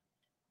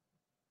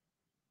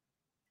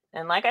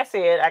 And like I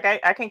said,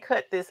 I can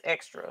cut this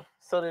extra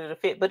so that it'll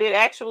fit. But it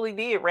actually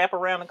did wrap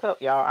around the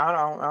cup, y'all. I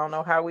don't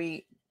know how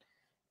we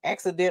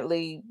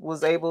accidentally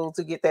was able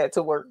to get that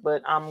to work,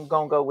 but I'm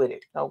gonna go with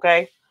it.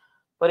 Okay,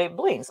 but it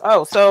blinks.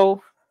 Oh,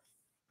 so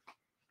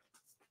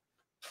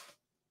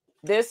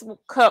this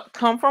cup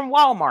come from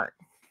Walmart.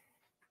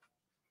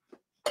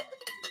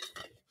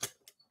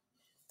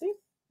 See,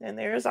 and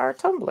there's our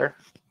tumbler.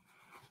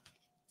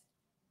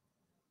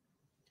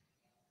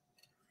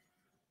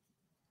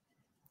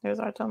 There's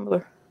our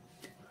tumbler.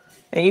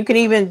 And you can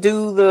even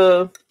do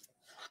the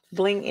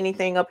bling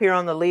anything up here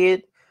on the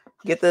lid.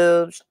 Get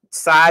the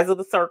size of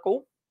the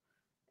circle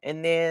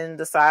and then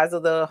the size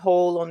of the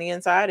hole on the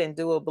inside and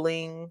do a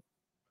bling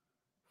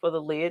for the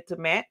lid to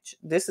match.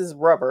 This is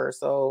rubber,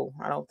 so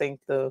I don't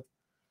think the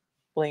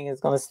bling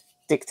is going to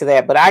stick to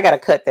that, but I got to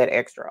cut that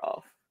extra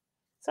off.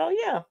 So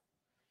yeah.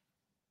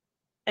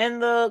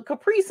 And the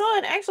Capri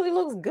Sun actually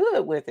looks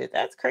good with it.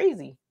 That's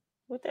crazy.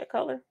 With that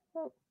color.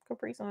 Oh,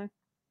 Capri Sun.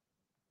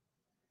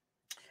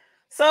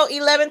 So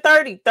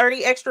 11:30,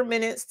 30 extra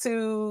minutes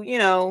to, you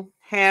know,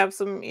 have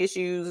some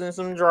issues and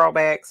some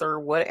drawbacks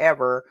or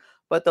whatever.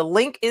 But the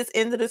link is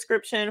in the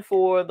description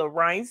for the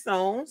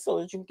rhinestones so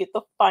that you can get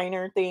the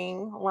finer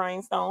thing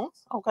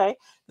rhinestones. Okay.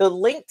 The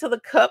link to the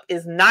cup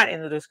is not in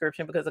the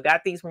description because I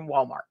got these from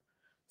Walmart.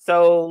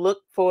 So look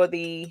for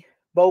the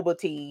boba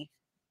tea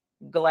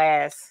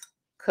glass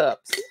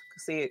cups.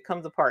 See, it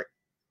comes apart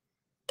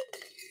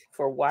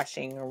for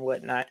washing or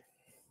whatnot.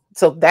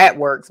 So that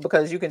works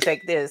because you can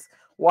take this,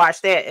 wash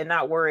that, and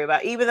not worry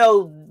about, even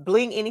though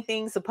bling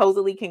anything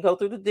supposedly can go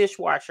through the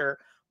dishwasher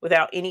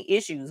without any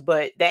issues,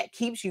 but that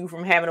keeps you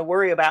from having to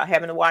worry about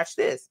having to wash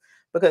this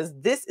because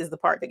this is the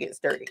part that gets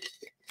dirty.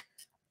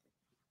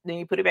 Then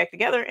you put it back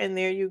together and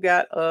there you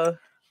got a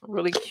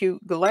really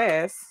cute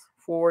glass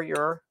for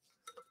your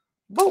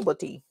boba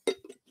tea.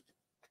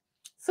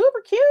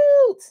 Super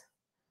cute.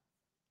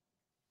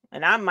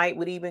 And I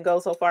would even go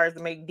so far as to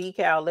make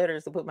decal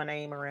letters to put my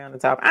name around the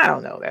top. I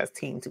don't know. That's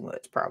team too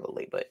much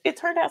probably, but it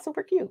turned out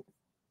super cute.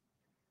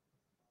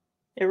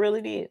 It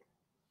really did.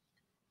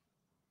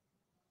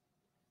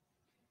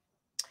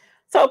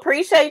 So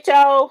appreciate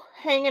y'all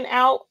hanging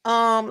out.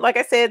 Like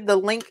I said, the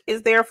link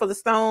is there for the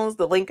stones.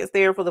 The link is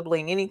there for the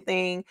bling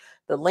anything.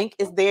 The link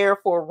is there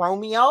for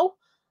Romeo.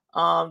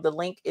 The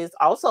link is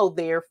also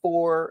there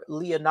for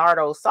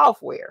Leonardo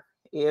software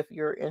if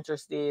you're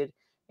interested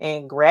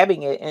in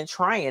grabbing it and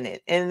trying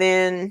it. And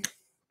then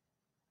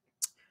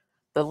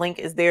the link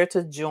is there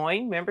to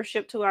join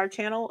membership to our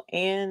channel,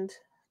 and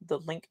the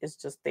link is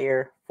just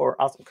there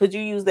for awesome. Could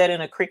you use that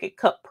in a Cricut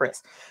cup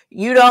press?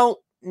 You don't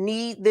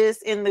need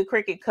this in the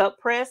Cricut cup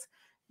press.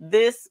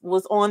 This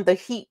was on the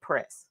heat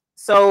press.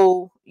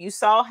 So you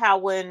saw how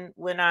when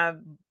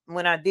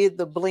I did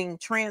the bling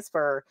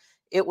transfer,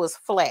 it was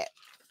flat.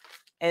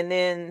 And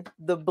then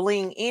the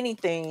bling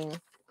anything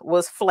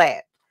was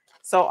flat.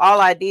 So all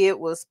I did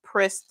was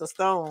press the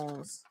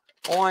stones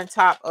on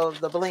top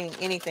of the bling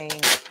anything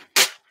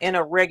in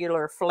a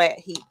regular flat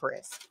heat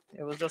press.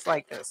 It was just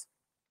like this.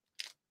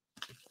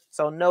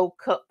 So no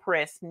cup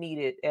press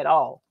needed at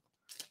all.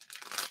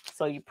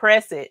 So you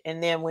press it,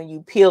 and then when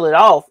you peel it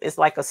off, it's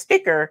like a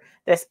sticker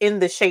that's in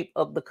the shape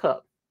of the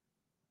cup.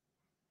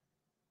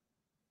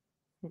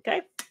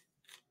 Okay.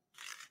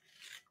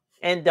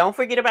 And don't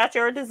forget about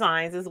your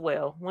designs as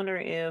well. Wonder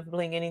if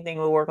Bling Anything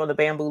will work on the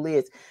bamboo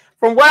lids.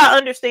 From what I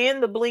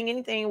understand, the Bling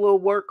Anything will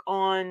work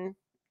on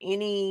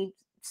any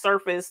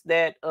surface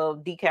that a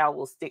decal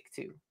will stick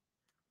to.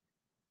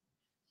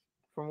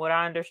 From what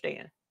I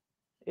understand,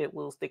 it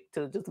will stick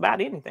to just about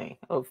anything.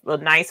 A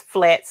nice,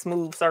 flat,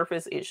 smooth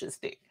surface, it should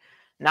stick.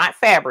 Not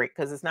fabric,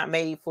 because it's not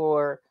made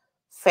for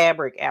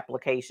fabric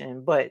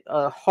application, but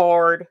a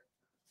hard,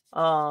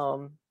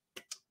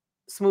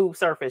 smooth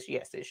surface,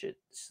 yes, it should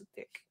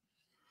stick.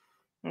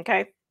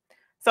 Okay.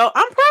 So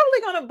I'm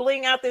probably going to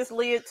bling out this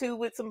lid too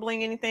with some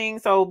Bling Anything.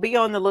 So be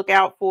on the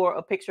lookout for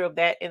a picture of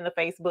that in the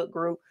Facebook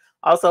group.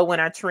 Also, when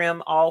I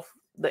trim off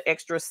the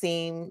extra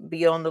seam,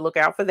 be on the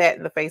lookout for that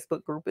in the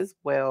Facebook group as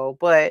well.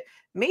 But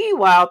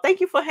meanwhile, thank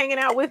you for hanging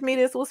out with me.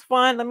 This was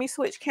fun. Let me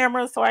switch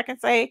cameras so I can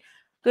say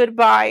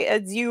goodbye,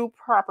 adieu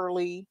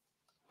properly,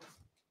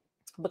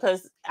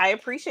 because I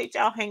appreciate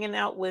y'all hanging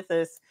out with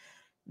us.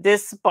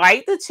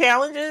 Despite the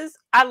challenges,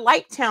 I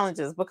like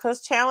challenges,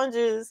 because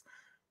challenges,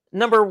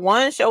 number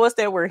one, show us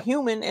that we're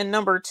human, and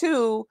number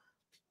two,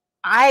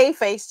 I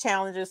face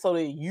challenges so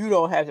that you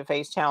don't have to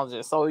face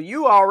challenges. So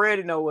you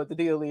already know what the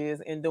deal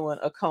is in doing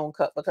a cone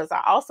cup, because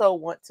I also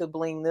want to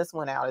bling this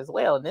one out as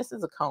well. And this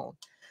is a cone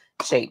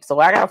shape, so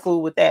I got to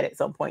fool with that at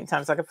some point in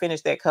time so I can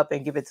finish that cup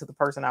and give it to the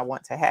person I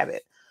want to have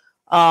it.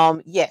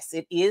 Yes,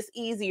 it is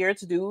easier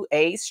to do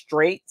a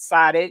straight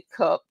sided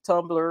cup,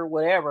 tumbler,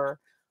 whatever.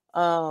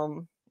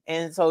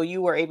 And so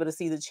you were able to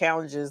see the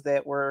challenges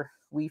that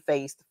we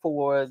faced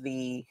for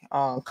the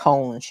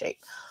cone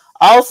shape.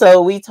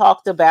 Also, we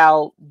talked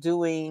about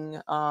doing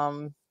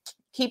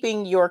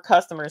keeping your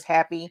customers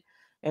happy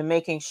and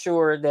making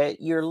sure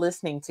that you're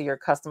listening to your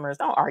customers.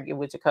 Don't argue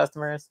with your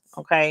customers,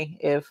 okay?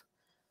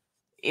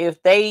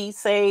 If they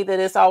say that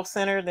it's off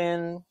center,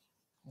 then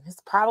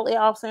it's probably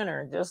off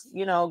center. Just,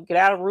 get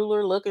out a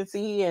ruler, look and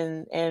see,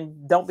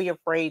 and don't be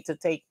afraid to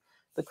take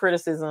the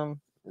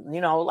criticism.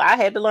 I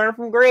had to learn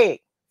from Greg.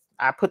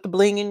 I put the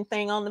blinging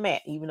thing on the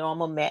mat, even though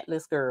I'm a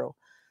matless girl.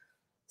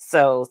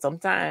 So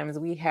sometimes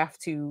we have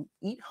to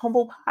eat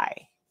humble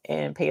pie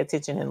and pay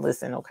attention and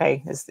listen.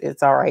 Okay.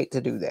 It's all right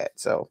to do that.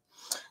 So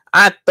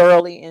I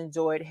thoroughly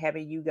enjoyed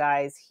having you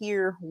guys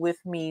here with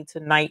me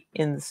tonight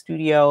in the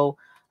studio.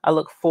 I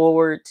look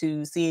forward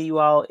to seeing you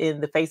all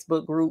in the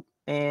Facebook group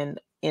and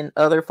in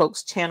other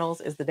folks'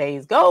 channels as the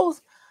days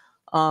goes.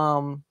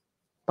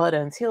 But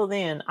until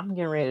then, I'm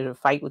getting ready to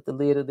fight with the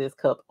lid of this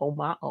cup on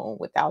my own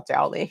without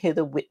y'all in here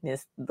to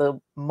witness the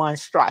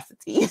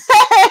monstrosity.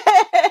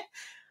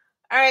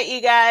 All right,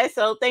 you guys.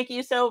 So thank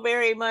you so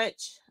very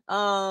much.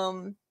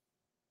 I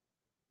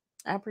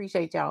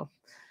appreciate y'all.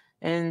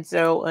 And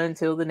so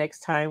until the next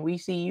time we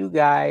see you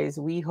guys,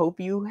 we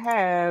hope you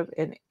have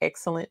an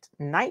excellent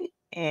night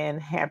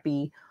and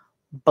happy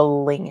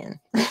blinging.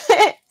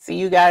 See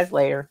you guys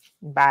later.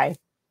 Bye.